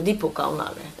Shajama, the Dipo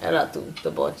Kauna, Eratu,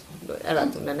 the board,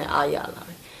 Eratu, and Ayala.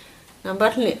 Number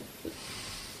 3,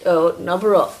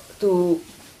 number to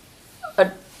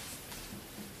a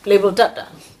label tata,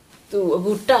 to a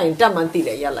good time, Tamanti,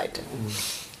 Yalite.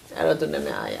 Eratu, and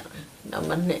Ayala.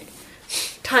 Number 9.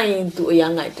 Tying to a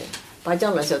young item.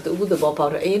 Pajama said to the bob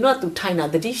powder, and not to tie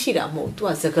the dishida mo to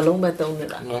us a Kalombaton.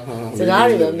 The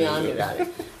Gary Miani.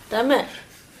 Damn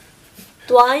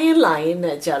Twy line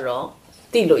at Jaro,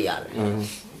 Tiloyar.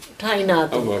 Taina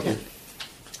to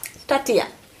Tatia.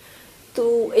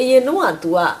 To a noa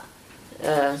to a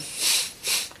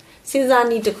since I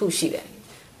need a kushi.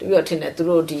 တပြည့်ထင်တယ်သူ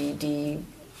တို့ဒီ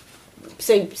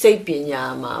စိတ်ပညာ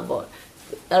မှာပေါ့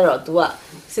အဲ့တော့ तू က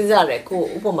စဉ်းစားတယ်ကို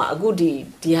ဥပမာအခုဒီ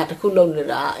ဟာတစ်ခုလုံးနေ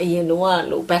တာအရင်တော့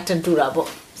လို့ pattern တူတာပေါ့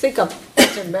စိတ်က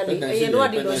pattern ပဲလေအရင်တော့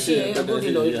ဒီလိုရှိရင်အခုဒီ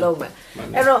လိုလုပ်မယ်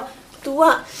အဲ့တော့ तू က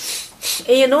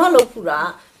အရင်တော့လုပ်ဖူးတာ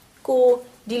ကို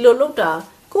ဒီလိုလုပ်တာ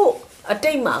ကိုအ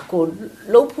တိတ်မှာကို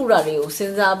လုပ်ဖူးတာတွေကိုစ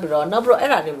ဉ်းစားပြီးတော့နောက်ပြီးတော့အဲ့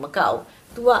ဒါတွေမကောက်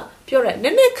तू ကပြောတယ်န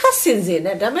ည်းနည်းခက်စင်စင်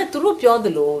နဲ့ဒါပေမဲ့သူတို့ပြောသ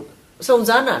လိုစုံ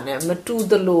စမ်းတာနဲ့မတူ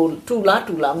သလိုတူ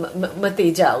လားမ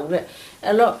သေးကြဘူးတဲ့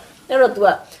အဲ့တော့ तू က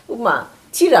ဥပမာ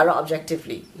ကြည့်တာတော့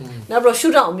objectively နောက်ပြီးတော့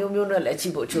shoot out အမျိုးမျိုးနဲ့လည်းကြ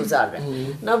ည့်ဖို့ကြိုးစားတယ်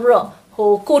နောက်ပြီးတော့ဟို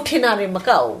ကိုထင်တာတွေမ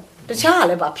ကောက်ဘူးတခြားက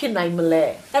လည်းဘာဖြစ်နိုင်မလဲ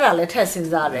အဲ့ဒါလည်းထည့်စဉ်း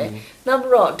စားတယ်နောက်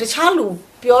ပြီးတော့တခြားလူ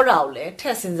ပြောတာကိုလည်းထ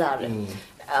ည့်စဉ်းစားတယ်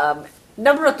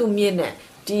နောက်ပြီးတော့ तू မြင်တယ်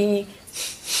ဒီ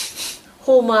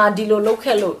ဟိုမှာဒီလိုလုပ်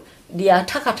ခဲ့လို့ဒီဟာ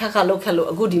ထခလုပ်ခဲ့လို့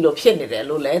အခုဒီလိုဖြစ်နေတယ်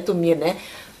လို့လည်း तू မြင်တယ်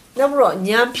နောက်ပြီးတော့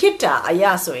ညာဖြစ်တာအ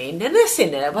ရာဆိုရင်နည်းနည်းစင်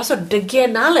တယ်ဘာလို့ဆိုတကယ်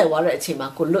နားလည်သွားတဲ့အချိန်မှာ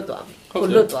ကိုလွတ်သွားပြီကို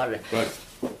လွတ်သွားတယ်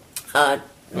ဒါ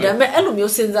ပေမဲ့အဲ့လို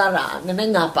မျိုးစဉ်းစားတာနည်းန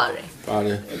ည်းငါပါတယ်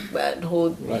ဟို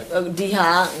ဒီဟာ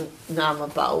ငါမ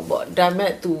ပါဘူးပေါ့ဒါပေ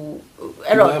မဲ့ तू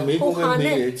အဲ့တော့ဟိုဟာ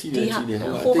နဲ့ဒီဟာ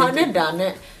ဟိုဟာနဲ့ဒါ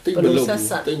နဲ့ဘယ်လိုဆက်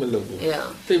ဆက်တိတ်မလို့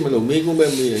တိတ်မလို့မေးကုန်ပဲ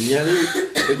မေးညာလေး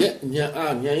တကယ်ညာ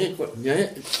ရဲ့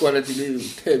quality လေး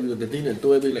ထည့်ပြီးတော့တတိနဲ့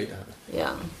တွဲပေးလိုက်တာ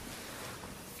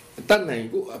တတ်နိုင်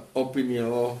ကို opinion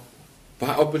ဘာ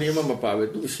opinion မှမပါပဲ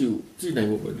သူအရှိကိုကြည့်နိုင်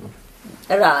ဖို့ပဲလို့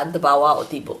အဲ့ဒါတဘာဝအ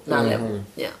တိပေါ့နားလဲ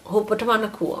ဟိုပထမနှ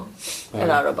စ်ခုအောင်အဲ့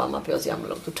ဒါတော့ဘာမှပြောစရာမ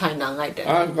လိုသူထိုင်နာငိုက်တယ်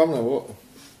ကောင်းတယ်ပေါ့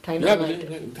ထိုင်နာငိုက်တ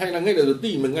ယ်ဆို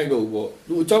တိမငိုက်တော့ဘူးပေါ့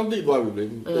သူအကြောင်းသိသွားပြီလေ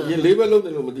ရင်လေးပဲလုံးတ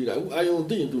ယ်လို့မသိတာအခုအာယုံ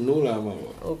သိရင်သူနိုးလာမှာ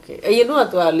ပေါ့โอเคအရင်တော့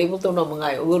သူက level 3တော့မ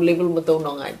ငိုက်ဘူးအခု level မ3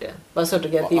တော့ငိုက်တယ်ဘာလို့တ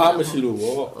ကယ်သိအားမရှိလို့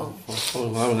ပေါ့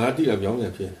ငါသိတာပြောင်းတ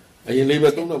ယ်ဖြစ်အရင်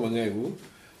level 3တော့မငိုက်ဘူး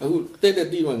အခုတက်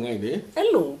တိမှငိုက်တယ်အဲ့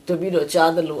လိုတပည့်တော့ကြား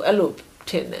သလိုအဲ့လို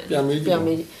ထင်တယ်ပြန်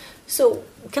မေး so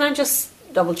can I just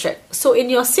double check so in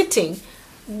your sitting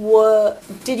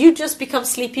did you just become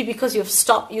sleepy because you've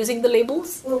stopped using the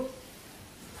labels well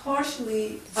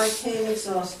partially I came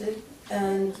exhausted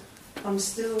and I'm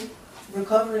still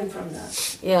recovering from that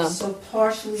so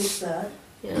partially it's that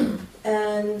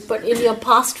and but in your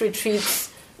past retreats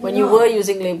when you were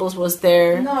using labels was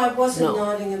there no I wasn't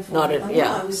nodding and nodded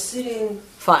I was sitting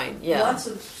fine lots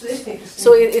of sitting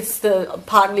so it's the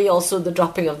partly also the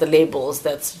dropping of the labels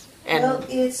that's well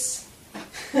it's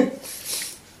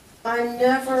I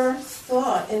never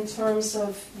thought in terms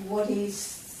of what he's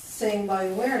saying by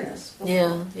awareness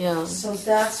before. So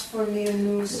that's for me a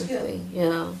new skill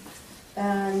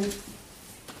and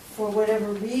for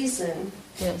whatever reason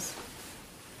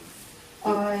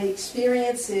I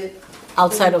experience it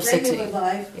outside of regular sitting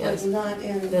life, but not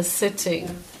in the sitting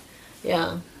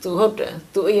သူဟုတ်တယ်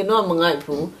သူအရင်တော့မငိုက်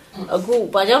ဘူးအခု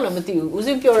ဘာကြောင့်လဲမသိဘူးဦးစ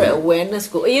င်းပြောတဲ့ awareness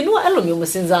ကိုအရင်တော့အဲ့လိုမျိုးမ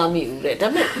စင်စားမိဘူးတဲ့ဒါ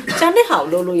ပေမဲ့ကျန်တဲ့ဟာကို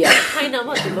လုပ်လို့ရတယ်ခိုင်းတာ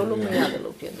မှသူလုပ်လို့မရတယ်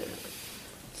လို့ဖြစ်နေတယ်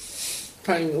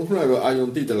ထိုင်ခုနကအာယုံ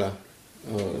တိတလား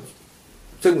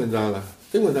စိတ်ဝင်စားလား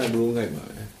စိတ်ဝင်စားဘယ်လိုငိုက်မှာ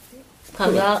လဲခံ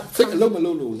စားစိတ်အလုပ်မ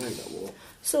လုပ်လို့ငိုက်တာပေါ့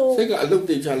စိတ်ကအလုပ်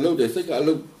တေချာလုပ်တယ်စိတ်ကအ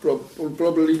လုပ်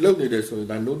probably လုပ်နေတယ်ဆိုရင်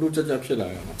ဒါနိုးချက်ဖြစ်လာ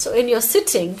တာ So in your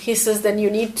sitting he says then you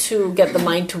need to get the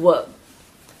mind to work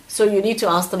so you need to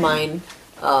ask the mind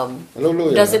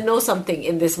does it know something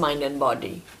in this mind and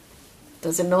body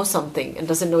does it know something and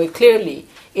does it know it clearly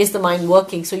is the mind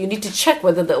working so you need to check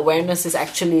whether the awareness is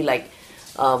actually like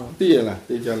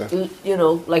you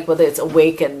know like whether it's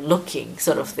awake and looking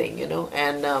sort of thing you know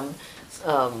and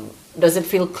does it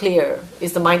feel clear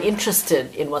is the mind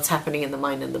interested in what's happening in the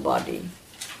mind and the body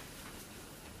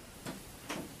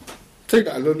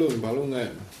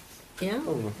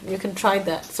you can try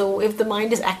that so if the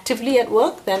mind is actively at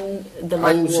work then the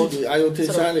mind will sort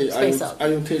of space out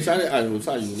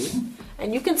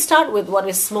and you can start with what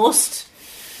is most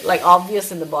like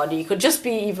obvious in the body it could just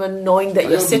be even knowing that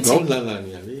you're sitting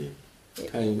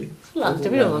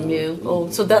oh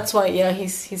so that's why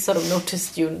he's sort of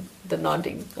noticed you the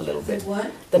nodding a little bit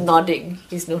the nodding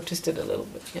he's noticed it a little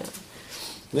bit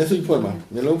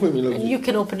and you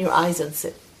can open your eyes and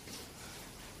sit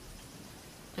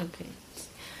okay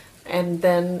and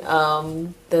then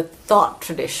the thought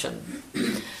tradition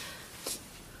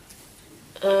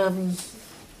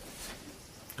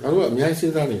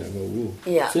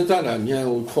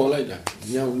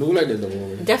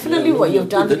definitely what you've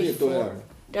done before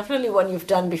definitely what you've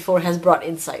done before has brought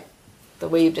insight the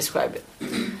way you described it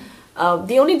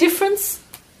the only difference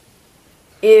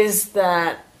is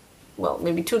that well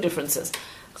maybe two differences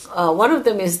one of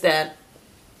them is that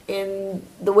in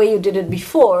the way you did it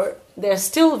before there's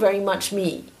still very much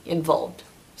me involved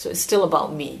so it's still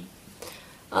about me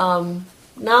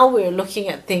now we're looking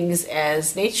at things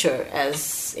as nature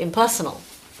as impersonal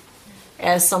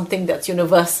as something that's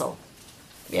universal.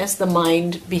 Yes, the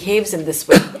mind behaves in this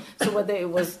way. So whether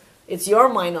it's your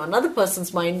mind or another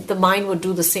person's mind, the mind would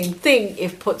do the same thing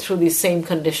if put through these same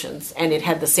conditions and it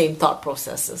had the same thought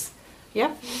processes.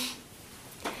 Yeah?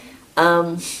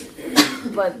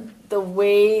 But the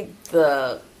way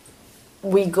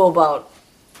we go about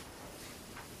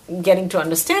getting to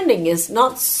understanding is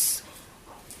not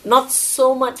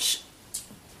so much,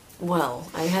 well,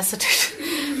 I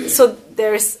hesitate. So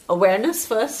there's awareness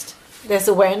first. There's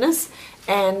awareness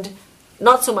and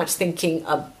not so much thinking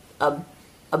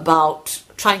about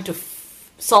trying to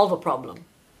solve a problem.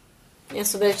 Yeah,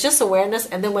 so there's just awareness,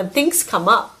 and then when things come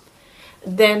up,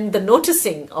 then the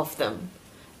noticing of them,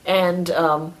 and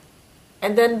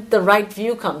then the right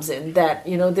view comes in that,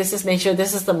 this is nature,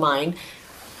 this is the mind.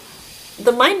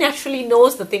 The mind naturally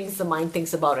knows the things the mind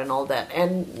thinks about and all that.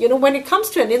 And, when it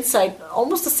comes to an insight,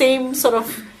 almost the same sort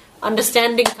of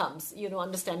understanding comes,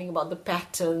 understanding about the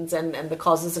patterns and the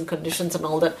causes and conditions and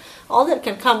all that. All that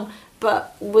can come,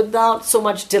 but without so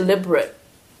much deliberate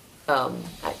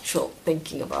actual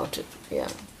thinking about it. Yeah.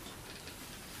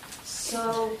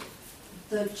 So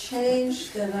the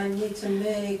change that I need to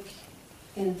make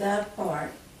in that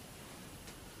part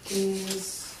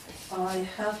is I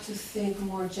have to think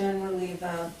more generally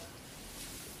about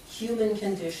human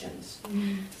conditions,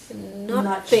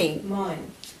 not think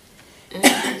mine.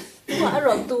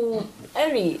 Conditions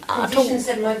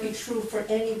that might be true for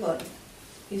anybody.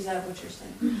 Is that what you're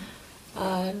saying?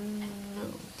 No.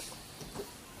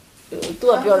 I'm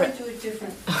going to do it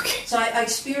different. Okay. So I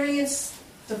experience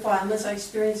defilements, I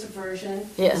experience aversion,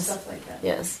 and stuff like that.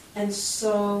 Yes. And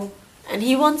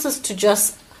he wants us to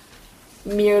just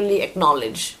merely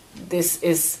acknowledge this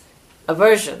is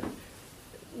aversion,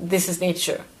 this is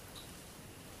nature,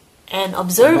 and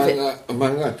observe it. Yeah.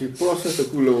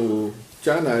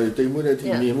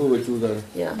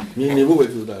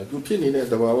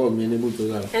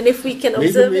 And if we can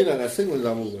observe it, and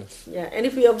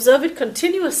if we observe it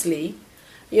continuously,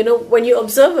 when you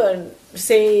observe,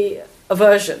 say,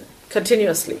 aversion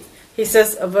continuously, he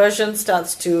says aversion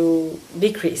starts to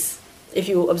decrease if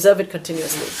you observe it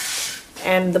continuously,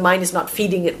 and the mind is not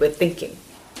feeding it with thinking.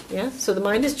 Yeah, so the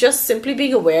mind is just simply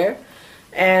being aware,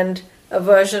 and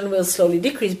aversion will slowly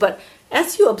decrease. But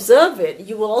as you observe it,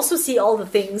 you will also see all the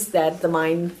things that the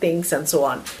mind thinks and so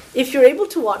on. If you're able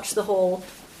to watch the whole,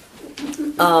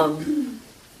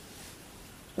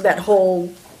 that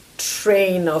whole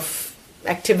train of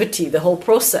activity, the whole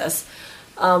process,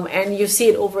 and you see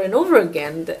it over and over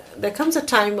again, there comes a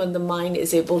time when the mind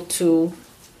is able to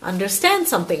understand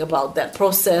something about that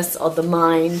process or the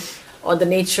mind or the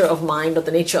nature of mind or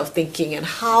the nature of thinking and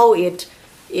how it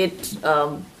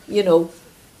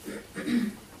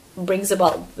brings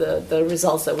about the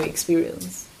results that we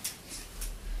experience.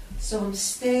 So I'm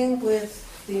staying with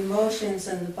the emotions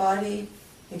and the body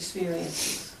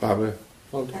experiences. And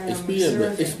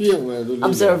I'm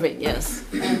observing, yes.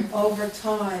 And over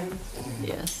time,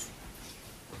 yes,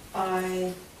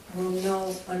 I will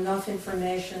know enough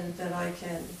information that I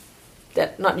can...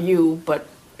 That not you, but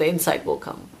the insight will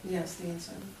come. Yes, the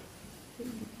insight.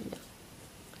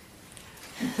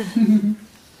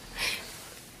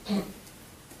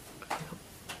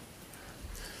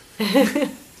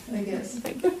 I guess.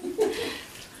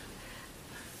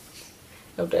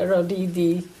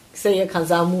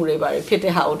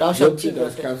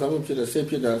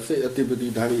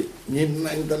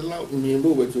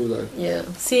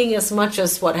 Seeing as much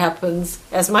as what happens,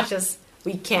 as much as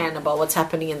we can about what's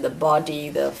happening in the body,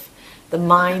 the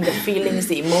mind, the feelings,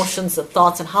 the emotions, the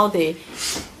thoughts, and how they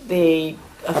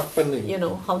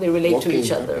how they relate to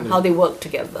each other, how they work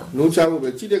together.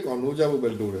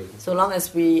 So long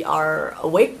as we are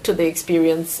awake to the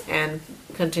experience and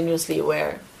continuously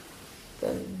aware,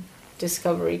 then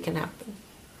discovery can happen.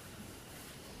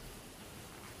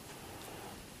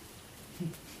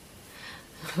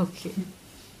 Okay.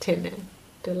 Tene.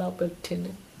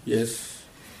 Tene. Yes.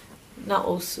 Now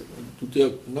also.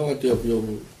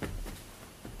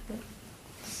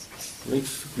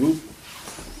 Next group.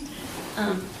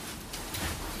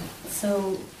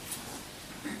 So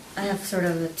I have sort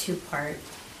of a two-part.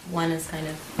 One is kind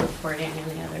of reporting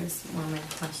and the other is more my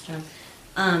question.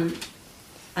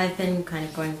 I've been kind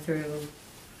of going through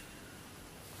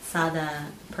sada,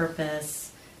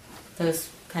 purpose, those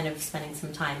kind of spending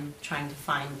some time trying to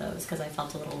find those because I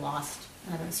felt a little lost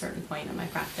at a certain point in my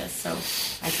practice. So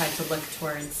I tried to look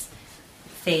towards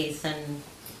faith and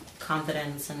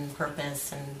confidence and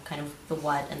purpose and kind of the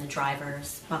what and the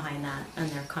drivers behind that and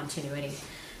their continuity.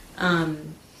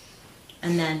 And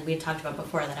then we had talked about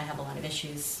before that I have a lot of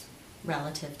issues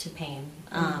relative to pain.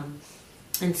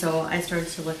 And so I started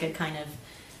to look at kind of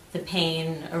the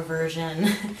pain aversion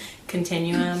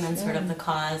continuum and sort of the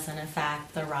cause and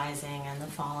effect, the rising and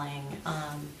the falling.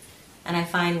 And I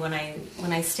find when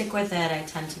I stick with it, I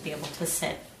tend to be able to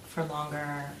sit for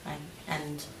longer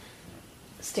and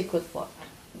stick with what?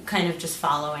 Kind of just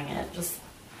following it, just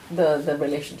the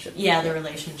relationship. Yeah, the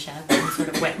relationship and sort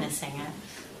of witnessing it.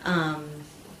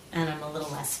 And I'm a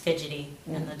little less fidgety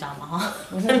in the Dhamma hall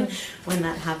when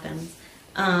that happens.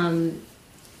 And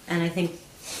I think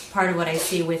part of what I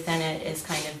see within it is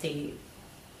kind of the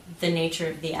nature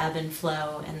of the ebb and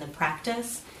flow and the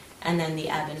practice, and then the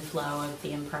ebb and flow of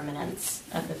the impermanence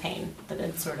of the pain, that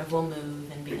it sort of will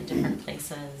move and be in different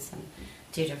places and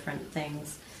do different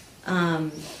things.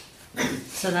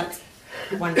 So that's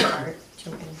one part.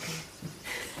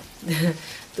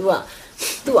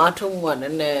 Tu atung one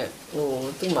and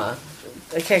tu ma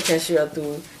akakashia tu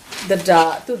the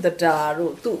da ro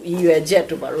tu yue jet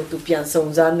to baro tu pian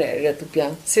songza ne tu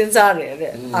pian sinza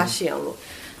re asian lo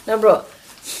na bro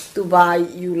tu ba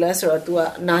you less or tu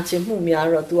na chin mu mya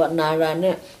ro tu na ra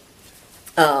ne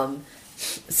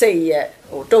စိတ်ရဲ့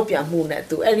ဟိုတုတ်ပြန်မှုနဲ့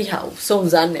သူအဲ့ဒီဟာကိုစုံ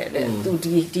စမ်းနေတဲ့သူ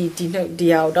ဒီဟာ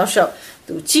ကိုတောက်လျှောက်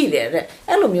သူကြည့်တယ်တဲ့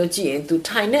အဲ့လိုမျိုးကြည့်ရင်သူ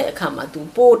ထိုင်တဲ့အခါမှာသူ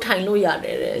ပိုးထိုင်လို့ရတ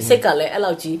ယ်တဲ့စိတ်ကလည်းအဲ့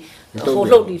လောက်ကြီးဟို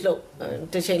လှုပ်ပြီးလှုပ်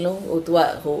တစ်ချိန်လုံးဟိုသူက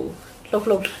ဟိုလှု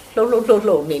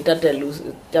ပ်နေတတ်တယ်လူ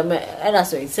ဒါပေမဲ့အဲ့ဒါ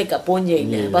ဆိုရင်စိတ်ကပိုးငြိမ်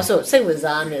တယ်ဘာလို့စိတ်ဝင်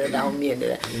စားနေတယ်ဒါအောင်မြင်တ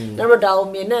ယ်နောက်တော့ဒါအော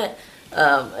င်မြင်တဲ့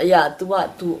အရာ तू က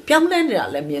तू ပြောင်းလဲနေတာ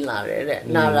လည်းမြင်လာတယ်တဲ့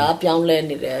နာရာပြောင်းလဲ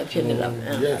နေတယ်ဖြစ်နေတာပဲ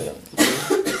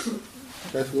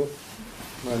That's good.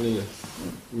 Money.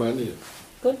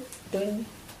 Good. Doing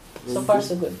so far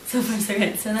so good. So far so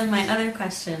good. So then my other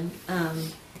question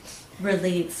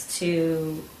relates to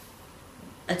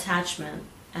attachment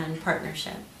and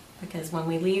partnership, because when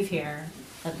we leave here,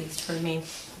 at least for me,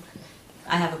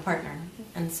 I have a partner,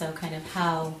 and so kind of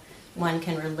how one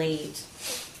can relate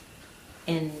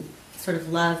in sort of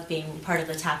love being part of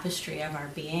the tapestry of our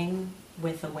being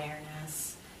with awareness,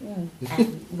 and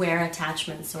where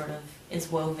attachment sort of is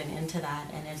woven into that,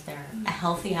 and is there a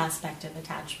healthy aspect of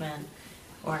attachment,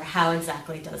 or how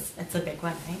exactly does, it's a big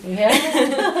one, right? Yeah.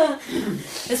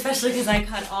 Especially because I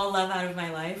cut all love out of my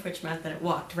life, which meant that it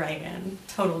walked right in,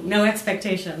 total, no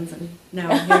expectations, and no,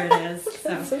 here it is.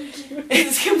 So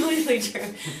it's completely true.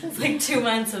 It's like 2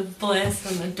 months of bliss,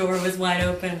 and the door was wide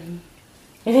open.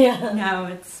 Yeah. Now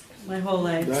it's my whole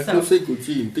life.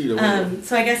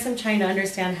 So I guess I'm trying to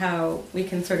understand how we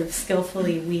can sort of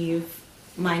skillfully weave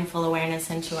mindful awareness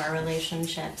into our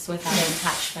relationships without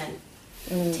attachment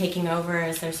taking over.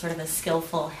 Is there sort of a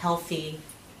skillful, healthy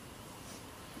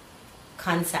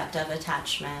concept of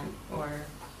attachment or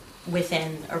within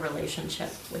a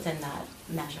relationship, within that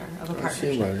measure of a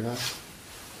partnership?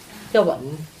 ပြောပါ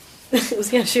ဦးစ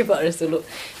ကရှိပါရစလို့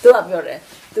သူကပြောတယ်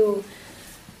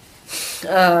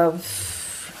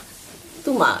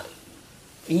သူမှာ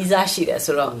ဗီဇာရှိတယ်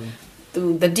ဆိုတော့သူ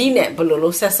တတိနဲ့ဘယ်လိုလု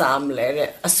ပ်ဆက်ဆံမလဲတဲ့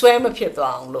အစွဲမဖြစ်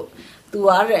သွားအောင်လို့သူက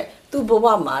တဲ့သူ့ဘဝ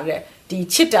မှာတဲ့ဒီ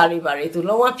ချစ်တာတွေပါတယ်သူ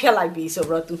လုံးဝဖျက်လိုက်ပြီဆို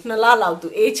တော့သူ2လလောက်သူ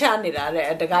အေးချနေတာတဲ့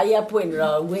တကားရက်ပွင့်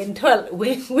တော့ဝင်တောင်းဝ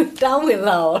င်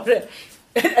လာတော့တဲ့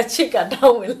အချစ်ကတော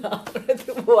င်းဝင်လာတယ်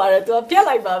သူဘဝတဲ့သူကဖျက်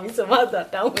လိုက်ပါပြီဆိုမှသူ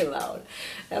တောင်းဝင်လာတယ်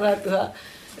အဲ့ဒါ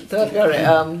သူကပြောတယ်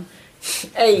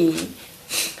အဲ့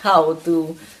how to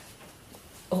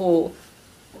ဟို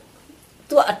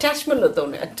သူ attachment လို့သုံး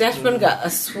တယ် attachment ကအ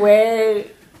စွဲ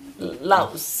လောက်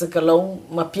စကလုံး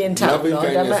မပြင်းထန်ဘူးเนาะ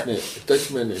ဒါပေမဲ့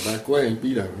attachment နဲ့ဒါကိုယ်ရင်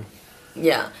ပြီးတာပဲ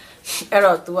yeah အဲ့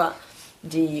တော့ तू က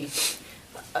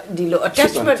ဒီလို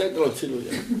attachment တော့ချစ်လို့ရ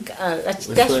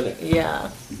attachment yeah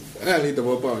အဲ့လေး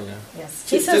တော့ပေါ့ညာ yes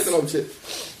ချစ်တော့ချ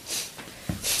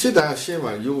စ်တာရှင်း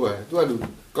မှာရိုးပါတယ် तू ကလူ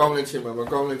ကောင်းလဲချစ်မှာမ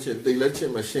ကောင်းလဲချစ်တိတ်လဲချစ်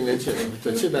မှာရှင်းလဲချစ်တ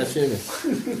ယ်ချစ်တာရှင်းတယ်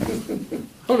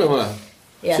ဟုတ်တယ်မလား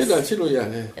Yes.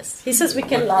 Yes. He says we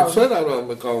can love.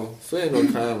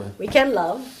 We can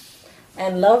love,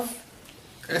 and love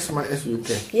as much as you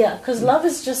can. Yeah, because love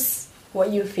is just what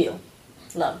you feel.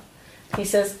 Love. He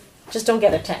says, just don't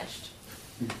get attached,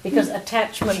 because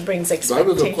attachment brings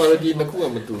expectation.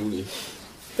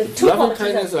 The two love and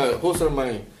kindness are wholesome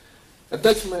mind.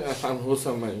 Attachment are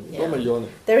unwholesome mind. Yeah.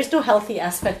 There is no healthy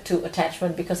aspect to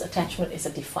attachment because attachment is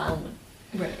a defilement.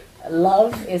 Right.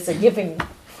 Love is a giving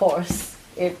force.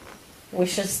 It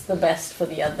wishes the best for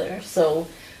the other. So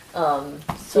love.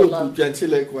 He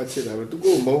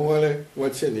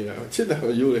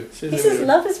says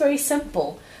love is very simple.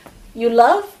 You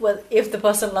love if the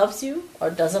person loves you or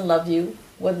doesn't love you,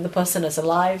 whether the person is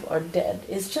alive or dead.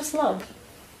 It's just love.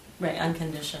 Right,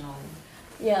 unconditional.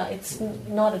 Yeah, it's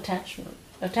not attachment.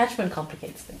 Attachment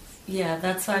complicates things. Yeah,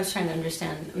 that's what I was trying to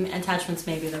understand. I mean, attachments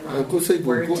may be the wrong Good say,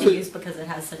 word good to say. use because it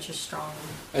has such a strong.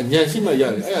 It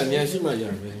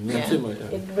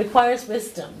requires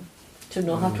wisdom to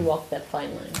know how to walk that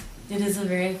fine line. It is a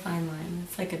very fine line.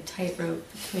 It's like a tightrope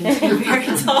between two very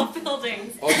tall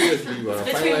buildings. Obviously, It's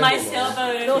between my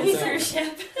sailboat and his cruise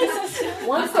ship.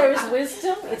 Once there is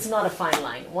wisdom, it's not a fine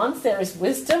line. Once there is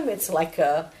wisdom, it's like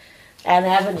an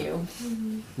avenue.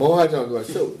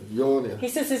 He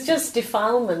says it's just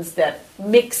defilements that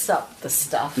mix up the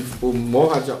stuff.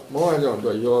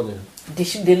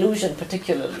 Delusion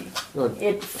particularly.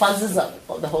 It fuzzes up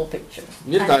the whole picture.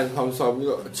 Yeah,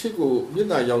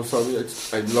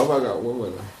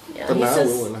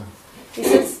 he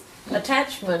says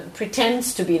attachment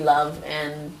pretends to be love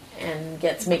and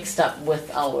gets mixed up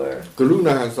with our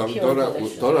pure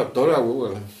volition.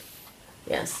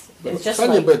 Yes. It's just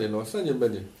like,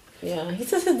 yeah, he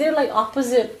says that they're like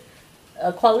opposite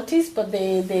qualities, but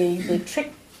they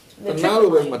trick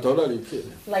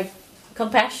like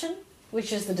compassion,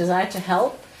 which is the desire to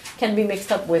help, can be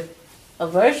mixed up with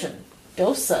aversion,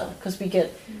 dosa, because we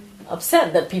get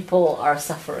upset that people are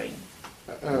suffering.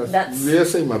 That's hey,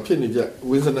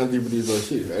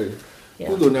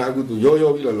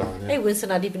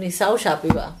 Winsanadipani sao shapi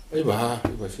ba.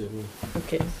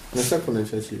 Okay.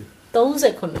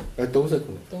 39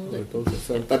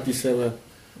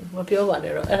 မပြောပါ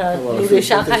နဲ့တော့အဲ့ဒါလူတွေ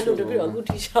ရှာခိုင်းလို့တပြည့်တော့အခု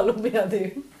ထိရှာလို့မရသေး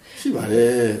ဘူးရှိပါတ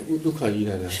ယ်ဥဒုက္ခကြီး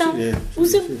လာရှိတယ်ဥ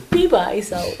စဉ်ပြီးပါအိ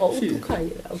စာကိုဥဒုက္ခ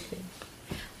ကြီးလာ okay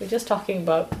we're just talking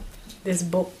about this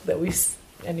book that we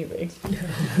anyway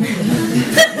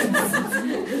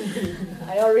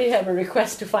I already have a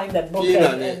request to find that book and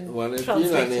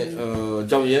translate it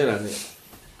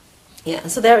yeah,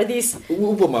 so there are these.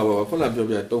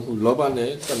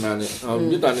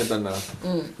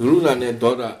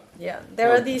 Yeah, there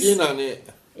are these.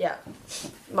 Yeah,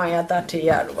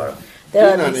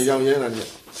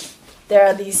 there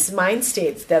are these mind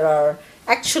states that are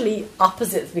actually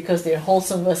opposites because they're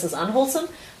wholesome versus unwholesome,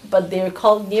 but they're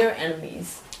called near enemies.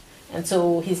 And so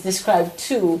he's described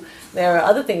two. There are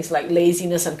other things like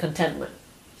laziness and contentment.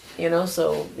 So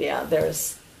yeah, there's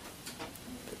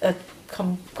a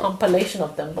compilation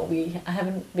of them, but I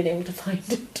haven't been able to find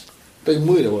it.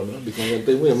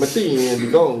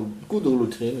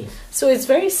 So it's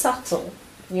very subtle,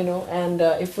 and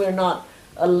if we're not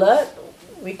alert,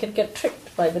 we can get tricked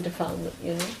by the defilement,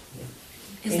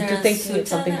 Is into there a thinking sutta it's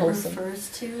something that wholesome. refers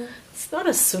to? It's not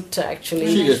a sutta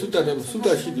actually. It's a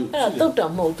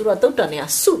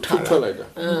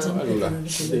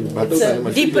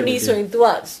Japanese into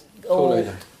us.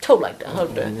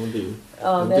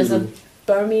 There's a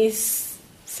Burmese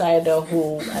Sayadaw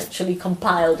who actually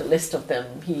compiled a list of them.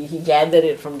 He gathered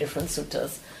it from different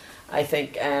suttas, I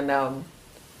think, and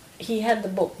he had the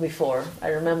book before, I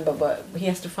remember, but he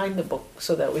has to find the book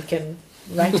so that we can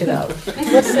write it out.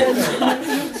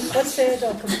 What's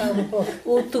Sayadaw compiled the book?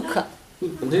 Utuka.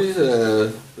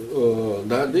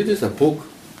 This is a book.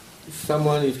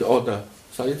 Someone is the author.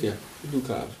 Sayadaw.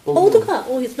 Utuka.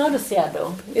 Oh, it's not a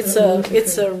Sayadaw.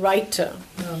 It's a writer.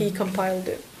 He compiled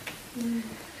it.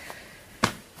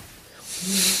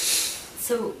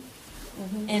 So,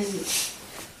 in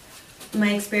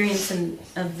my experience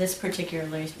of this particular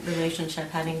relationship,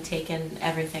 having taken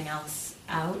everything else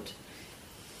out,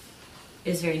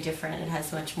 is very different. It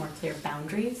has much more clear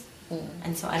boundaries.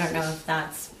 And so I don't know if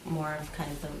that's more of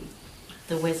kind of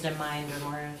the wisdom mind or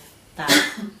more of that,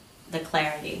 the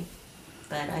clarity.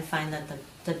 But I find that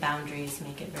the boundaries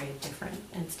make it very different.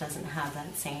 It doesn't have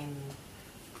that same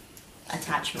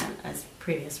attachment as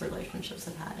previous relationships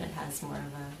have had. It has more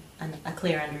of a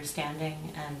clear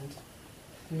understanding and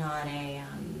not a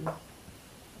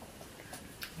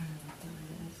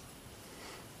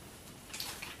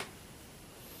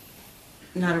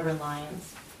not a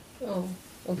reliance. Oh,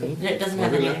 okay. It doesn't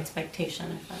have any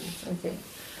expectation. Okay.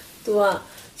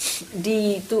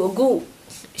 သူအခု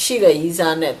ရှိတဲ့ရီစာ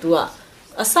နဲ့ तू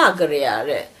အစကရေရ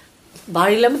တဲ့ဘာ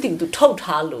တွေလည်းမသိဘူး तू ထုတ်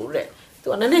ထားလို့တဲ့ तू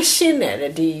နည်းနည်းရှင်းတယ်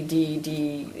တဲ့ဒီ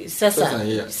ဆက်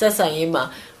ဆံရေးမှာ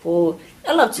ဟို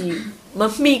အဲ့လောက်ကြီးမ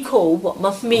မှီခိုးပေါ့မ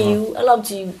မှီဘူးအဲ့လောက်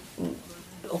ကြီး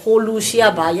ဟိုလူရှိရ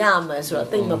ပါရမယ်ဆိုတော့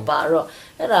တိတ်မပါတော့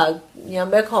အဲ့ဒါညံ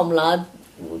ပဲခေါမလား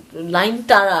line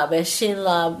တာတာပဲရှင်း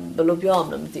လားဘယ်လိုပြောအောင်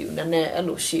လဲမသိဘူးနည်းနည်းအဲ့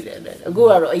လိုရှိတယ်တဲ့အခု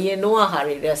ကတော့အရင်တော့ဟာ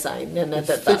တွေတဲ့ဆိုင်နည်းနည်းသ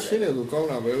က်သာရှင်းတယ်ကိုကောင်း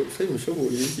တာပဲစိတ်မရှုပ်ဘူး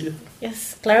အရေးကြီး Yes,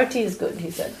 clarity is good, he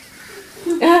said.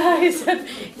 He said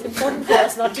it's important for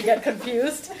us not to get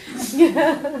confused.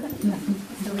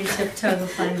 So we tiptoe the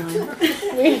fine line.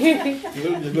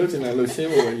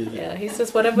 Yeah, he says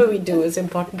whatever we do is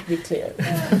important to be clear.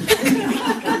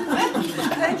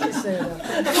 Thank you Sayadaw.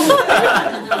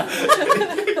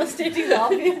 Stating the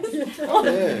obvious.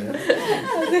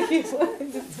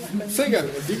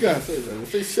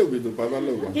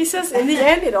 He says, in the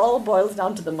end, it all boils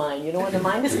down to the mind. You know, when the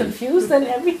mind is confused, then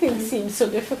everything seems so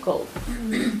difficult.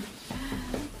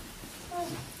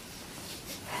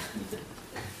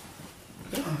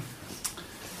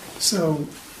 So,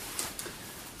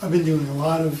 I've been doing a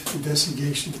lot of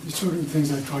investigation, the sort of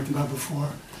things I talked about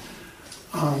before.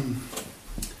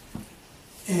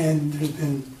 And there's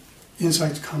been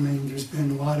insights coming, there's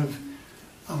been a lot of,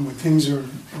 when things are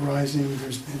arising,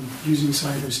 there's been using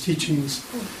Sayadaw's teachings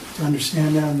to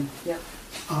understand them. Yeah.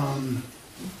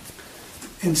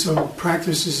 And so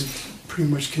practice is pretty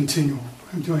much continual.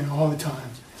 I'm doing it all the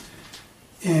time.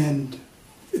 And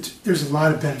there's a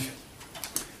lot of benefit.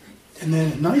 And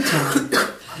then at nighttime,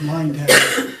 I'm lying down,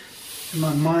 and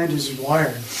my mind is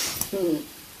wired.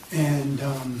 And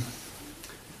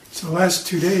so the last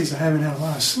 2 days, I haven't had a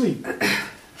lot of sleep.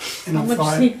 And How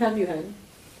much sleep have you had?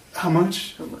 How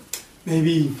much? How much?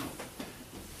 Maybe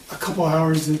a couple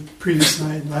hours the previous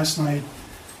night, last night,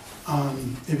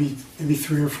 maybe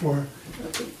 3 or 4.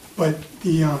 Okay. But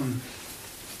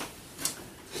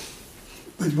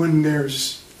but when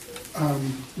there's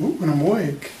when I'm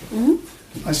awake,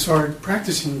 I start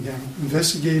practicing again,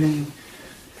 investigating,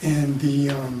 and the.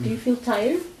 Do you feel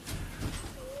tired?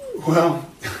 Well,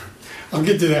 I'll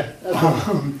get to that.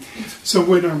 Okay. So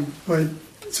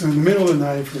so in the middle of the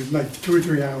night for like 2 or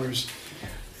 3 hours,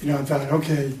 I thought,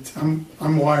 okay,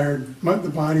 I'm wired, the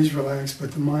body's relaxed,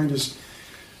 but the mind is,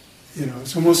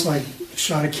 it's almost like a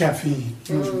shot of caffeine.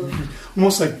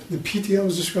 Almost like the PT I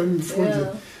was describing before.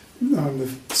 Yeah. The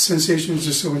sensation is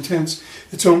just so intense.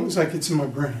 It's almost like it's in my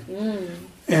brain.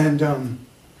 And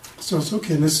so it's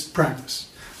okay. Let's practice.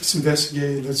 Let's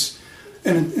investigate.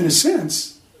 And in a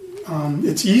sense,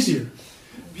 it's easier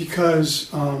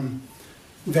because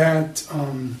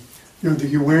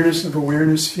the awareness of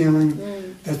awareness feeling,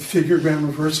 that figuregram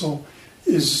reversal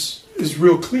is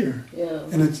real clear. Yeah.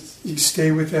 And you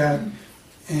stay with that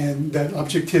and that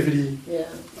objectivity. Yeah.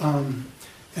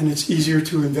 And it's easier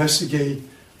to investigate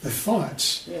the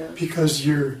thoughts because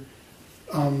you're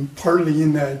partly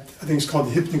in that, I think it's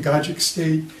called the hypnagogic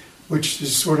state, which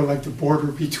is sort of like the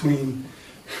border between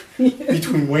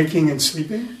waking and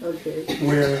sleeping,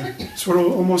 where sort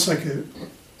of almost like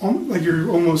you're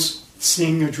almost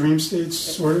seeing a dream state,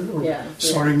 sort of, or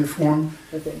starting to form.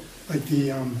 Like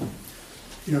the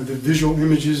the visual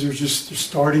images they're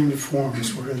starting to form,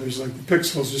 sort of. There's like the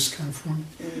pixels just kind of forming,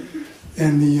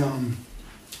 and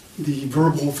the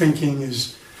verbal thinking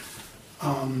is.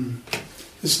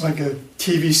 It's like a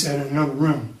TV set in another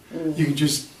room. You can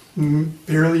just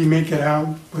barely make it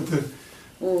out what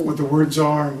the words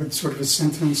are and what sort of a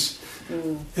sentence,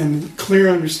 and clear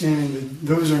understanding that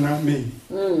those are not me.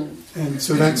 And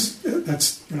so that's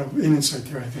an insight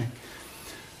there, I think.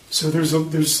 So there's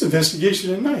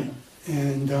investigation at night,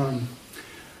 and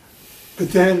but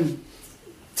then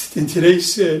in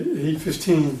today's sit at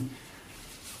 8:15,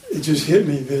 it just hit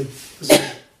me that it was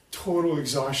like total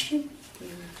exhaustion.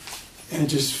 And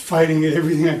just fighting it,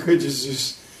 everything I could,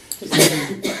 just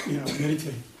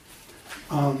meditate.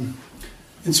 And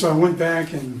so I went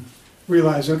back and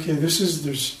realized, okay,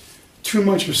 there's too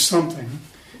much of something.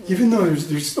 Even though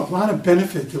there's a lot of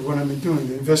benefit to what I've been doing,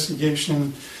 the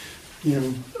investigation,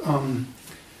 and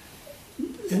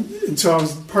so I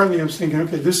was thinking,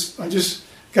 okay, I just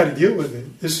got to deal with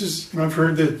it. This is, I've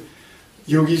heard that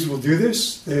yogis will do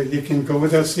this. They can go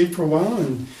without sleep for a while,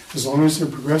 and as long as they're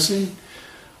progressing.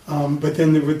 But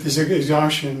then with this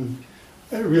exhaustion,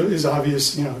 it really is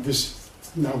obvious, this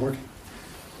is not working.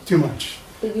 Too much.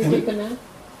 Did you take a nap?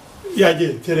 Yeah, I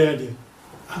did. Today I did.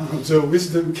 So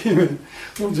wisdom came in,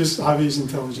 just obvious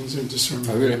intelligence and discernment.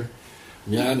 Okay, I'm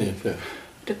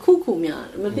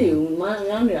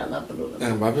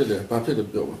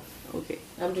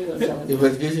just going to tell him.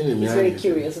 He's very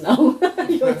curious now.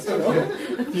 He wants to know.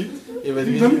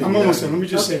 I'm almost done. Let me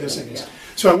just say this. Yeah.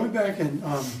 So I went back and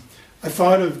I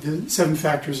thought of the 7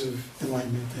 factors of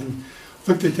enlightenment and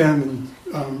looked at them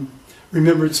and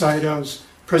remembered Sayadaw's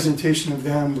presentation of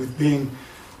them with being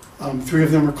 3 of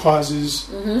them are causes,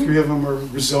 3 of them are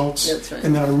results. That's right.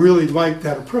 And I really liked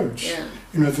that approach. Yeah.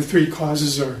 The 3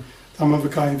 causes are Dhamma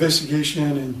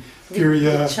investigation and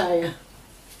Virya. Vichaya.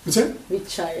 What's that?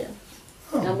 Vichaya.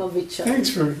 Oh, Dhamma Vichaya. thanks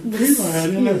for pre-line. I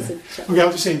didn't know that. Okay,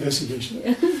 I'll just say investigation.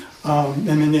 Yeah. And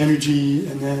then energy,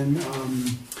 and then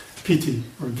piti,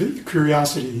 or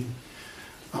curiosity,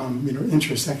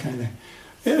 interest, that kind of thing.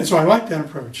 And so I like that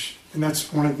approach, and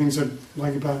that's one of the things I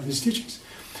like about his teachings.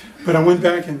 But I went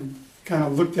back and kind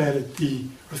of looked at it,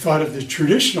 or thought of the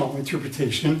traditional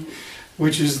interpretation,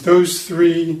 which is those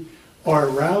three are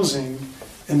arousing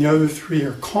and the other three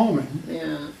are calming.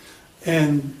 Yeah.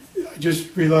 And I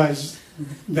just realized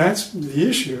that's the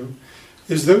issue,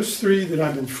 is those three that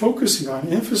I've been focusing on,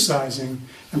 emphasizing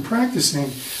and practicing,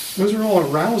 those are all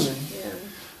arousing. Yeah.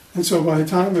 And so by the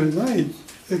time of the night,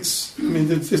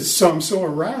 I'm so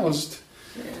aroused,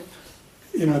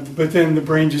 but then the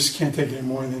brain just can't take it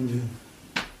more than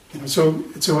so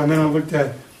and then I looked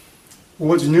at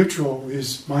what's neutral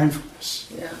is mindfulness.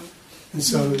 Yeah. And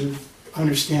so the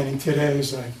understanding today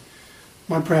is like,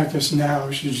 my practice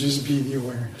now should just be the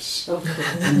awareness. Okay.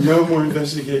 And no more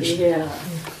investigation. Yeah.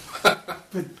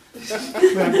 But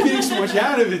I'm getting so much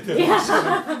out of it though. Yeah.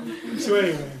 So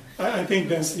anyway, I think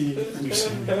that's the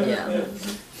understanding. Yeah.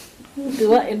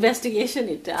 Do an investigation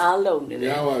it all alone.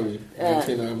 Yeah, why? Yeah,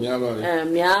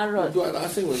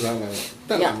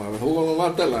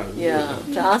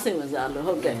 tracing was all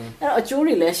okay. A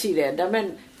jury less she there, the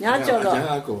man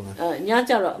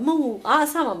Nyacharo, Moo,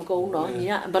 some go no,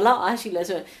 below Ashi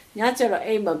lesser, Nyacharo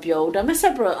aim of yo, the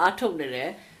Messapro are told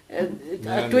there, a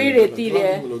tweeted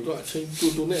there,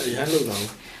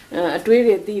 a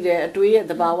tweeted there, a tweet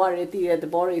the Bawari theatre, the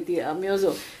Bori theatre, a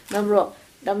muso, number.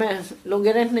 The man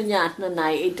Longaret Nayat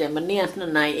Nai 8, Maniat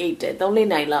Nai 8, the only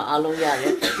Naila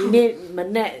Alongare, need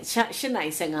Manet Shinai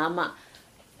Sangama,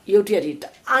 you did it,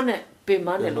 Anna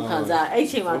Piman and Lukaza,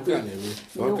 18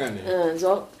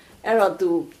 so error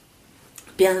to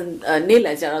Pian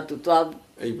Nila Jara to 12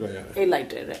 a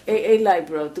lighter, a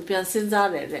libro to Pian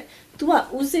Sinzare, to a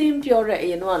Usim Pure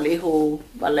in one leho,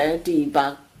 Valerti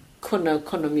Bak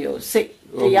Konomio, sick,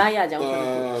 the Yaya.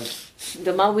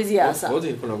 The Mawiziasa.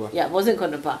 Wasn't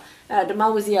Konapa. The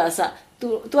Mawiziasa.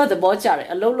 To the Bochar,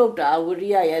 a low looked out,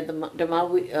 Wuria, the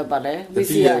Mawi Bale, the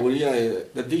dear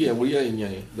Wuria in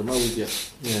the Mawizia.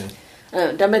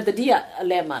 The met the dear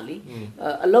Lemali,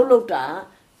 a low looked out,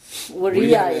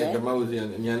 Wuria, the Mawizia,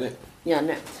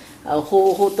 Yana, a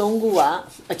ho tongua,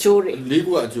 a chori.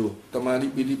 Ligua Jew, the Mali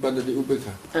Bidi Banda de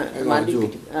Ubeka,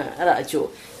 a Joe.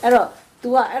 Error,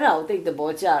 to a error, take the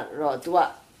Bochar, or to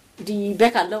a. The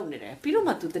Becca Lone,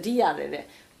 Piroma to the Dia,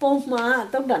 Pomma,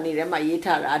 Tongani,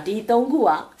 Mayetara, Di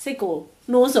Tongua, Seco,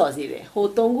 no Zozire, Ho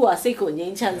Tongua, Seco,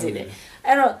 Yin Chanzire.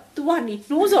 Error, to one,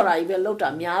 no Zora, even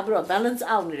Lota, Miabro, balance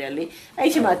out really.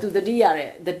 Hma to the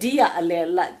Dia,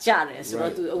 La Jares, or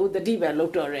to the Diva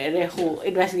Lotore, who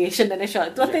investigation and a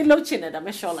shot. What they lochin at a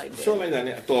measure like that. So like that,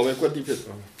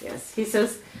 yes, he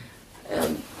says,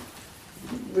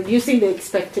 reducing the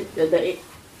expected, the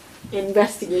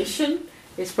investigation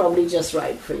is probably just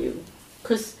right for you,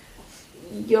 because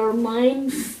your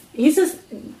mind, he says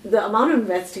the amount of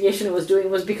investigation it was doing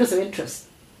was because of interest,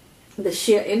 the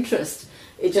sheer interest.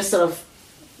 It just sort of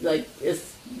like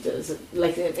is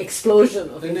like an explosion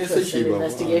of interest in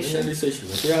investigation.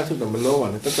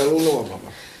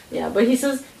 Yeah, but he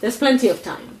says there's plenty of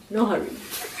time, no hurry.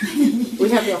 We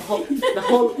have our whole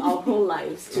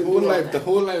lives to do the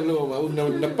whole life no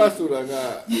the pasura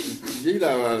ga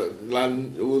jida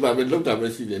lan uda be lokta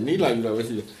be si de ni la yu la be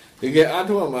si de de ge a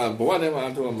tho ma bwa de ma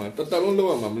a tho ma ta long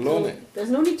lo ma lo ne. There's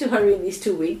no need to hurry in these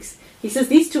 2 weeks. He says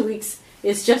these 2 weeks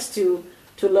is just to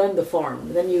learn the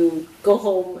form. Then you go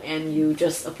home and you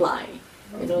just apply.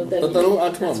 You know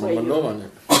that's where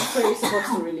you're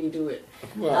supposed to really do it.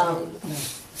 Yeah.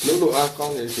 So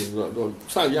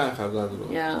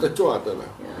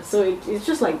it's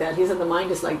just like that. He said the mind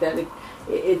is like that.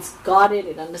 It's got it.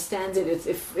 It understands it.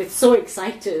 It's so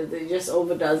excited. It just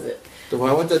overdoes it.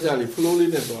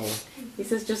 He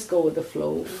says just go with the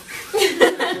flow.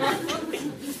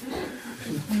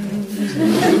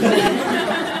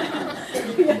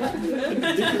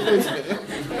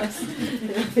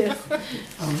 Yes.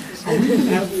 So we can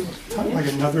have like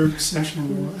another session.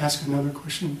 We'll ask another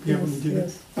question. Be able to do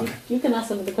that. Okay. You can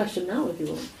ask another question now if you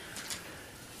want.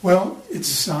 Well,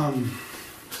 it's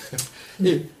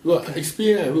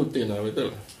experience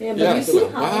yeah,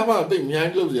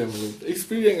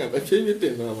 but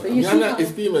you see how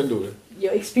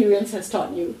your experience has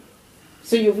taught you.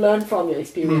 So you've learned from your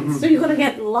experience. Mm-hmm. So you're going to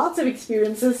get lots of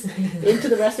experiences into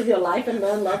the rest of your life and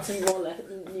learn lots of more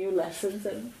new lessons.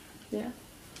 And yeah.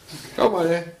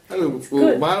 It's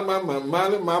good.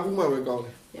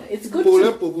 Yeah, it's good.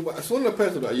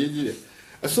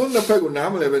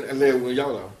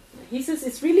 He says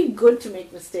it's really good to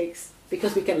make mistakes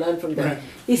because we can learn from them. Right.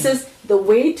 He says the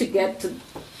way to get to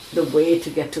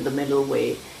the middle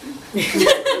way.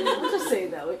 I'll just say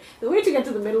it that way. The way to get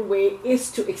to the middle way is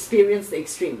to experience the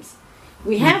extremes.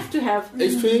 We have to have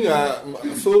extreme.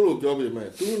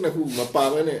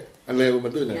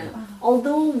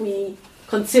 Although we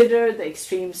consider the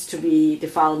extremes to be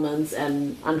defilements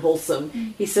and unwholesome,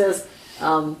 he says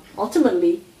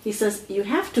ultimately, he says you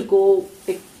have to go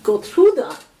through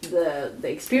the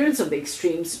experience of the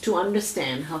extremes to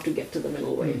understand how to get to the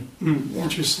middle way. Yeah.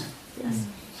 Interesting. Yes.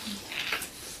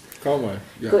 Come on.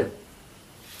 Yeah. Good.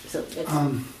 So,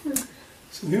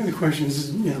 so the other question is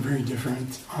very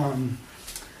different.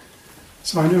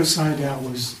 So I know Sayadaw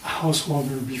was a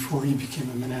householder before he became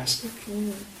a monastic,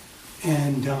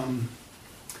 and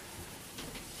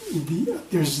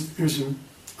there's an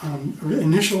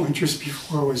initial interest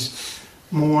before was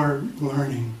more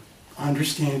learning,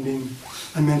 understanding.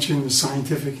 I mentioned the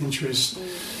scientific interest,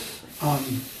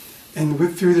 and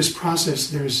through this process,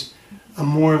 there's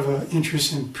more of an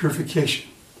interest in purification.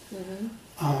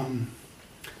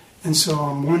 And so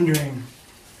I'm wondering.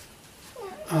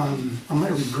 I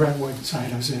might regret what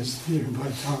Sayadaw says here,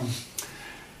 but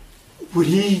would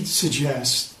he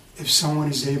suggest if someone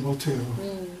is able to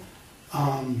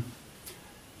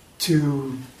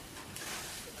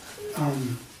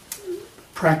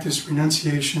practice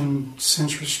renunciation,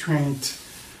 sense restraint,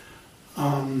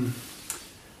 to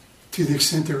the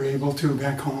extent they're able to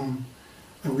back home,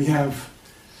 and we have,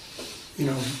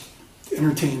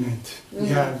 entertainment, we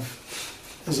have,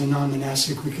 as a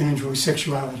non-monastic, we can enjoy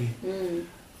sexuality.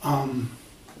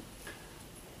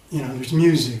 There's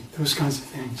music, those kinds of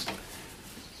things.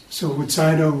 So would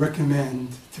Sayadaw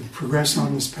recommend to progress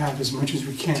on this path as much as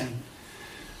we can?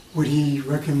 Would he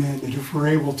recommend that if we're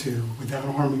able to, without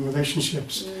harming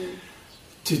relationships,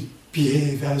 to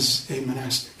behave as a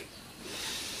monastic?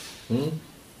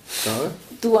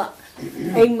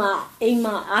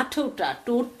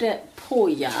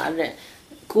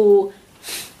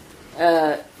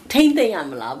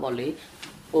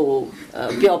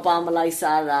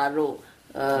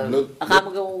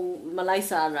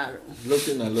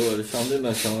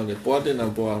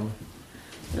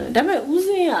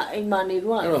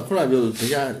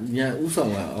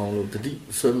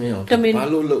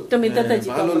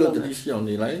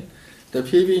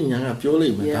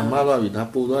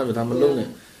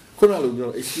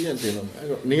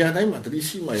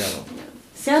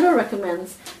 Sayadaw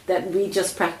recommends that we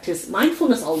just practice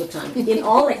mindfulness all the time, in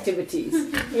all activities,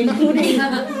 including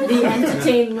the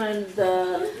entertainment,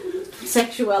 the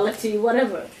sexuality,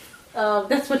 whatever.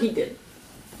 That's what he did.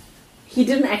 He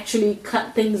didn't actually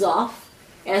cut things off.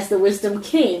 As the wisdom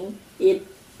came, it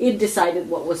decided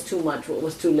what was too much, what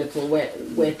was too little,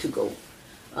 where to go.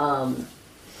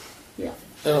 Yeah.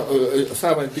 The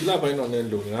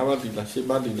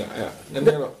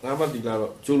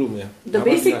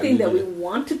basic thing that we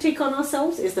want to take on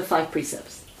ourselves is the 5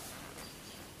 precepts.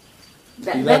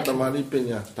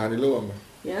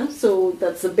 Yeah, so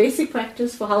that's the basic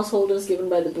practice for householders given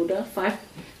by the Buddha.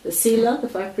 The Sila, the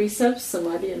 5 precepts,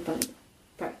 Samadhi, and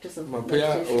practice of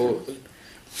meditation.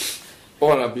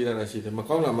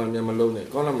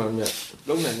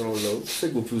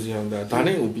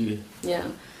 Yeah.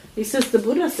 He says, the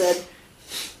Buddha said,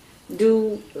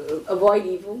 avoid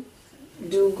evil,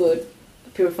 do good,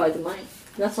 purify the mind.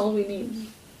 That's all we need.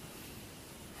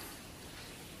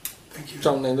 Thank you.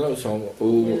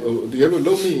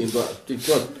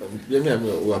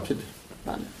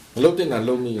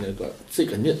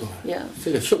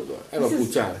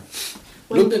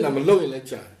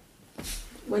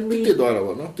 When we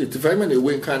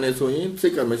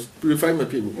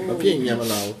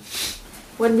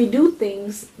when we do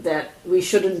things that we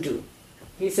shouldn't do,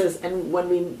 he says, and when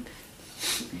we,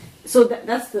 so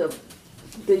that's the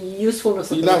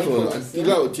usefulness of the mindfulness.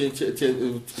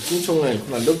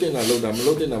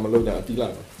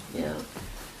 Yeah.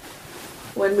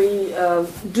 When we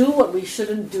do what we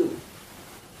shouldn't do,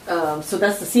 so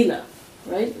that's the sila,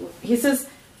 right? He says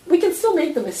we can still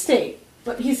make the mistake,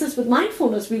 but he says with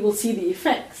mindfulness we will see the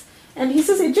effects, and he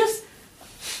says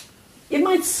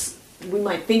we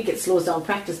might think it slows down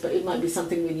practice, but it might be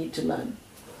something we need to learn,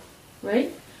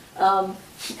 right?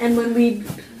 And when we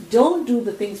don't do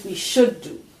the things we should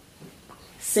do,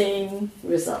 same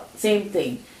result, same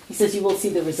thing. He says you will see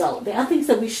the result. There are things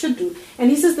that we should do,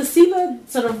 and he says the sila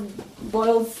sort of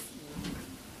boils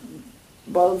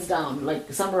down,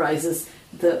 like summarizes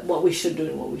what we should do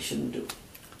and what we shouldn't do.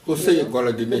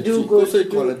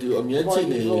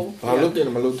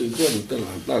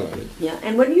 Yeah.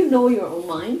 And when you know your own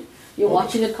mind, you're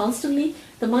watching it constantly,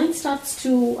 the mind starts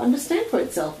to understand for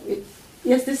itself.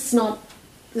 Yes, this is not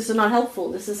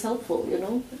helpful, this is helpful,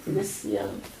 This, yeah.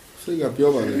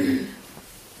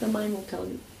 The mind will tell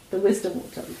you. The wisdom will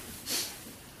tell you.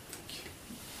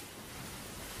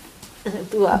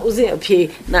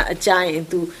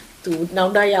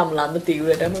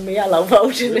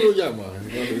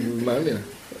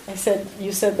 I said,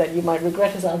 you said that you might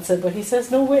regret his answer, but he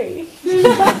says, no way.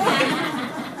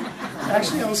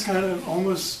 Actually, I was kind of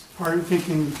almost part of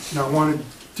thinking, I want to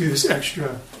do this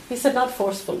extra. He said not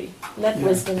forcefully. Let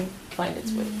wisdom find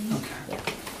its way. Okay. Yeah.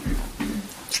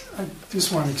 I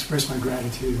just want to express my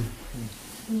gratitude.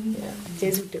 Yeah.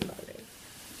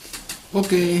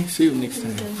 Okay, see you next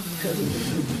time.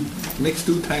 Next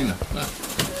 2 times.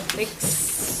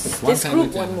 Next. One This time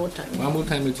group a one channel. more time. One more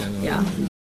time a channel. Yeah.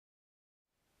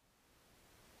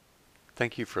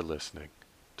 Thank you for listening.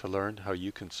 To learn how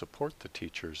you can support the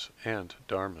teachers and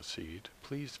Dharma Seed,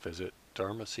 please visit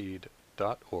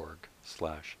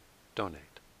dharmaseed.org/donate.